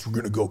Russians. We're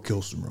going to go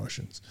kill some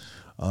Russians.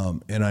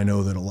 And I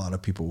know that a lot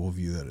of people will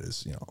view that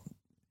as,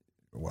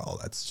 well,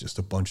 that's just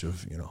a bunch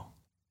of,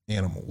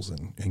 animals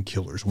and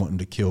killers wanting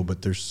to kill,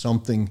 but there's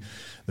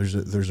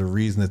a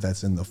reason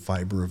that's in the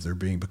fiber of their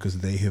being, because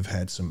they have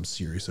had some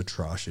serious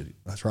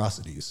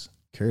atrocities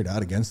carried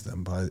out against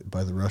them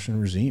by the Russian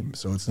regime.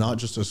 So it's not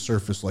just a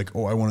surface like,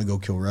 oh, I want to go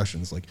kill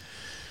Russians. Like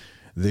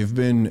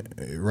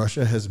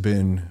Russia has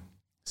been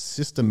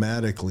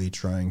systematically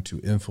trying to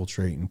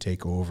infiltrate and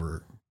take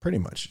over pretty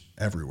much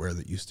everywhere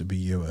that used to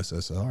be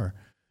USSR.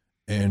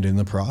 And in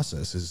the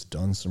process has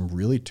done some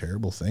really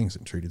terrible things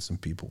and treated some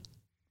people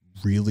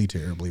really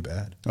terribly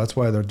bad. That's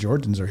why the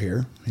Georgians are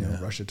here. You know,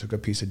 Russia took a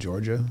piece of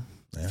Georgia,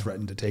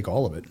 threatened to take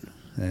all of it.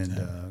 And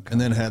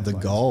then had the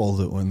gall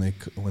that when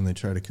they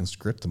tried to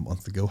conscript a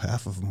month ago,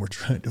 half of them were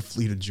trying to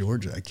flee to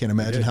Georgia. I can't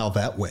imagine how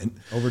that went.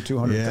 Over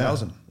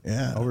 200,000.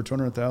 Yeah. Over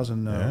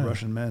 200,000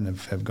 Russian men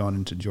have gone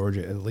into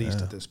Georgia at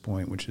least at this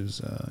point, which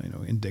is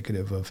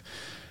indicative of,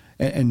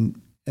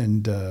 and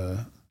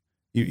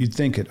you'd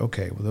think it,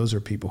 okay, well, those are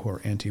people who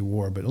are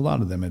anti-war, but a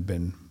lot of them had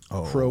been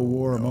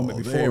pro-war a moment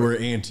before. They were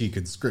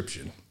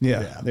anti-conscription.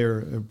 Yeah,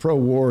 they're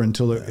pro-war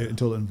until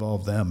it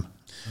involved them,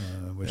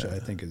 which I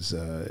think is,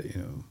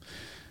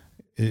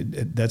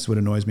 that's what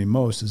annoys me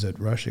most, is that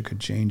Russia could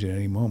change at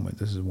any moment.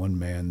 This is one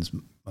man's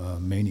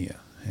mania,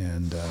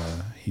 and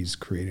he's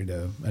created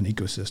an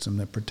ecosystem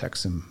that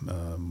protects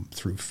him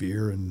through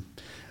fear and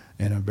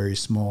a very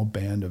small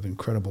band of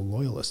incredible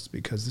loyalists,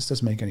 because this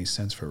doesn't make any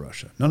sense for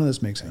Russia. None of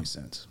this makes any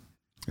sense.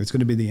 It's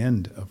going to be the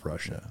end of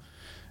Russia.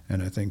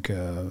 And I think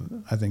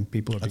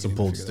people are. That's a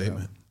bold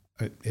statement.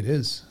 It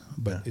is,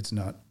 but it's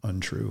not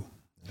untrue.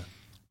 Yeah.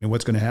 And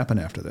what's going to happen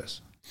after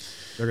this?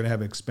 They're going to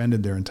have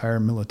expended their entire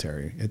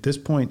military. At this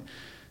point,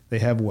 they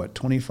have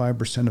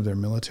 25% of their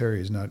military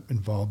is not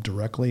involved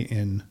directly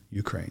in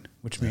Ukraine,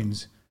 which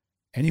means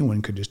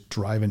anyone could just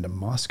drive into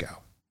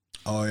Moscow.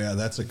 Oh yeah,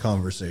 that's a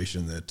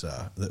conversation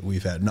that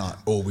we've had. Not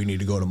we need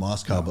to go to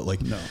Moscow, but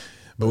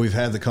we've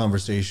had the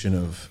conversation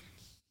of,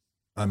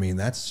 I mean,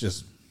 that's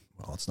just.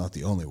 Well, it's not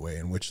the only way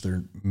in which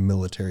their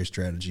military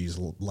strategy is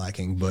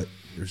lacking, but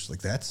there's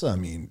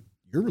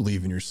you're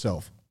leaving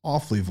yourself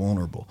awfully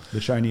vulnerable. The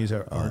Chinese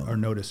are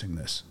noticing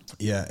this.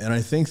 Yeah, and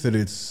I think that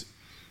it's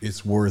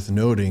worth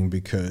noting,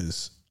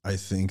 because I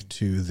think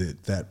too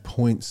that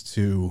points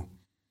to,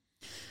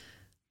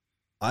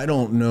 I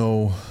don't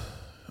know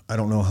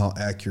how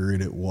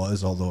accurate it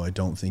was, although I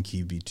don't think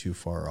he'd be too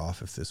far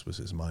off if this was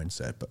his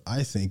mindset, but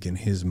I think in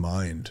his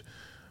mind,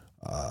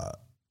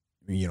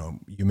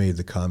 you made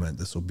the comment,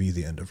 this will be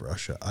the end of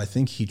Russia. I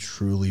think he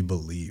truly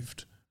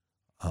believed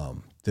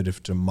that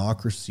if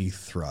democracy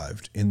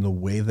thrived in the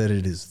way that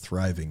it is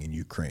thriving in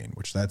Ukraine,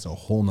 which that's a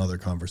whole nother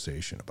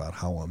conversation about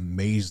how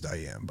amazed I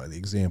am by the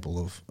example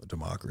of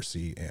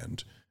democracy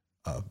and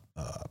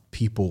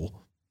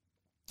people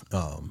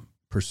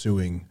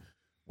pursuing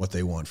what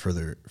they want for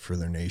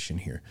their nation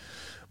here.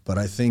 But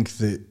I think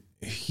that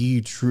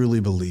he truly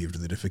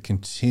believed that if it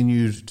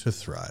continued to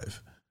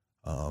thrive,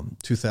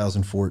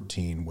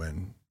 2014,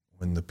 when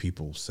the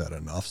people said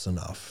enough's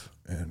enough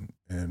and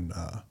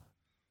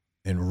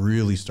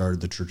really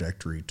started the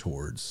trajectory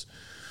towards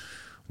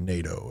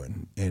NATO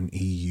and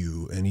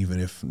EU, and even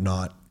if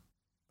not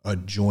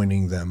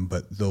joining them,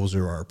 but those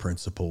are our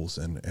principles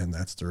and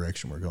that's the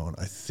direction we're going.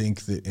 I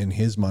think that in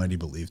his mind, he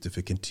believed if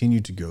it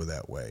continued to go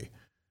that way,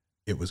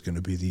 it was going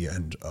to be the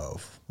end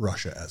of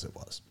Russia as it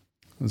was.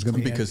 It's going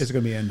to be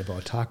the end of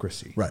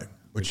autocracy. Right.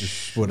 Which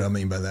is what I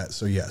mean by that.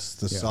 So yes,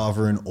 the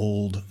sovereign,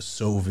 old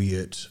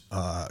Soviet,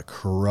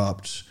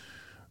 corrupt,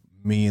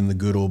 me and the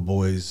good old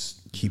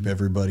boys keep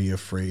everybody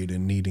afraid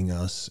and needing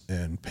us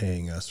and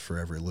paying us for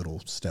every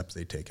little step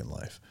they take in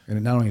life. And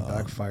it not only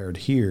backfired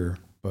here,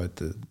 but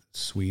the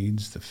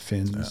Swedes, the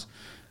Finns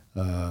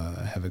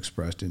have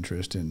expressed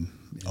interest in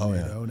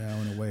NATO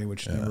now in a way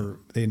which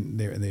they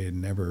had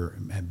never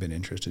had been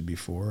interested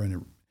before,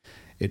 and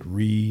it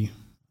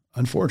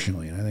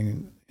unfortunately, and I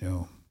think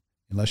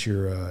unless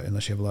you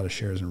have a lot of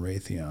shares in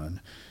Raytheon,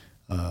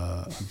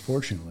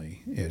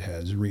 unfortunately, it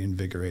has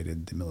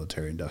reinvigorated the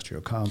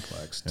military-industrial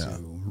complex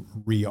to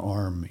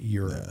rearm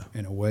Europe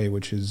in a way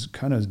which is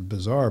kind of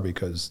bizarre,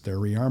 because they're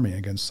rearming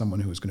against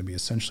someone who is going to be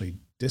essentially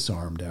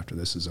disarmed after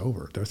this is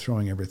over. They're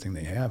throwing everything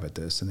they have at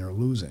this, and they're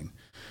losing.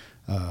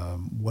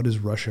 What is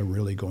Russia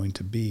really going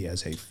to be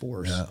as a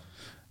force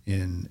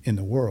in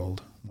the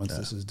world once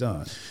this is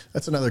done?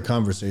 That's another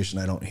conversation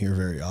I don't hear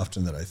very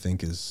often that I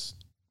think it's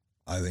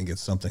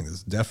something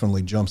that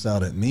definitely jumps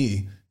out at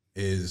me,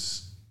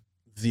 is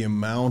the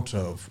amount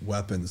of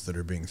weapons that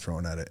are being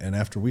thrown at it. And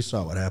after we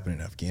saw what happened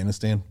in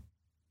Afghanistan,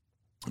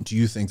 do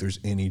you think there's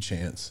any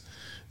chance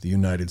the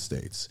United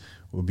States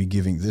will be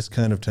giving this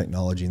kind of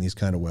technology and these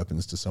kind of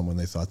weapons to someone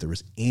they thought there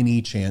was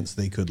any chance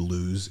they could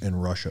lose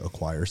and Russia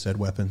acquire said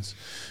weapons?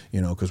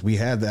 Because we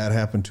had that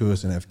happen to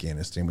us in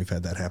Afghanistan. We've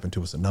had that happen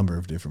to us a number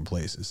of different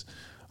places.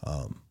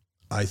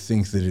 I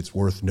think that it's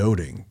worth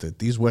noting that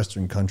these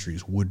Western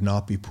countries would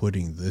not be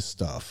putting this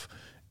stuff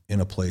in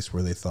a place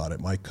where they thought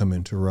it might come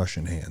into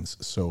Russian hands.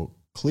 So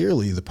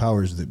clearly the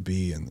powers that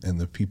be and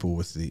the people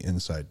with the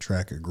inside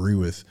track agree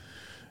with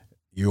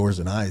yours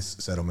and I's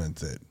settlement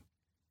that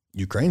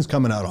Ukraine's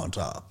coming out on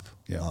top.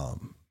 Yeah.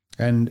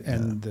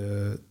 And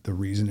the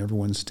reason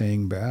everyone's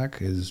staying back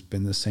has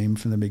been the same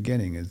from the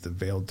beginning, is the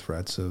veiled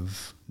threats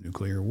of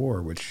nuclear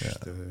war, which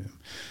the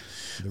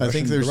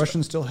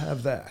Russians still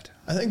have that.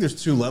 I think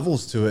there's two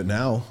levels to it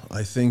now.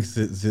 I think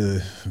that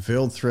the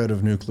veiled threat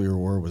of nuclear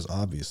war was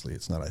obviously,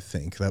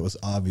 that was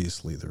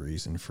obviously the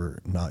reason for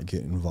not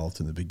getting involved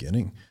in the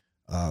beginning.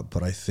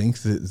 But I think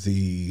that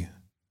the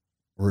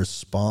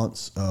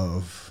response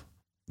of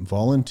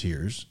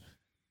volunteers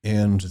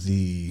and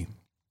the,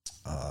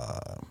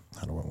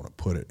 how do I want to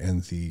put it,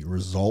 and the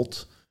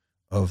result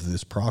of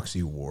this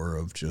proxy war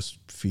of just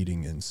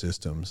feeding in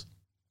systems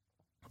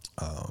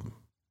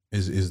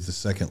is the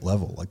second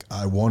level. Like,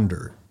 I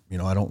wonder,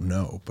 I don't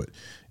know, but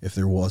if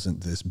there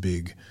wasn't this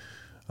big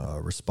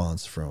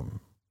response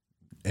from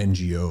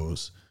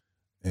NGOs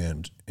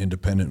and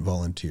independent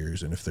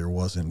volunteers, and if there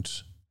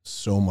wasn't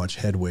so much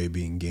headway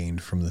being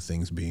gained from the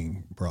things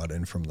being brought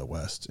in from the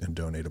West and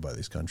donated by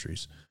these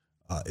countries,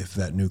 if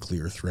that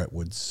nuclear threat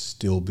would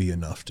still be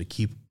enough to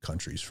keep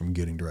countries from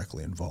getting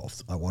directly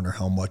involved. I wonder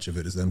how much of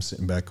it is them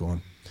sitting back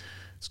going,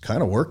 it's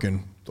kind of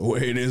working the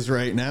way it is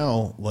right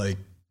now. Like,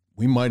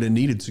 we might have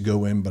needed to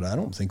go in, but I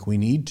don't think we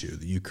need to.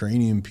 The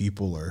Ukrainian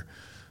people are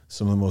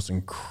some of the most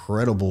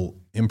incredible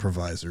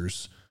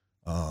improvisers.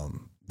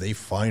 They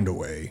find a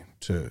way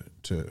to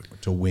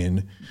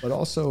win, but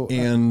also,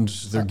 and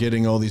they're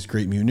getting all these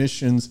great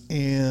munitions,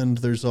 and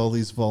there's all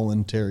these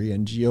voluntary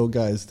NGO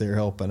guys there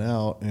helping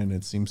out, and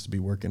it seems to be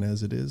working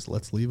as it is.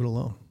 Let's leave it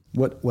alone.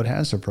 What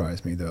has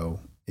surprised me,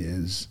 though,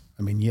 is,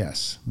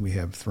 yes, we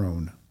have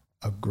thrown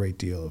a great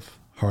deal of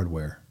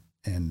hardware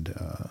and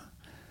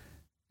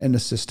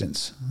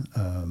assistance,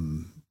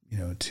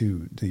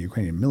 to the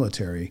Ukrainian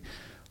military,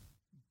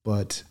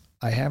 but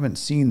I haven't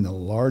seen the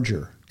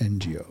larger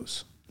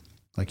NGOs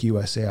like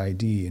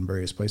USAID and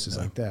various places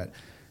like that.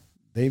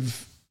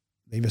 They've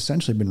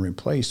essentially been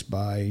replaced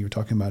by, you're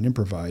talking about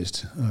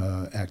improvised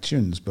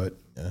actions, but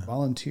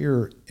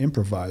volunteer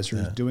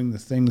improvisers doing the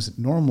things that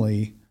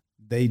normally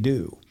they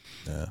do,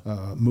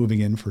 moving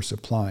in for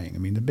supplying.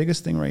 The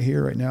biggest thing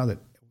right now that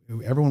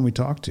everyone we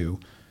talk to,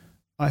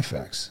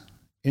 IFAKs,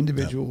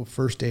 individual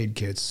first aid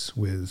kits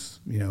with,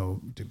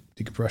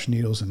 decompression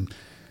needles and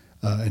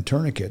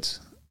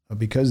tourniquets,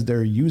 because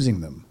they're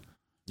using them.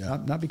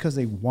 Not because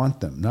they want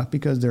them, not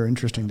because they're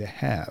interesting to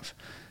have,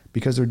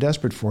 because they're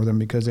desperate for them,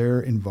 because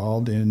they're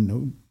involved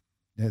in,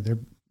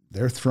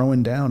 they're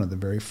throwing down at the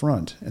very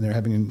front, and they're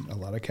having a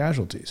lot of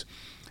casualties.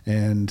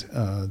 And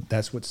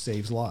that's what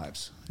saves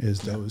lives,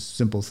 is those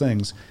simple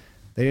things.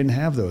 They didn't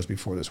have those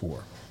before this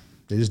war.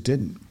 They just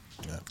didn't.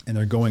 Yeah. And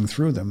they're going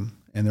through them,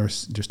 and they're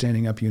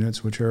standing up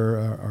units which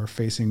are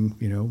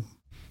facing,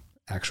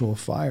 actual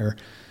fire.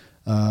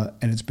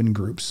 And it's been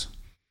groups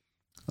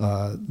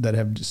that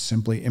have just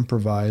simply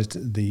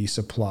improvised the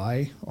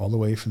supply all the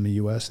way from the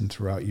U.S. and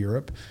throughout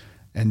Europe,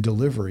 and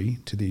delivery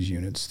to these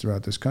units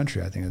throughout this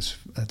country. I think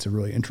that's a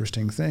really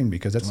interesting thing,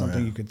 because that's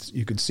something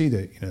you could see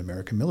that the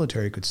American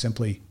military could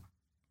simply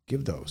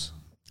give those,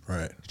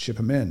 ship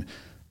them in,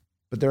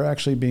 but they're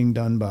actually being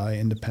done by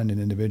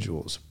independent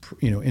individuals,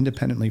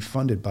 independently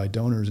funded by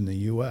donors in the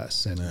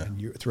U.S. and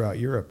throughout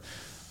Europe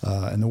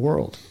and the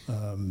world.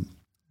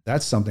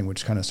 That's something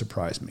which kind of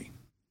surprised me.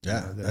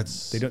 Yeah,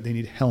 they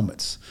need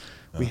helmets.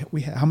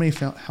 We how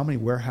many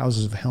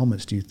warehouses of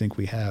helmets do you think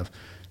we have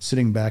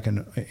sitting back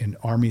in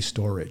army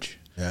storage?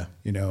 Yeah,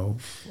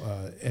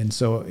 and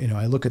so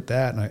I look at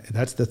that, and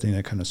that's the thing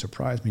that kind of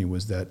surprised me,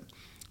 was that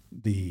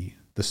the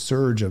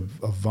surge of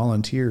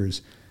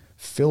volunteers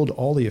filled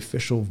all the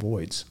official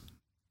voids.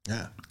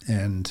 Yeah,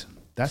 and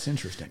that's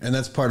interesting. And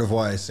that's part of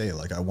why I say,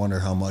 I wonder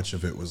how much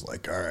of it was all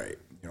right,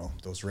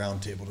 those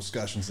roundtable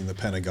discussions in the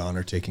Pentagon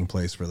are taking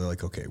place where they're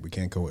like, okay, we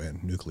can't go in,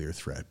 nuclear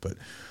threat, but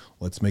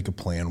let's make a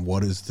plan.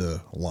 What is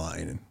the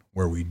line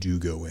where we do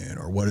go in,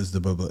 or what is the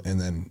blah, blah, and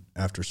then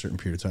after a certain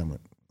period of time,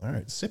 all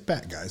right, sit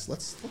back, guys.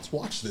 Let's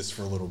watch this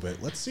for a little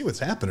bit. Let's see what's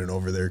happening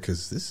over there,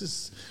 because this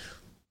is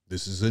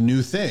a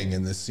new thing,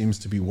 and this seems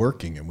to be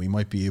working, and we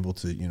might be able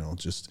to,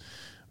 just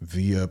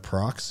via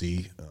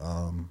proxy,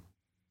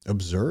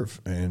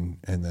 observe and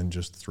then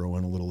just throw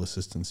in a little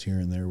assistance here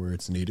and there where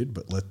it's needed,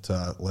 but let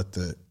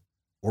the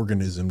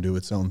organism do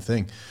its own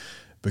thing.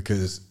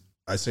 Because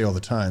I say all the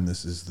time,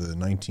 this is the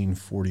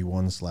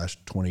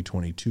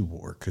 1941/2022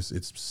 war, because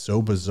it's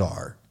so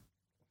bizarre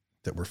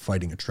that we're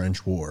fighting a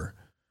trench war,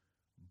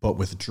 but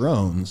with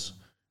drones,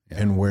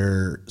 and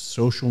where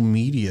social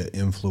media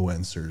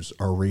influencers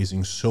are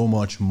raising so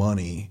much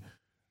money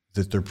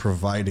that they're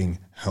providing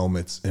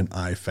helmets and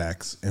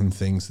IFAKs and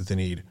things that they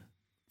need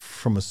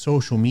from a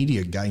social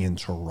media guy in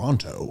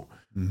Toronto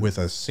with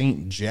a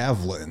St.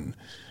 Javelin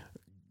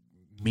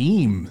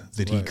meme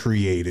that he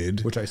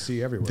created, which I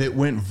see everywhere, that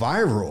went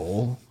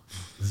viral,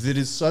 that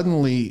is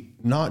suddenly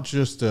not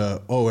just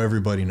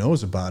everybody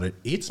knows about it.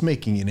 It's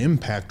making an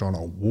impact on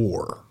a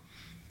war.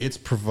 It's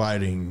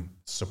providing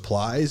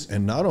supplies,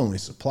 and not only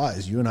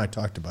supplies. You and I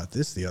talked about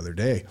this the other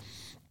day.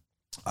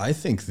 I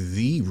think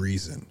the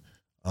reason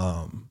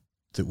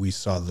that we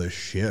saw the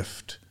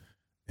shift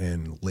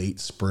in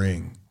late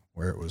spring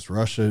where it was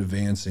Russia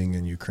advancing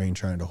and Ukraine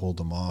trying to hold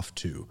them off,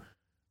 to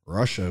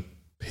Russia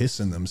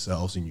pissing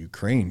themselves and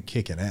Ukraine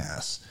kicking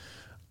ass,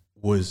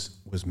 was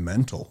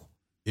mental.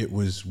 It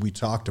was, we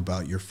talked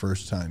about your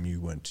first time you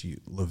went to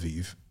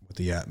Lviv, what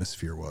the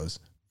atmosphere was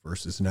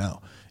versus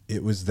now.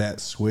 It was that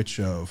switch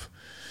of,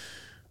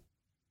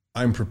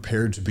 I'm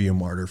prepared to be a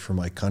martyr for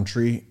my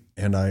country,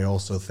 and I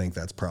also think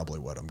that's probably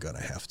what I'm going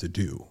to have to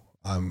do.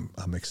 I'm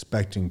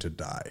expecting to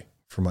die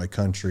for my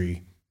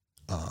country.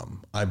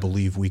 I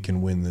believe we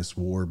can win this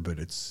war, but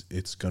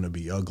it's going to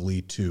be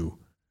ugly too.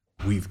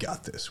 We've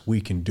got this.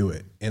 We can do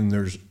it. And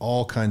there's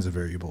all kinds of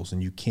variables,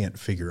 and you can't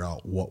figure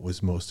out what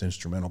was most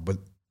instrumental. But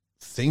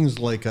things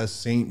like a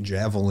Saint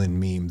Javelin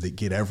meme that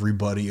get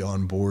everybody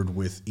on board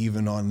with,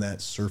 even on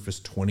that surface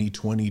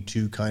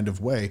 2022 kind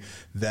of way,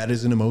 that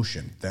is an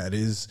emotion. That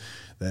is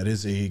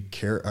a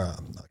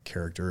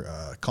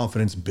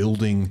confidence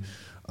building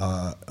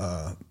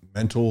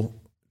mental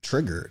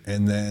trigger.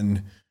 And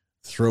then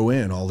throw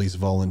in all these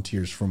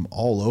volunteers from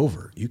all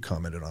over. You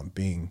commented on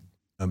being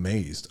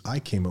amazed. I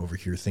came over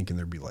here thinking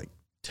there'd be like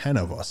 10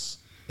 of us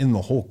in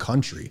the whole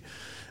country.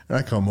 And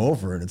I come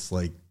over and it's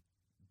like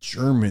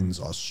Germans,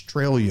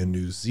 Australia,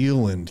 New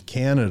Zealand,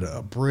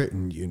 Canada,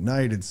 Britain,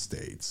 United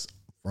States,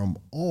 from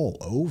all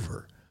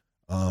over.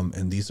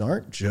 And these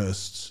aren't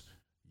just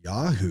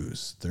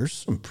yahoos. There's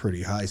some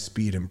pretty high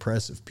speed,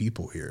 impressive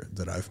people here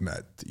that I've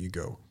met that you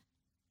go,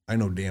 I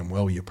know damn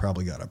well you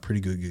probably got a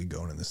pretty good gig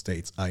going in the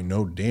States. I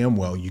know damn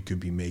well you could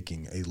be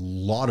making a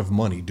lot of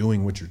money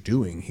doing what you're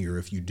doing here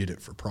if you did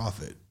it for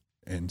profit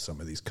in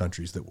some of these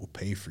countries that will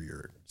pay for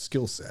your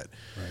skill set.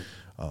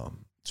 Right.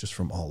 Just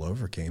from all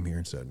over came here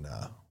and said,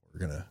 nah, we're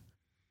going to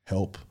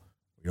help.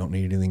 We don't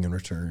need anything in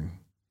return.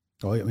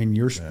 Oh, I mean,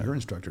 your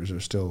instructors are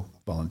still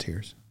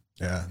volunteers.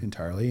 Yeah.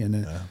 Entirely.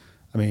 And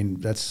I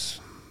mean,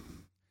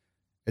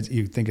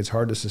 you think it's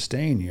hard to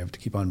sustain. You have to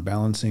keep on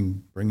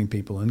balancing, bringing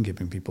people in,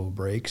 giving people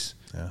breaks.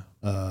 Yeah.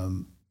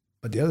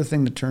 But the other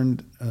thing that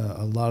turned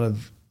a lot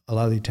of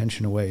the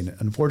attention away, and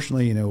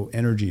unfortunately,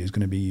 energy is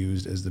going to be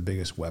used as the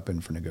biggest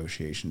weapon for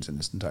negotiations in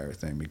this entire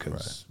thing,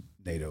 because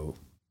NATO,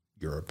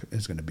 Europe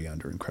is going to be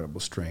under incredible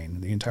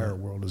strain. The entire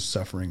world is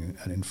suffering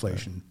an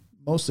inflation,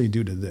 mostly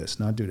due to this,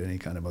 not due to any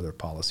kind of other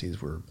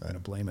policies we're going to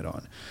blame it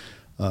on.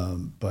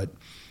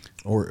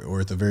 Or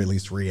at the very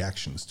least,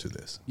 reactions to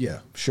this. Yeah,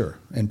 sure.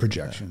 And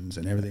projections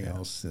and everything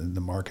else. And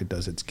the market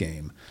does its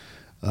game.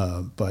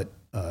 But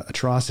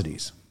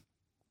atrocities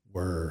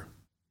were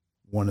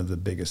one of the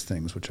biggest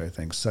things, which I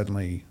think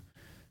suddenly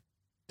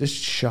this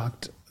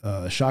shocked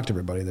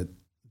everybody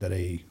that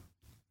a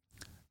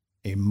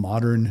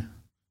modern,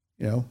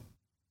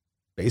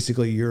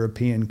 basically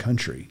European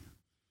country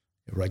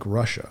like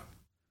Russia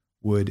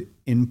would,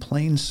 in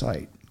plain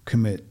sight,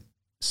 commit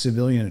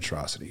civilian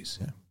atrocities.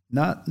 Yeah.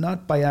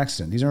 Not by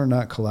accident. These are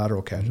not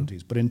collateral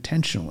casualties, but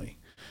intentionally.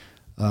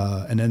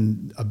 And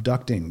then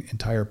abducting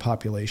entire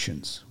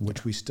populations,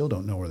 which we still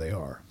don't know where they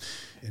are,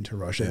 into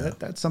Russia. Yeah.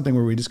 That's something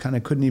where we just kind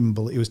of couldn't even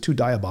believe. It was too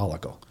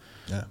diabolical.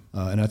 Yeah.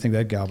 And I think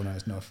that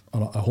galvanized enough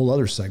a whole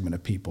other segment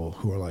of people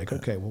who are like,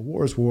 okay, well,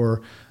 war is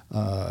war.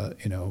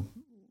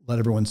 Let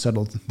everyone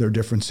settle their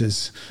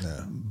differences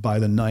by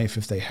the knife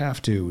if they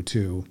have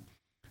to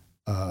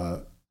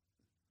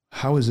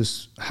how is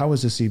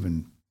this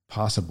even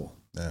possible?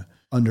 Yeah.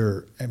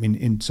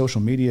 In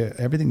social media,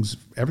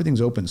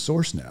 everything's open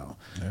source now.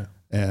 Yeah.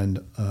 And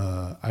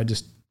I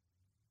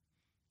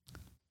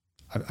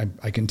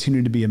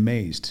continue to be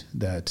amazed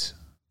that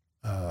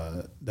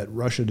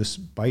Russia,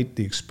 despite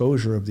the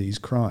exposure of these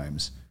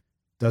crimes,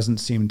 doesn't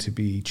seem to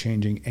be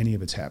changing any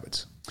of its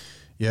habits.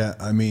 Yeah,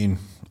 I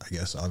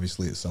guess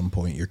obviously at some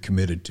point you're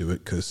committed to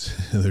it because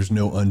there's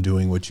no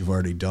undoing what you've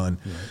already done.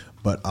 Right.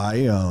 But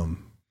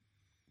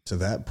to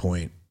that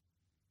point,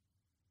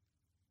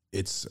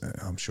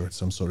 I'm sure it's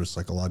some sort of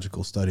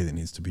psychological study that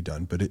needs to be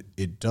done, but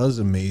it does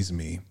amaze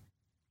me,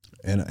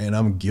 and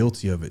I'm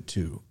guilty of it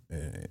too.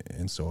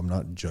 And so I'm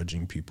not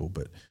judging people,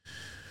 but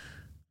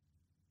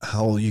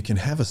how you can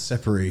have a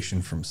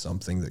separation from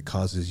something that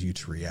causes you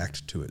to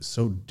react to it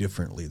so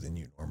differently than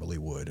you normally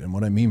would. And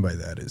what I mean by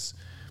that is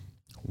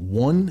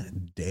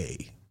one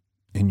day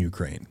in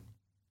Ukraine,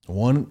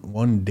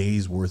 one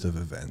day's worth of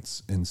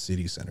events in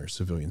city centers,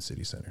 civilian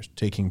city centers,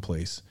 taking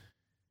place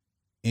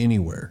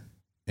anywhere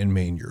in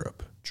main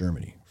Europe,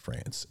 Germany,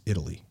 France,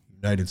 Italy,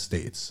 United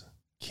States,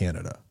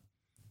 Canada,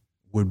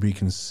 would be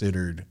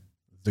considered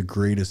the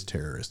greatest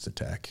terrorist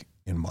attack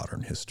in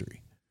modern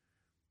history.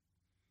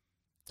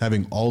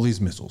 Having all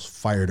these missiles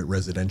fired at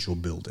residential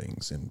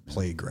buildings and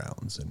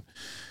playgrounds, and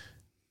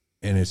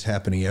it's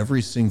happening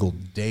every single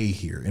day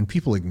here. And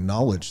people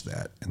acknowledge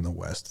that in the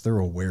West. They're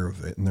aware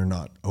of it and they're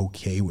not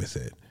okay with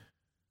it.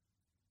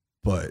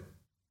 But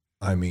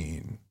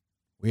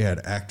we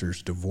had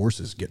actors'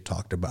 divorces get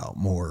talked about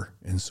more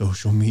in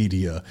social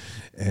media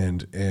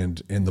and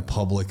in the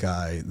public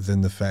eye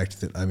than the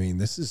fact that,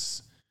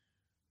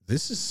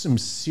 this is some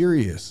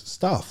serious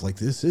stuff. Like,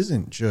 this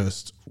isn't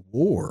just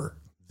war.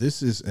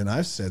 This is, and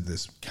I've said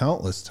this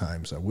countless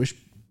times, I wish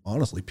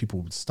honestly,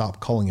 people would stop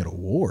calling it a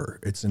war.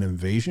 It's an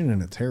invasion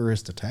and a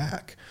terrorist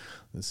attack.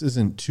 This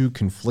isn't two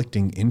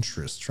conflicting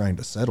interests trying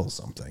to settle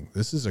something.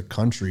 This is a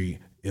country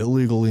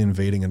illegally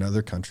invading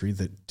another country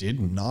that did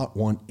not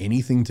want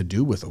anything to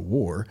do with a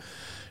war,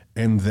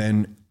 and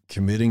then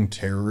committing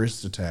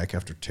terrorist attack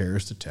after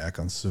terrorist attack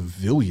on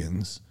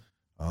civilians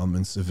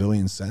and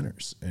civilian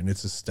centers. And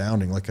it's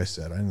astounding. Like I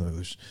said, I know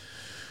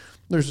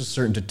there's a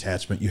certain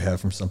detachment you have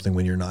from something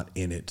when you're not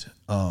in it.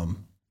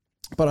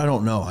 But I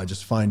don't know. I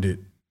just find it,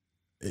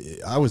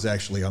 I was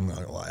actually, I'm not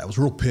gonna lie, I was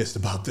real pissed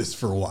about this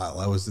for a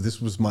while.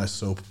 This was my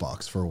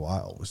soapbox for a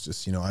while. It was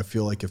just, I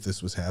feel like if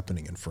this was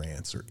happening in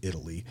France or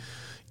Italy,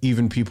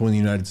 even people in the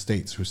United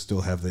States who still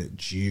have that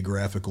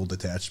geographical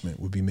detachment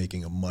would be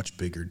making a much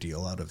bigger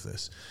deal out of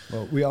this.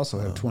 Well, we also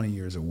have 20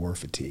 years of war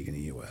fatigue in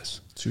the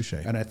U.S. Touche.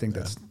 And I think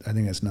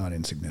that's not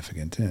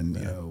insignificant.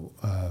 And,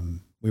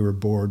 we were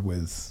bored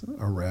with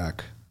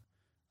Iraq.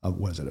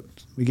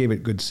 We gave it a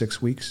good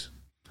 6 weeks.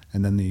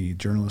 And then the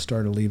journalists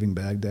started leaving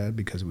Baghdad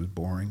because it was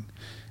boring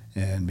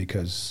and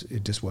because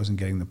it just wasn't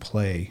getting the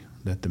play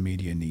that the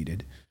media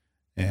needed.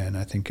 And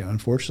I think,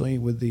 unfortunately,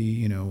 with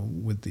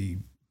the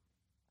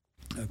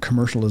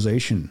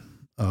commercialization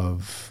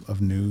of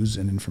news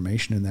and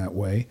information in that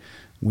way,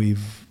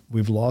 we've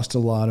lost a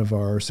lot of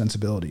our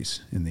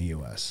sensibilities in the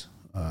U.S.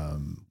 We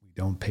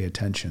don't pay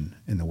attention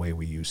in the way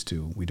we used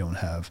to. We don't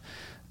have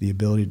the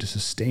ability to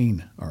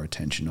sustain our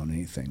attention on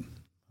anything.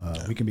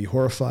 We can be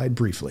horrified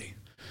briefly,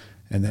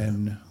 and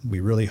then we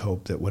really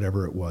hope that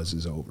whatever it was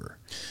is over.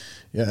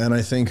 Yeah, and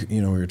I think,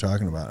 we were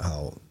talking about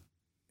how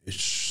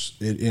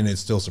it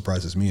still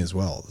surprises me as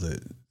well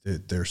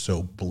that they're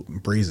so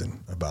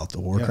brazen about the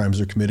war crimes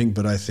they're committing,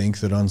 but I think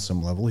that on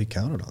some level he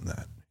counted on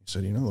that. He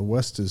said, the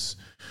West is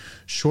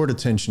short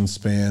attention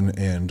span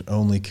and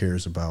only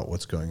cares about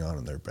what's going on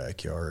in their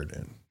backyard,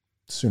 and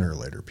sooner or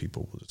later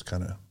people will just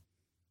kind of,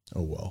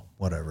 oh, well,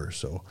 whatever.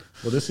 So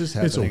this is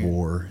happening. It's a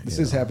war. This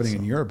is happening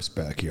in Europe's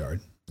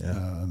backyard.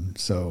 Yeah.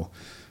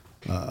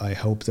 I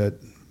hope that,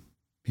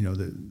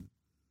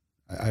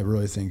 I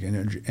really think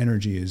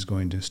energy is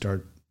going to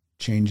start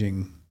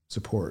changing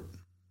support.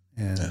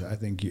 And I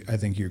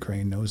think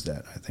Ukraine knows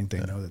that. I think they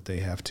know that they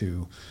have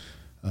to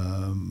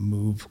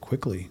move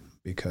quickly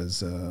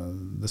because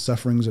the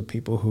sufferings of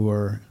people who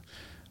are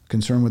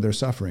concerned with their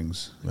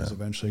sufferings is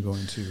eventually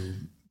going to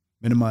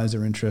minimize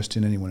their interest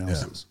in anyone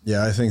else's.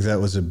 Yeah, I think that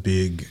was a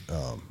big,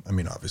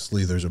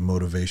 obviously there's a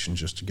motivation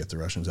just to get the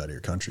Russians out of your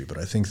country, but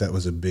I think that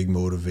was a big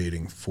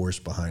motivating force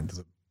behind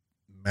the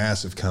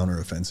massive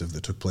counteroffensive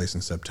that took place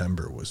in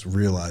September, was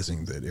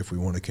realizing that if we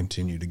want to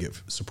continue to get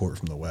support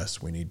from the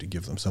West, we need to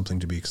give them something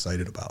to be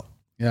excited about.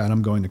 Yeah, and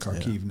I'm going to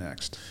Kharkiv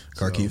next.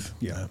 Kharkiv? So,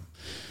 yeah.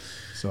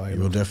 So you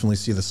will definitely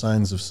see the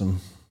signs of some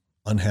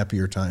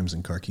unhappier times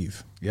in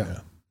Kharkiv.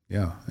 Yeah.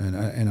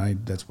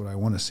 And that's what I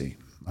want to see.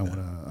 I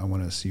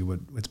want to see what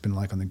it's been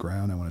like on the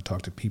ground. I want to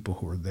talk to people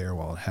who were there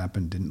while it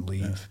happened, didn't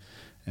leave,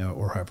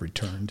 or have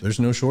returned. There's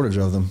no shortage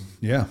of them.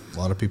 Yeah. A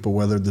lot of people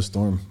weathered the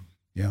storm.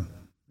 Yeah.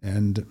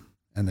 And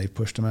they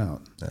pushed them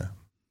out. Yeah,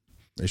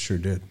 they sure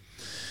did.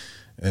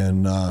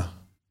 And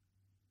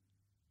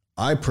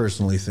I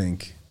personally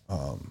think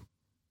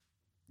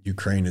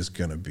Ukraine is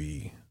going to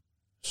be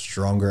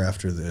stronger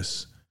after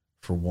this,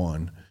 for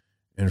one.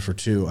 And for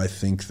two, I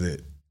think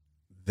that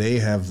they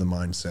have the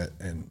mindset,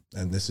 and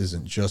this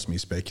isn't just me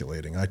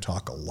speculating. I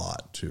talk a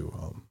lot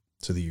to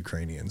the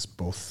Ukrainians,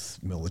 both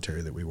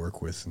military that we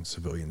work with and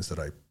civilians that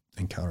I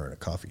encounter in a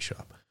coffee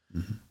shop.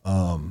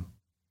 Mm-hmm.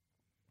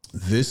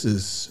 This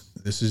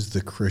is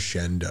the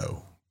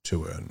crescendo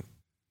to an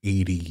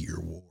 80-year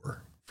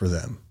war for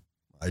them.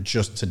 I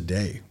just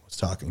today was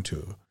talking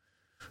to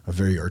a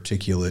very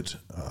articulate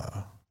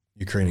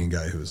Ukrainian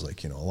guy who was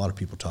like, a lot of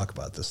people talk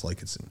about this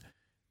like it's an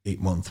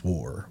 8-month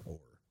war, or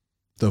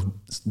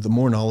the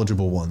more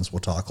knowledgeable ones will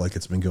talk like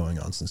it's been going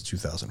on since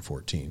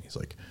 2014. He's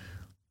like,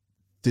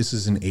 this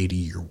is an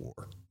 80-year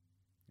war.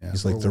 Yeah,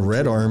 he's like, the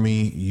Red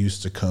Army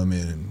used to come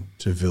in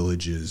to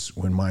villages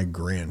when my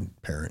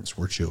grandparents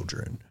were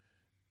children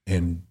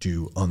and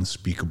do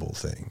unspeakable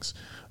things.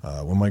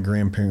 When my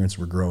grandparents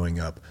were growing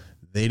up,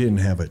 they didn't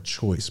have a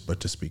choice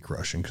but to speak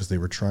Russian because they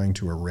were trying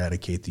to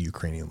eradicate the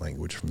Ukrainian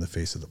language from the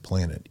face of the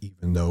planet,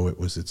 even though it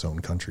was its own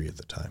country at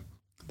the time.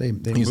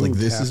 He's like,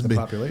 this has been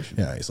population.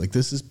 Yeah, he's like,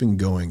 this has been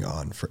going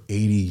on for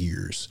 80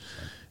 years,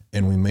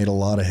 and we made a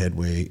lot of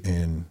headway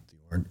in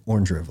the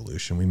Orange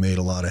Revolution. We made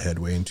a lot of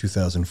headway in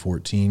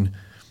 2014.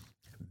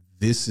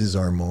 This is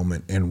our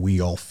moment, and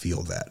we all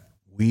feel that.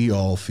 We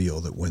all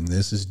feel that when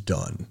this is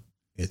done,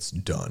 it's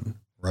done.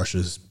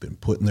 Russia's been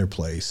put in their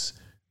place.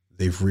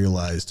 They've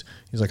realized,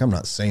 he's like, I'm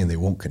not saying they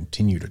won't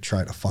continue to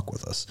try to fuck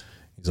with us.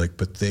 He's like,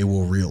 but they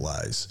will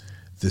realize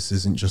this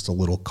isn't just a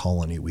little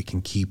colony we can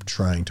keep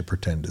trying to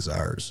pretend is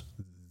ours.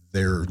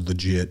 They're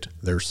legit,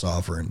 they're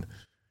sovereign,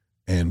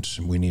 and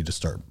we need to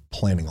start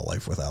planning a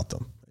life without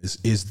them.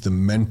 Is the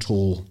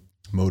mental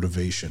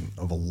motivation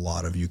of a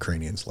lot of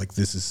Ukrainians. Like,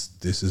 this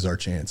is our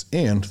chance.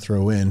 And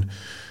throw in,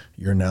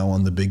 you're now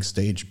on the big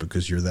stage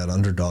because you're that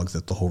underdog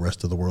that the whole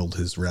rest of the world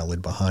has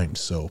rallied behind.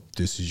 So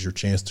this is your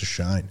chance to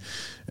shine,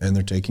 and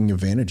they're taking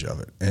advantage of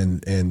it,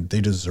 and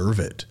they deserve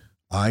it.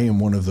 I am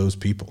one of those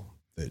people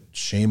that,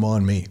 shame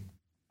on me.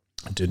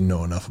 I didn't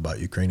know enough about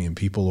Ukrainian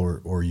people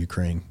or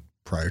Ukraine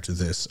prior to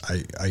this.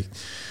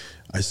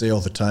 I say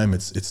all the time,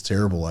 it's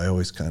terrible. I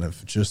always kind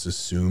of just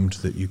assumed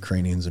that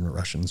Ukrainians and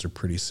Russians are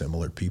pretty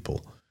similar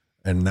people.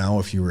 And now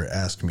if you were to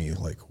ask me,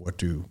 like, what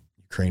do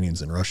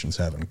Ukrainians and Russians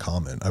have in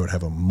common, I would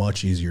have a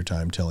much easier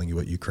time telling you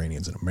what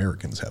Ukrainians and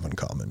Americans have in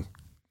common.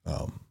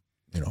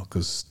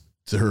 Because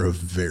they're a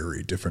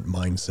very different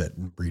mindset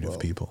and breed of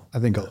people. I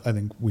think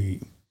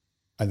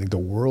the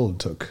world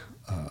took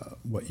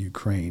what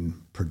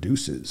Ukraine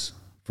produces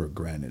for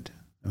granted.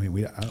 I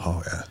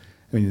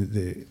mean,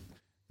 the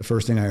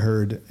first thing I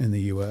heard in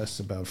the U.S.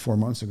 about 4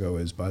 months ago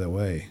is, by the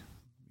way,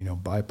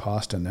 buy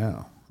pasta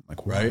now. I'm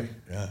like, why? Right?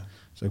 Yeah.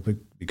 It's like,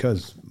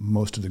 because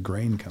most of the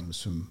grain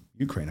comes from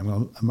Ukraine.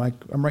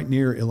 I'm right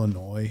near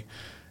Illinois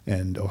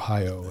and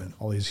Ohio and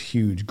all these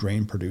huge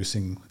grain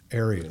producing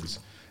areas,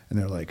 and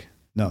they're like,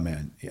 no,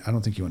 man, I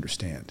don't think you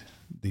understand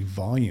the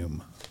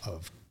volume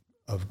of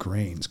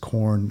grains,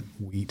 corn,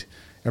 wheat,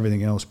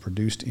 everything else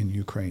produced in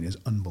Ukraine is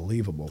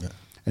unbelievable. Yeah.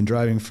 And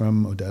driving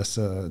from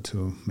Odessa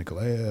to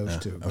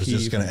Mykolaiv to Kyiv. I was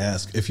just going to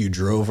ask, if you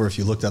drove or if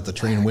you looked out the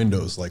train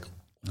windows, like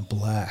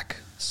black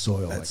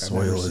soil. That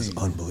soil is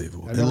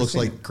unbelievable. It looks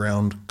like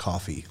ground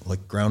coffee,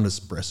 like ground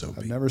espresso beans.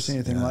 I've never seen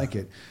anything like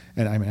it.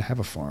 And I have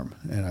a farm,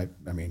 and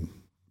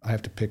I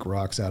have to pick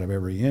rocks out of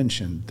every inch,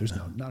 and there's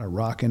not a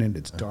rock in it.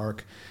 It's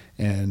dark,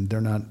 and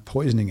they're not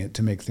poisoning it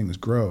to make things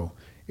grow.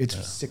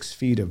 It's 6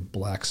 feet of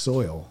black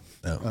soil,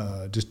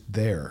 just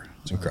there.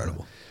 It's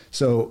incredible.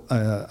 So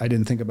I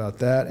didn't think about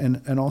that,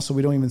 and also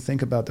we don't even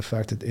think about the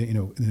fact that in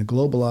the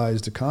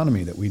globalized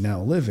economy that we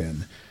now live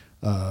in,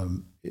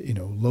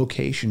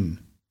 location.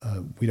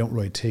 We don't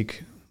really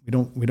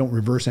we don't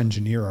reverse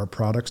engineer our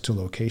products to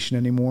location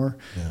anymore.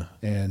 Yeah.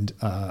 And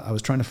I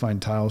was trying to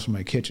find tiles for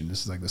my kitchen.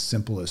 This is like the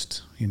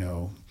simplest,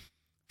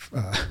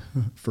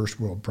 first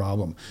world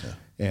problem. Yeah.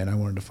 And I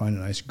wanted to find a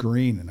nice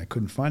green, and I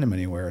couldn't find them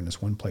anywhere. And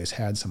this one place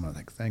had some. I'm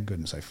like, thank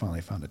goodness I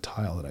finally found a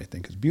tile that I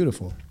think is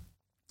beautiful.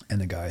 And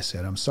the guy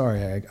said, I'm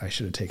sorry, I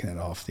should have taken it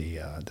off the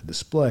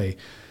display.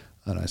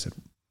 And I said,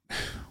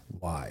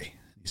 why?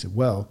 He said,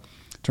 well,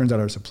 turns out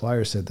our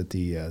supplier said that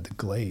the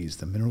glaze,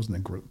 the minerals in the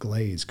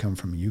glaze come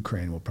from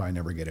Ukraine. We'll probably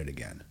never get it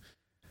again.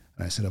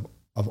 And I said,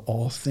 of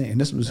all things,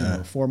 and this was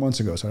 4 months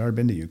ago, so I'd already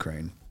been to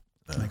Ukraine.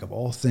 Like, of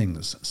all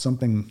things,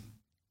 something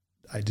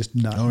I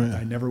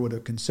never would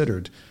have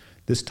considered.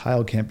 This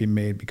tile can't be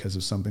made because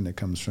of something that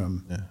comes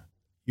from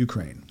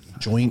Ukraine.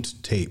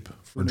 Joint tape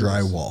for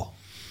drywall.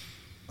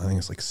 I think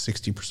it's like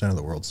 60% of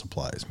the world's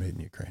supply is made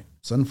in Ukraine.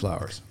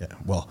 Sunflowers. Yeah.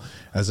 Well,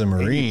 as a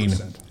Marine,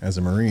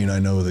 I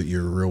know that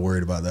you're real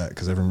worried about that,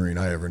 because every Marine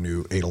I ever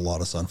knew ate a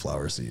lot of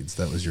sunflower seeds.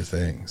 That was your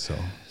thing. So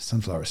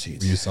sunflower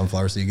seeds. Were you a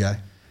sunflower seed guy?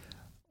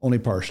 Only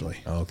partially.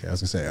 Oh, okay. I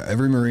was gonna say,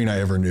 every Marine I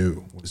ever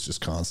knew was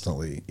just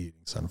constantly eating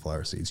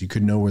sunflower seeds. You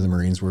could know where the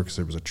Marines were because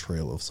there was a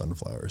trail of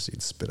sunflower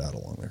seeds spit out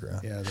along the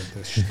ground. Yeah,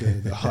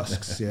 the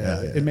husks.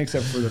 Yeah. It makes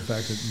up for the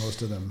fact that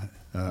most of them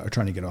are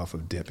trying to get off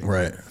of dipping.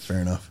 Right.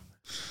 Fair enough.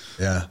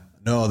 Yeah.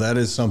 No, that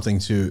is something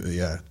too.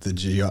 Yeah.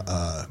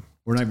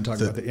 We're not even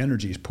talking about the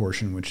energies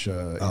portion, which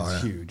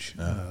is huge,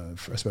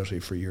 especially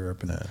for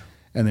Europe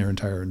and their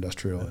entire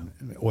industrial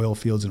and oil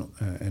fields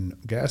and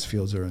gas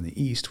fields are in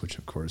the east, which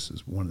of course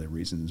is one of the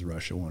reasons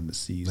Russia wanted to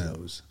seize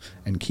those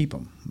and keep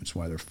them, which is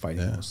why they're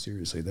fighting most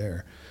seriously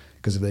there.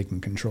 Because if they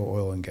can control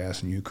oil and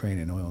gas in Ukraine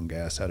and oil and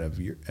gas out of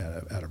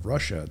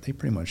Russia, they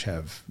pretty much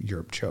have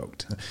Europe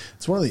choked.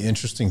 It's one of the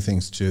interesting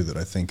things too that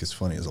I think is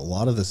funny is a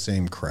lot of the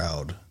same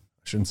crowd.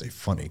 I shouldn't say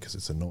funny because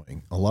it's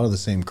annoying. A lot of the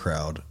same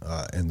crowd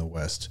in the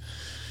West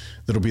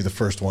that'll be the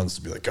first ones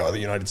to be like, oh, the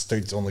United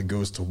States only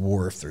goes to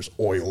war if there's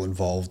oil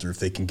involved or if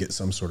they can get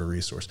some sort of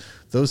resource.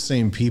 Those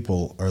same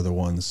people are the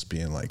ones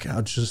being like,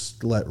 oh,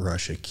 just let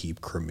Russia keep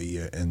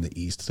Crimea in the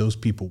East. Those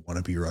people want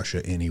to be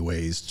Russia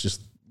anyways.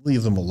 Just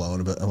leave them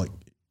alone. But I'm like,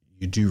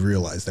 you do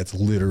realize that's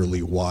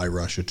literally why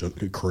Russia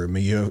took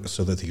Crimea,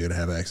 so that they could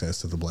have access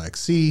to the Black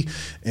Sea,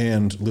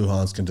 and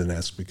Luhansk and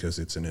Donetsk because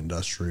it's an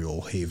industrial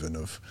haven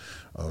of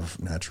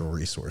natural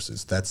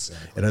resources.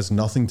 It has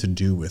nothing to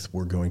do with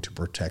we're going to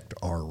protect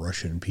our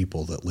Russian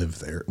people that live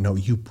there. No,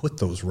 you put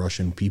those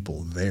Russian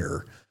people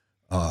there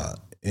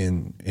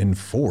in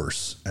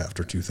force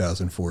after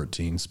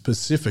 2014,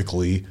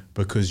 specifically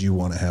because you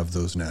want to have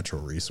those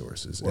natural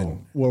resources. Well,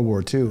 and World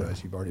War II,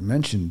 as you've already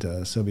mentioned,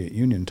 Soviet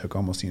Union took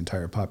almost the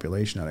entire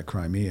population out of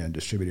Crimea and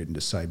distributed it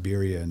into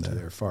Siberia and to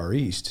their Far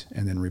East,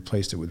 and then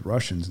replaced it with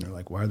Russians. And they're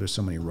like, why are there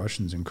so many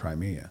Russians in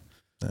Crimea?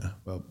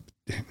 Well,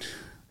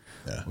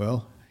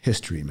 well,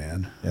 history,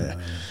 man.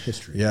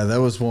 History. Yeah, that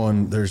was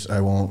one.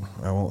 I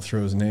won't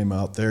throw his name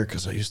out there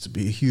because I used to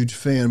be a huge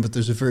fan, but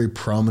there's a very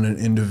prominent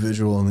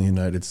individual in the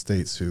United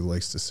States who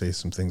likes to say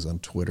some things on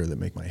Twitter that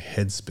make my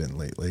head spin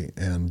lately.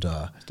 And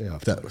stay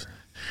off that was,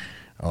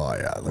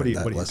 I learned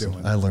that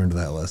lesson. I learned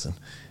that lesson.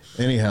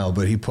 Anyhow,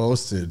 but he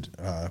posted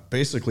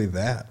basically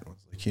that.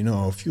 like, you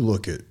know, if you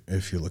look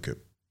at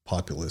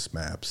populist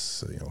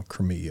maps, you know,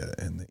 Crimea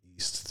and the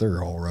East,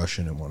 they're all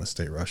Russian and want to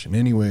stay Russian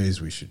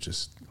anyways. We should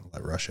just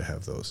let Russia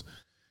have those.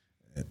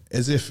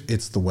 As if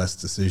it's the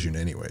West's decision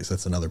anyways.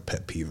 That's another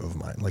pet peeve of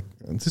mine. Like,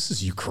 this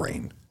is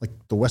Ukraine. Like,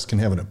 the West can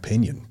have an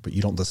opinion, but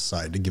you don't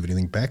decide to give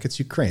anything back. It's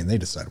Ukraine. They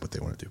decide what they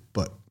want to do.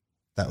 But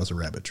that was a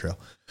rabbit trail.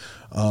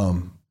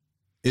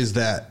 Is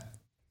that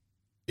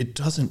it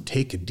doesn't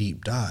take a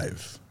deep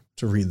dive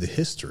to read the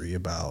history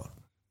about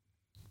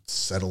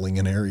settling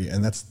an area.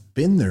 And that's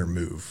been their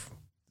move.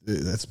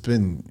 That's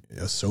been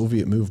a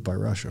Soviet move by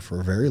Russia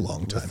for a very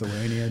long time.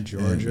 Lithuania,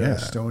 Georgia,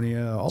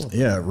 Estonia, all of them.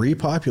 Yeah,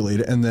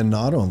 repopulate it. And then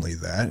not only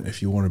that,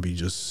 if you want to be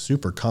just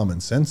super common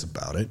sense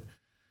about it,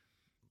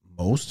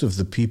 most of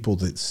the people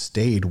that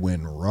stayed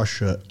when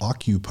Russia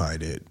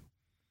occupied it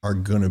are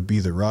going to be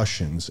the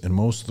Russians, and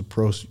most of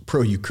the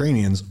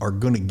pro-Ukrainians are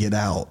going to get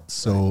out.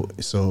 So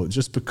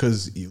just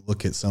because you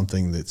look at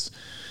something that's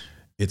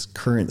its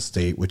current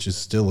state, which is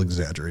still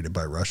exaggerated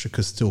by Russia,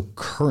 because still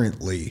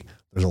currently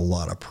there's a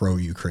lot of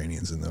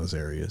pro-Ukrainians in those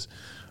areas.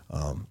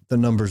 The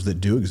numbers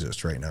that do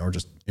exist right now are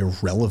just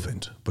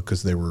irrelevant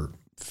because they were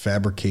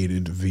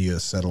fabricated via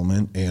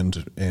settlement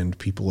and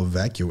people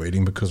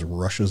evacuating because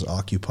Russia's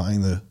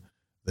occupying the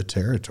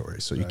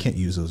territory. So you can't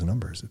use those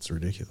numbers. It's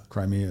ridiculous.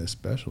 Crimea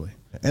especially.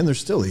 And they're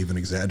still even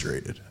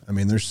exaggerated. I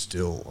mean, there's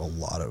still a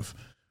lot of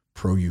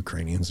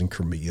pro-Ukrainians in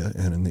Crimea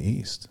and in the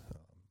East.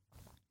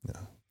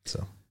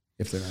 So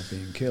if they're not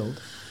being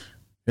killed.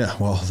 Yeah,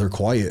 well, they're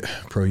quiet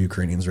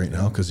pro-Ukrainians right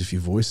now because if you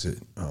voice it,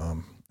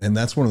 and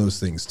that's one of those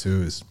things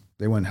too, is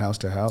they went house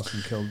to house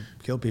and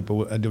killed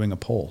people doing a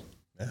poll.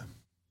 Yeah.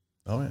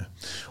 Oh yeah.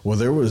 Well,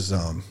 there was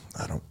I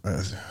want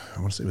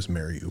to say it was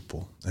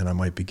Mariupol, and I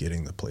might be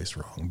getting the place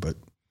wrong, but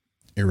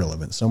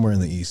irrelevant. Somewhere in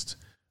the East,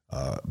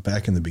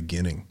 back in the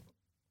beginning,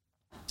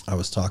 I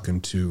was talking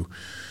to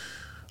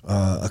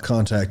a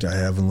contact I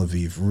have in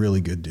Lviv,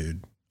 really good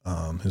dude.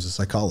 Who's a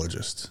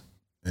psychologist,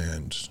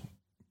 and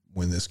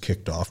when this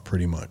kicked off,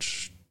 pretty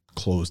much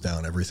closed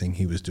down everything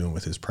he was doing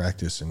with his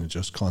practice, and it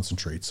just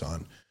concentrates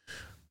on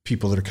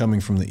people that are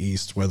coming from the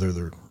East, whether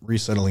they're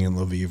resettling in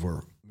Lviv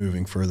or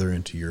moving further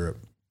into Europe,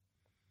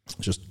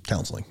 just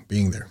counseling,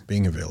 being there,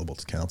 being available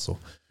to counsel.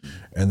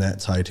 And that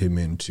tied him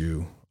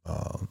into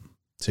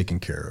taking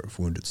care of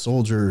wounded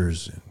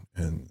soldiers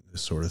and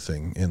this sort of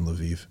thing in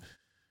Lviv.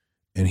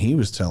 And he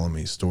was telling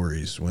me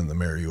stories when the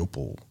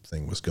Mariupol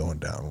thing was going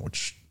down,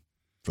 which,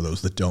 for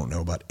those that don't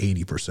know, about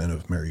 80%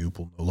 of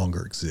Mariupol no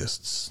longer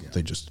exists. Yeah.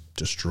 They just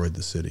destroyed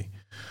the city.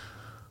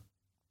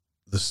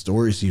 The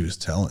stories he was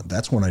telling,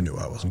 that's when I knew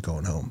I wasn't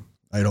going home.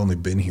 I'd only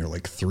been here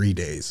like 3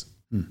 days.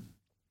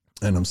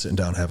 And I'm sitting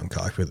down having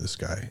coffee with this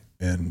guy,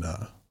 and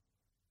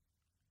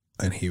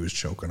he was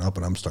choking up,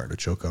 and I'm starting to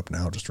choke up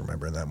now just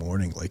remembering that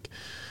morning. Like,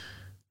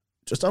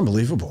 just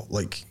unbelievable.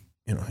 Like,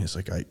 you know, he's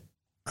like,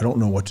 I don't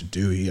know what to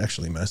do. He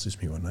actually messaged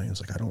me one night. He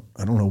was like, I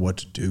don't know what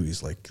to do.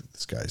 He's like,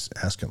 this guy's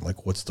asking,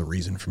 like, what's the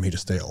reason for me to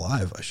stay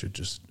alive? I should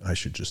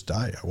just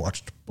die. I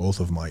watched both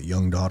of my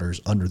young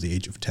daughters under the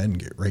age of 10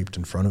 get raped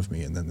in front of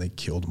me, and then they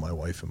killed my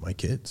wife and my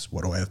kids.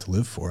 What do I have to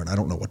live for? And I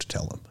don't know what to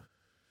tell them.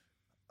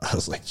 I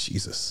was like,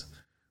 Jesus,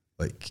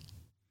 like,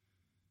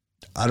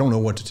 I don't know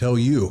what to tell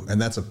you. And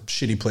that's a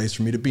shitty place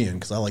for me to be in,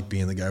 because I like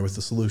being the guy with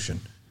the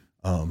solution.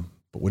 But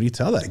what do you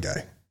tell that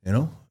guy? You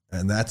know?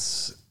 And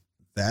that's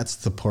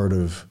the part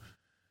of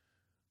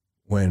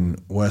when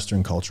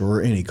Western culture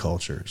or any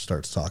culture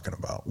starts talking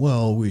about,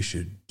 well, we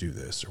should do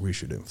this or we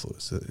should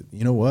influence it.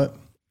 You know what?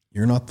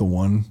 You're not the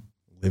one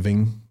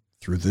living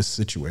through this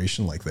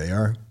situation like they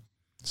are.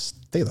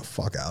 Stay the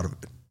fuck out of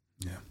it.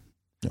 Yeah.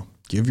 You know,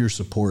 give your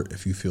support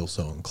if you feel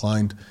so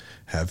inclined.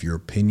 Have your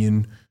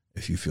opinion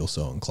if you feel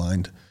so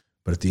inclined.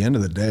 But at the end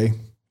of the day,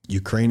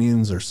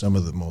 Ukrainians are some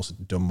of the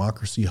most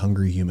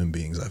democracy-hungry human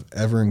beings I've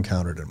ever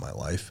encountered in my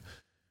life.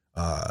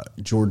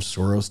 George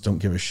Soros, don't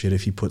give a shit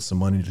if he put some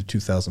money to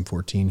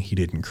 2014. He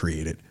didn't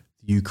create it.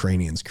 The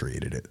Ukrainians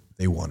created it.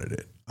 They wanted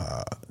it.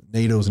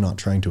 NATO's not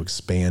trying to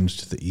expand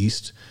to the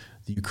east.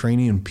 The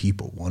Ukrainian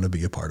people want to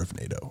be a part of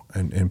NATO.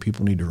 And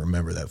people need to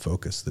remember that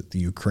focus, that the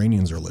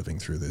Ukrainians are living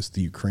through this.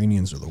 The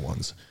Ukrainians are the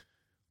ones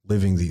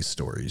living these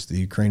stories. The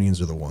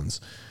Ukrainians are the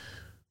ones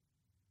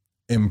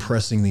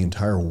impressing the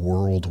entire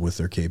world with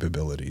their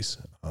capabilities.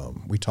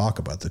 We talk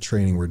about the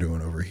training we're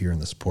doing over here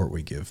and the support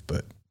we give,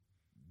 but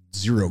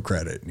zero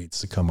credit needs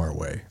to come our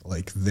way.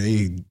 Like,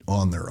 they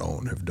on their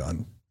own have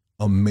done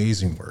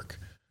amazing work.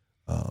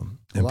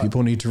 And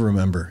people need to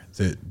remember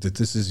that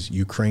this is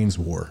Ukraine's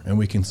war, and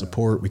we can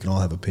support, we can all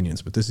have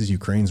opinions, but this is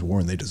Ukraine's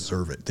war and they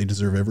deserve it. They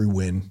deserve every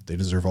win. They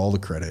deserve all the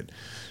credit.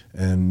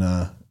 And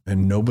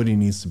nobody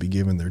needs to be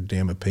given their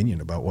damn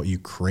opinion about what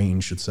Ukraine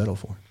should settle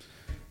for.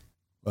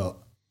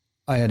 Well,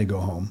 I had to go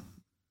home,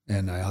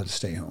 and I had to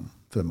stay home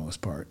for the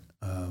most part.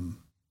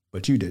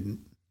 But you didn't.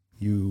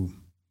 You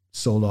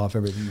sold off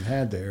everything you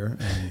had there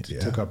and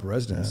took up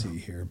residency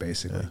here,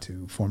 basically,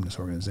 to form this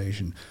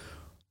organization.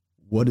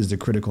 What is the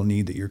critical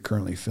need that you're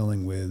currently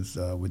filling with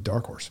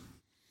Dark Horse?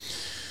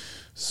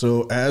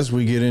 So as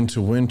we get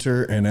into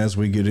winter and as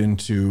we get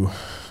into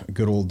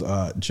good old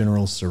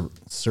General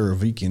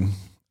Surovikin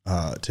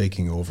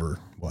taking over,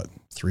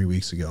 3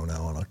 weeks ago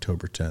now on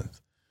October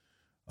 10th,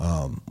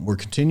 we're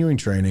continuing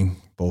training,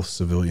 both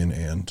civilian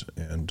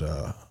and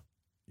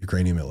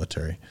Ukrainian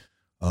military,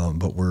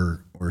 but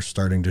we're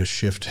starting to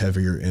shift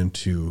heavier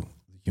into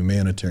the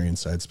humanitarian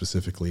side,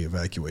 specifically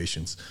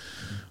evacuations.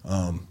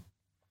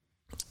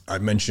 I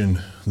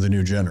mentioned the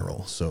new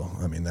general, so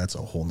I mean that's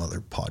a whole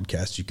nother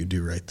podcast you could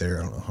do right there.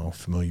 I don't know how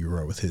familiar you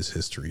are with his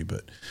history,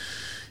 but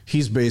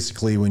he's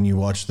basically, when you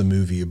watch the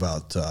movie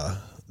about the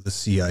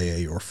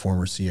CIA or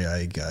former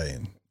CIA guy,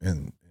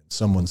 and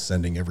someone's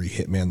sending every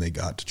hitman they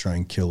got to try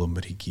and kill him,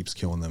 but he keeps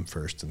killing them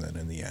first, and then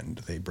in the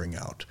end they bring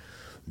out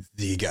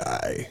the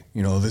guy.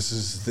 You know, this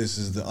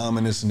is the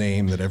ominous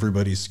name that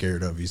everybody's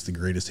scared of. He's the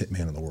greatest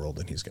hitman in the world,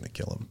 and he's going to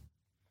kill him.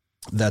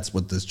 That's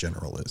what this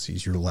general is.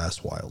 He's your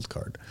last wild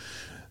card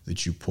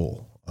that you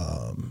pull.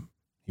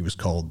 He was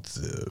called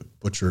the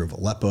Butcher of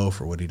Aleppo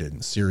for what he did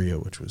in Syria,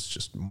 which was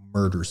just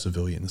murder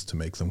civilians to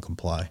make them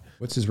comply.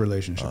 What's his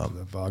relationship to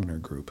the Wagner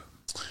group?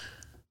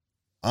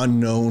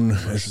 Unknown.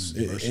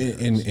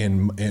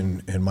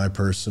 In my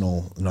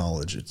personal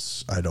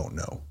knowledge, I don't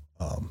know.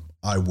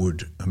 I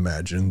would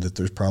imagine that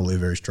there's probably a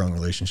very strong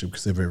relationship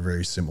because they have a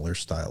very similar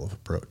style of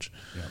approach.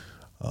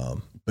 Yeah.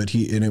 But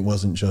it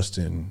wasn't just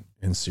in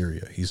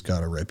Syria. He's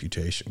got a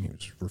reputation. He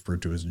was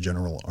referred to as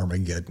General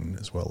Armageddon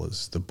as well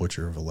as the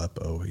Butcher of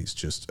Aleppo. He's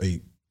just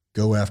a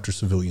go after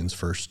civilians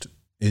first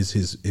is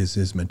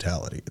his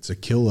mentality. It's a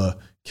kill a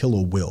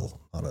will,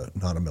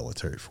 not a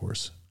military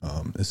force.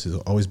 This has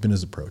always been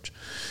his approach.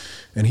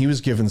 And he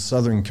was given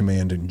Southern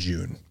Command in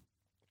June.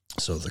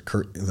 So the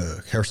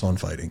Kherson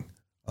fighting,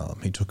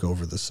 he took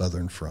over the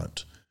Southern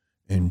Front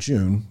in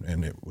June,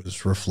 and it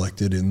was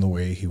reflected in the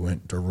way he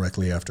went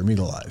directly after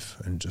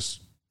Mykolaiv and just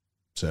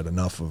said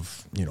enough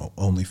of,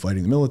 only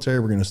fighting the military.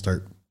 We're going to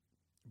start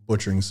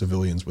butchering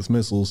civilians with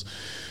missiles,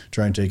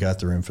 try and take out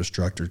their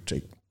infrastructure,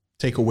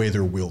 take away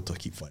their will to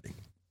keep fighting.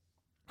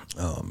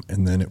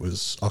 And then it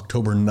was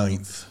October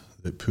 9th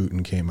that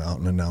Putin came out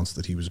and announced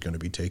that he was going to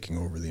be taking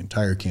over the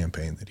entire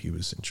campaign, that he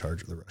was in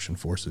charge of the Russian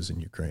forces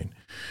in Ukraine.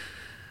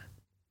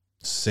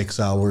 6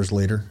 hours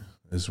later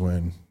is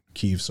when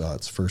Kyiv saw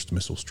its first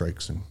missile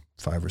strikes in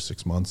 5 or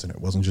 6 months. And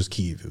it wasn't just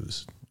Kyiv. It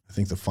was, I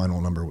think the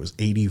final number was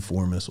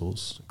 84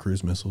 missiles,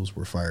 cruise missiles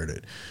were fired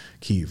at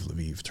Kyiv,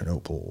 Lviv,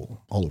 Ternopil,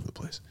 all over the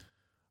place.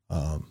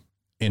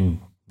 And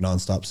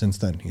nonstop since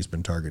then, he's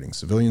been targeting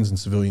civilians and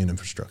civilian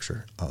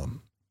infrastructure.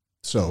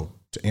 So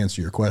to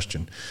answer your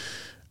question,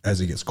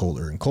 as it gets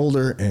colder and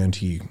colder, and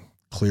he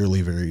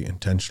clearly very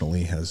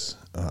intentionally has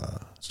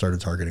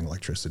started targeting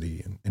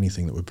electricity and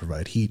anything that would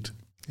provide heat.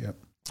 Yep.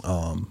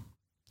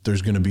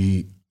 There's going to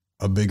be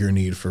a bigger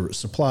need for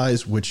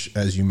supplies, which,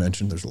 as you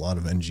mentioned, there's a lot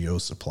of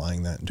NGOs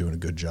supplying that and doing a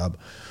good job.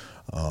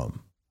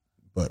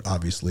 But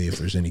obviously, if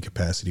there's any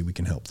capacity we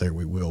can help there,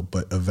 we will.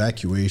 But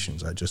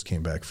evacuations, I just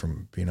came back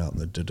from being out in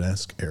the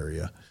Donetsk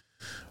area.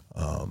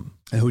 And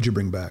who'd you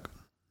bring back?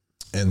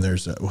 And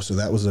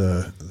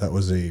that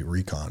was a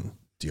recon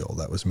deal.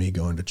 That was me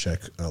going to check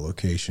a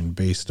location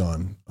based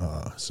on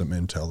some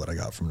intel that I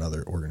got from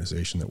another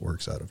organization that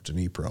works out of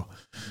Dnipro,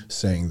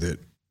 saying that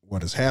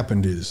what has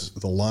happened is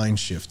the line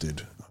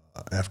shifted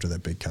after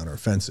that big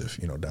counteroffensive,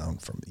 down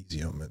from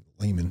Izium and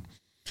Lehman.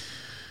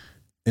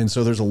 And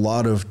so there's a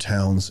lot of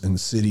towns and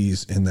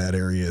cities in that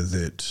area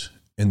that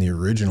in the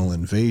original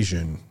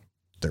invasion,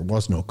 there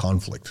was no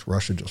conflict.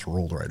 Russia just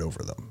rolled right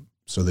over them.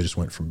 So they just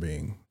went from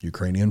being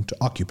Ukrainian to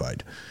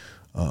occupied.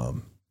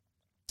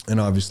 And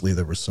obviously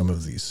there were some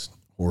of these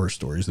horror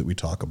stories that we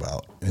talk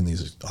about in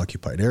these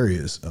occupied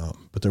areas,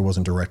 but there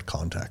wasn't direct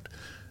contact.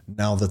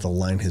 Now that the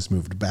line has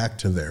moved back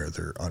to there,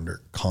 they're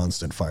under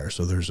constant fire.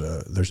 So there's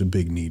a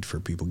big need for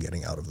people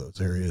getting out of those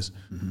areas.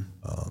 Mm-hmm.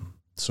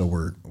 So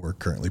we're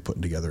currently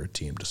putting together a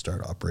team to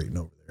start operating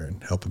over there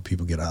and helping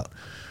people get out.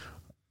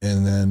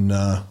 And then,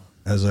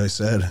 as I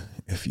said,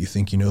 if you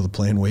think you know the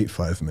plan, wait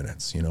 5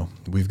 minutes.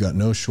 We've got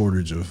no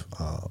shortage of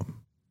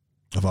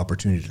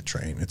opportunity to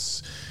train.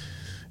 It's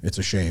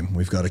a shame.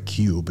 We've got a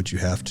queue, but you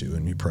have to,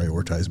 and you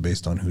prioritize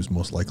based on who's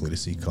most likely to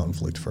see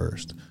conflict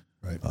first.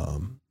 Right.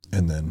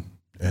 And then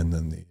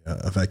the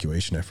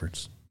evacuation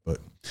efforts.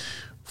 But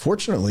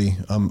fortunately,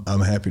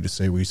 I'm happy to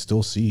say we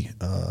still see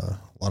a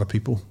lot of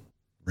people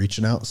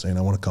reaching out saying,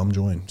 I want to come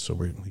join. So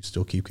we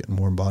still keep getting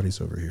more bodies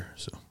over here.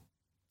 So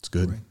it's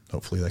good. Right.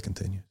 Hopefully that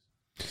continues.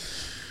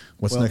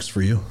 What's next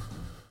for you?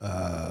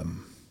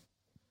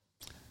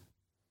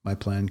 My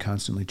plan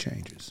constantly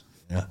changes.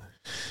 Yeah.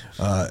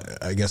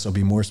 I guess I'll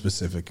be more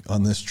specific.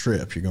 On this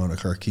trip, you're going to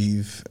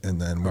Kharkiv, and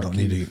then we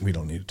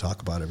don't need to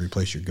talk about every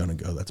place you're going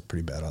to go. That's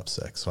pretty bad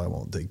OPSEC, so I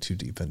won't dig too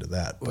deep into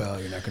that.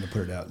 Well, you're not going to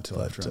put it out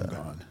until after I'm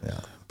gone. Yeah,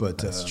 but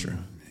that's true.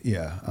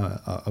 Yeah,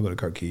 I'll go to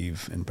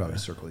Kharkiv and probably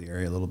circle the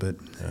area a little bit,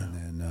 and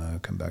then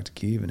come back to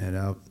Kyiv and head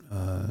out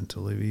to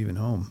Lviv and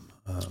home.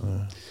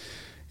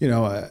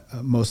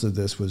 Most of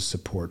this was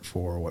support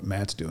for what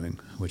Matt's doing,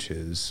 which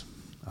is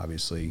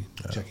obviously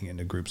checking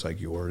into groups like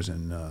yours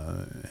and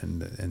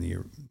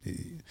the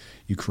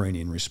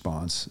Ukrainian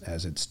response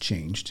as it's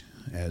changed,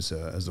 as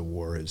the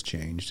war has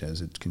changed,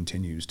 as it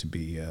continues to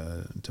be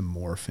to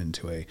morph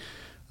into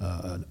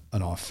an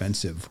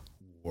offensive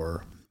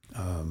war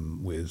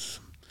with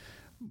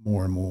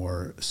more and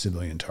more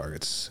civilian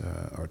targets,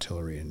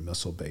 artillery and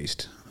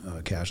missile-based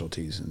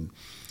casualties, and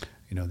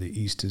the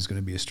East is going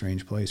to be a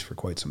strange place for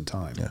quite some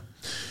time. Yeah.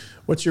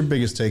 What's your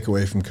biggest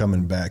takeaway from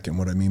coming back? And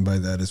what I mean by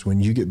that is when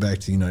you get back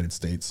to the United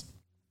States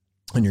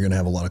and you're going to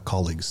have a lot of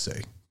colleagues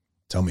say,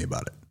 tell me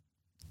about it.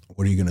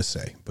 What are you going to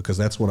say? Because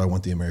that's what I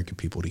want the American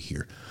people to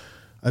hear.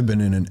 I've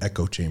been in an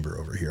echo chamber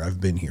over here.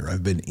 I've been here.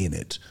 I've been in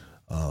it.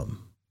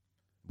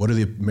 What do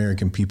the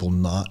American people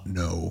not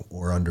know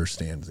or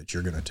understand that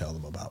you're going to tell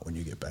them about when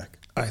you get back?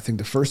 I think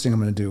the first thing I'm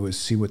going to do is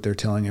see what they're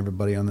telling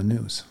everybody on the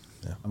news.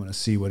 Yeah. I'm going to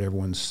see what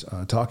everyone's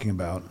talking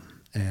about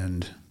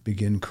and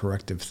begin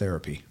corrective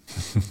therapy,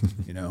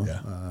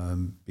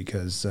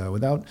 because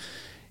without,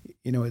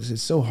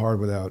 it's so hard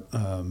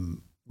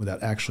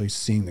without actually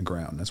seeing the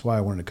ground. That's why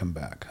I wanted to come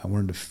back. I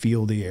wanted to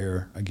feel the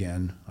air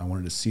again. I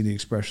wanted to see the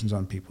expressions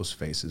on people's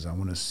faces. I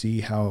want to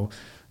see how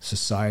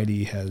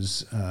society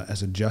has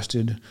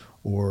adjusted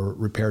or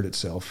repaired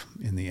itself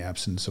in the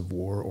absence of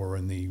war or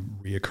in the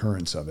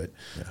reoccurrence of it.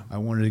 Yeah. I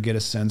wanted to get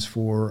a sense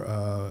for,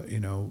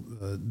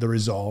 the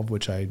resolve,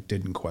 which I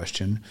didn't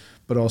question,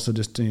 but also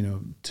just,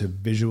 to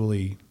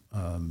visually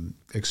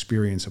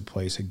experience a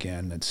place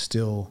again that's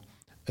still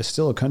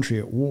a country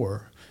at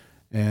war,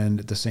 and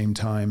at the same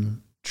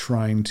time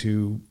trying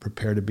to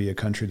prepare to be a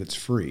country that's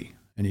free.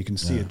 And you can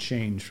see a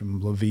change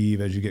from Lviv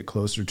as you get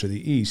closer to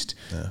the east.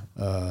 Yeah.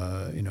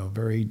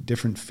 Very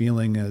different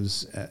feeling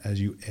as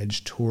you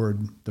edge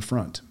toward the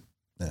front.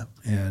 Yeah.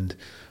 And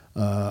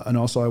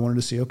also I wanted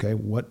to see, okay,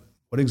 what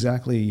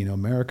exactly,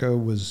 America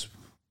was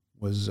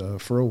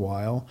for a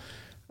while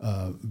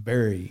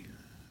very,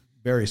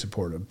 very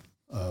supportive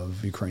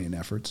of Ukrainian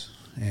efforts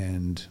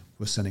and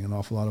was sending an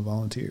awful lot of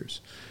volunteers.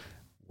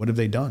 What have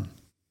they done?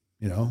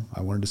 I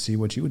wanted to see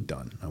what you had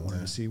done. I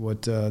wanted to see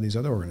what these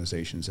other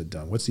organizations had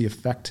done. What's the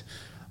effect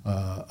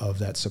of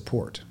that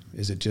support?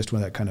 Is it just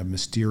that kind of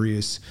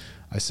mysterious,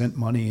 I sent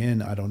money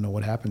in, I don't know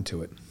what happened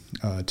to it,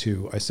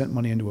 to I sent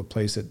money into a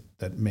place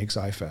that makes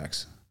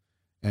IFACs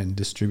and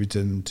distributes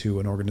them to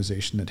an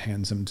organization that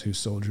hands them to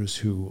soldiers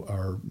who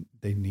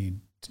they need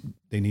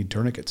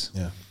tourniquets.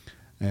 Yeah.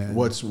 And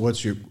what's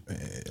your,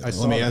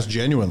 let me ask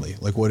genuinely,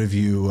 like what have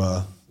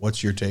you,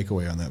 what's your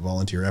takeaway on that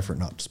volunteer effort?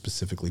 Not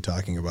specifically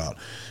talking about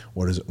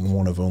what is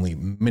one of only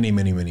many,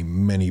 many, many,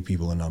 many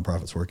people in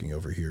nonprofits working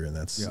over here. And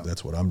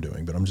that's what I'm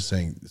doing. But I'm just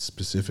saying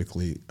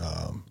specifically,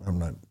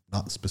 I'm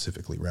not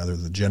specifically, rather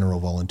the general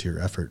volunteer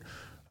effort.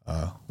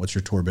 What's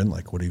your tour been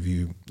like? What have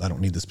you, I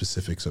don't need the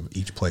specifics of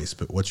each place,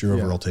 but what's your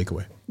overall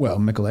takeaway? Well,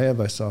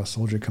 Mykolaiv, I saw a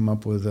soldier come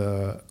up with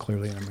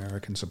clearly an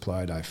American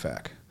supplied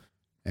IFAC.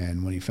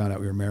 And when he found out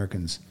we were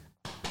Americans,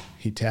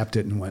 he tapped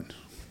it and went,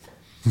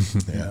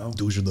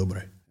 Duże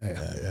dobre.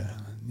 Yeah.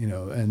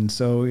 And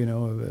so,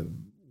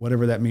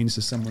 whatever that means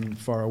to someone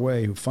far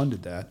away who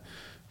funded that,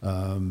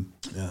 I'm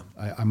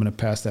going to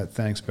pass that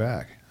thanks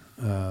back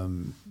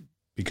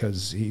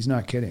because he's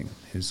not kidding.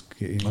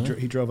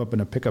 He drove up in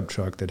a pickup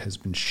truck that has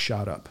been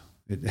shot up.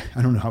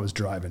 I don't know how it was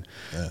driving,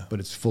 but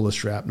it's full of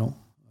shrapnel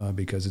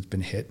because it's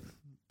been hit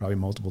probably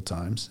multiple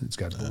times. It's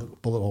got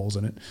bullet holes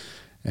in it.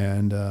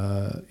 And,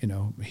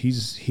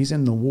 he's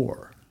in the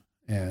war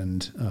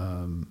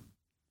and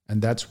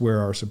that's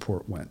where our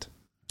support went.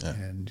 Yeah.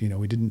 And,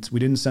 we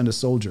didn't send a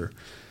soldier,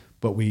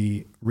 but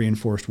we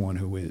reinforced one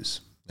who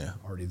is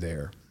already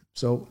there.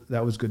 So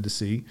that was good to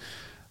see.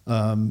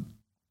 I'm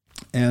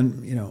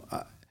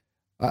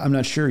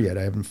not sure yet.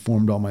 I haven't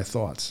formed all my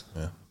thoughts,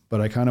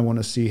 but I kind of want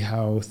to see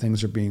how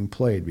things are being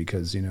played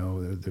because,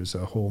 there's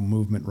a whole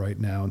movement right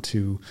now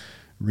to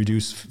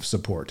reduce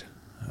support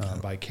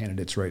by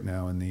candidates right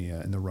now in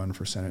the run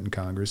for Senate and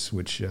Congress,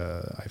 which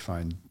I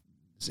find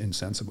is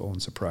insensible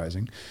and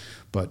surprising.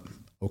 But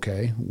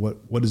okay,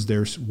 what is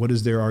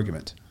their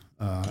argument?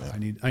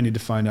 I need to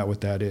find out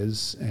what that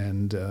is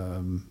and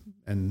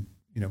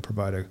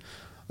provide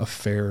a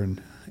fair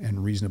and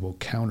reasonable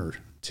counter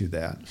to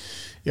that.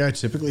 Yeah, I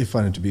typically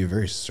find it to be a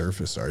very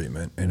surface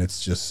argument, and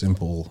it's just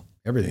simple.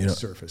 Everything's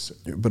surface.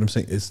 But I'm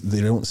saying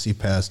they don't see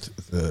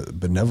past the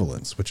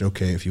benevolence, which,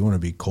 okay, if you want to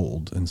be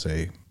cold and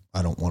say,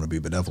 I don't want to be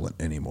benevolent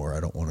anymore. I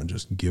don't want to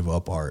just give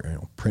up our,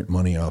 print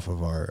money off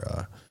of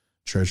our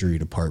Treasury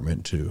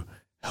Department to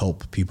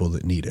help people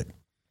that need it.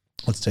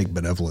 Let's take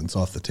benevolence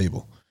off the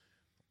table.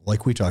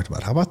 Like we talked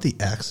about, how about the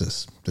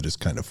axis that is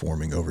kind of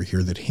forming over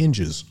here that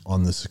hinges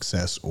on the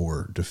success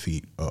or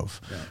defeat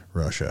of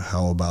Russia?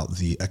 How about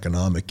the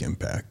economic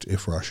impact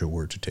if Russia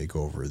were to take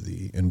over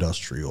the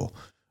industrial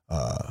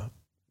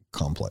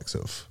complex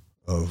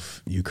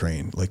of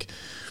Ukraine? Like,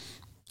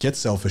 get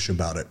selfish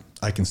about it.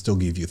 I can still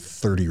give you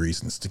 30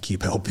 reasons to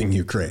keep helping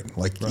Ukraine.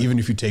 Like, even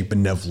if you take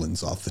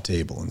benevolence off the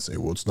table and say,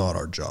 well, it's not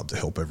our job to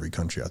help every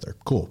country out there.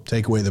 Cool.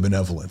 Take away the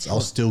benevolence. I'll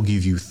still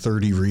give you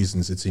 30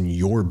 reasons it's in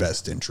your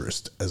best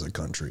interest as a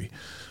country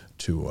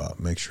to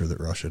make sure that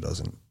Russia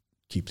doesn't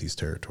keep these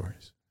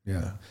territories.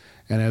 Yeah.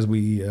 And as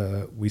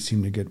we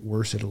seem to get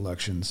worse at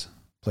elections,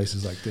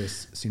 places like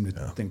this seem to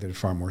think that it's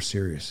far more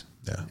serious.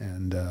 Yeah.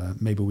 And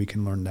maybe we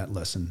can learn that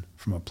lesson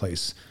from a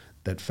place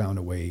that found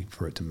a way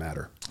for it to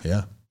matter.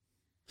 Yeah.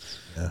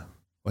 Yeah.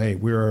 Well, hey,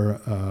 we're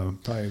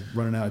probably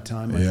running out of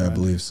time. Yeah, I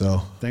believe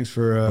so. Thanks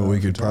for. But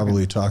we could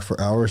probably talk for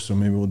hours, so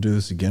maybe we'll do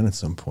this again at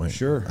some point.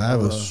 Sure. I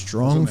have a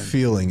strong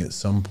feeling at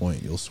some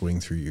point you'll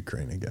swing through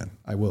Ukraine again.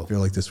 I will. I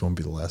feel like this won't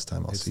be the last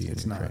time I'll see you in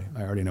it's Ukraine.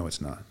 Not. I already know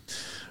it's not.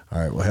 All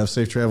right. Well, have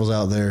safe travels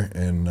out there,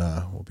 and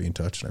we'll be in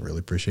touch. And I really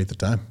appreciate the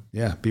time.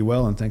 Yeah. Be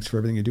well, and thanks for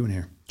everything you're doing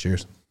here.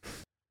 Cheers.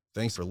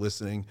 Thanks for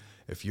listening.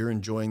 If you're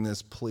enjoying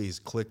this, please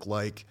click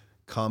like,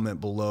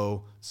 comment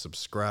below,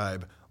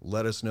 subscribe.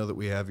 Let us know that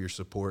we have your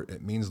support.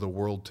 It means the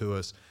world to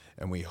us,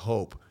 and we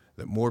hope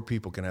that more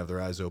people can have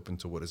their eyes open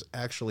to what is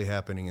actually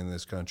happening in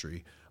this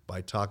country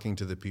by talking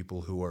to the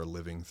people who are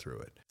living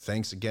through it.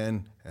 Thanks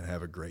again, and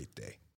have a great day.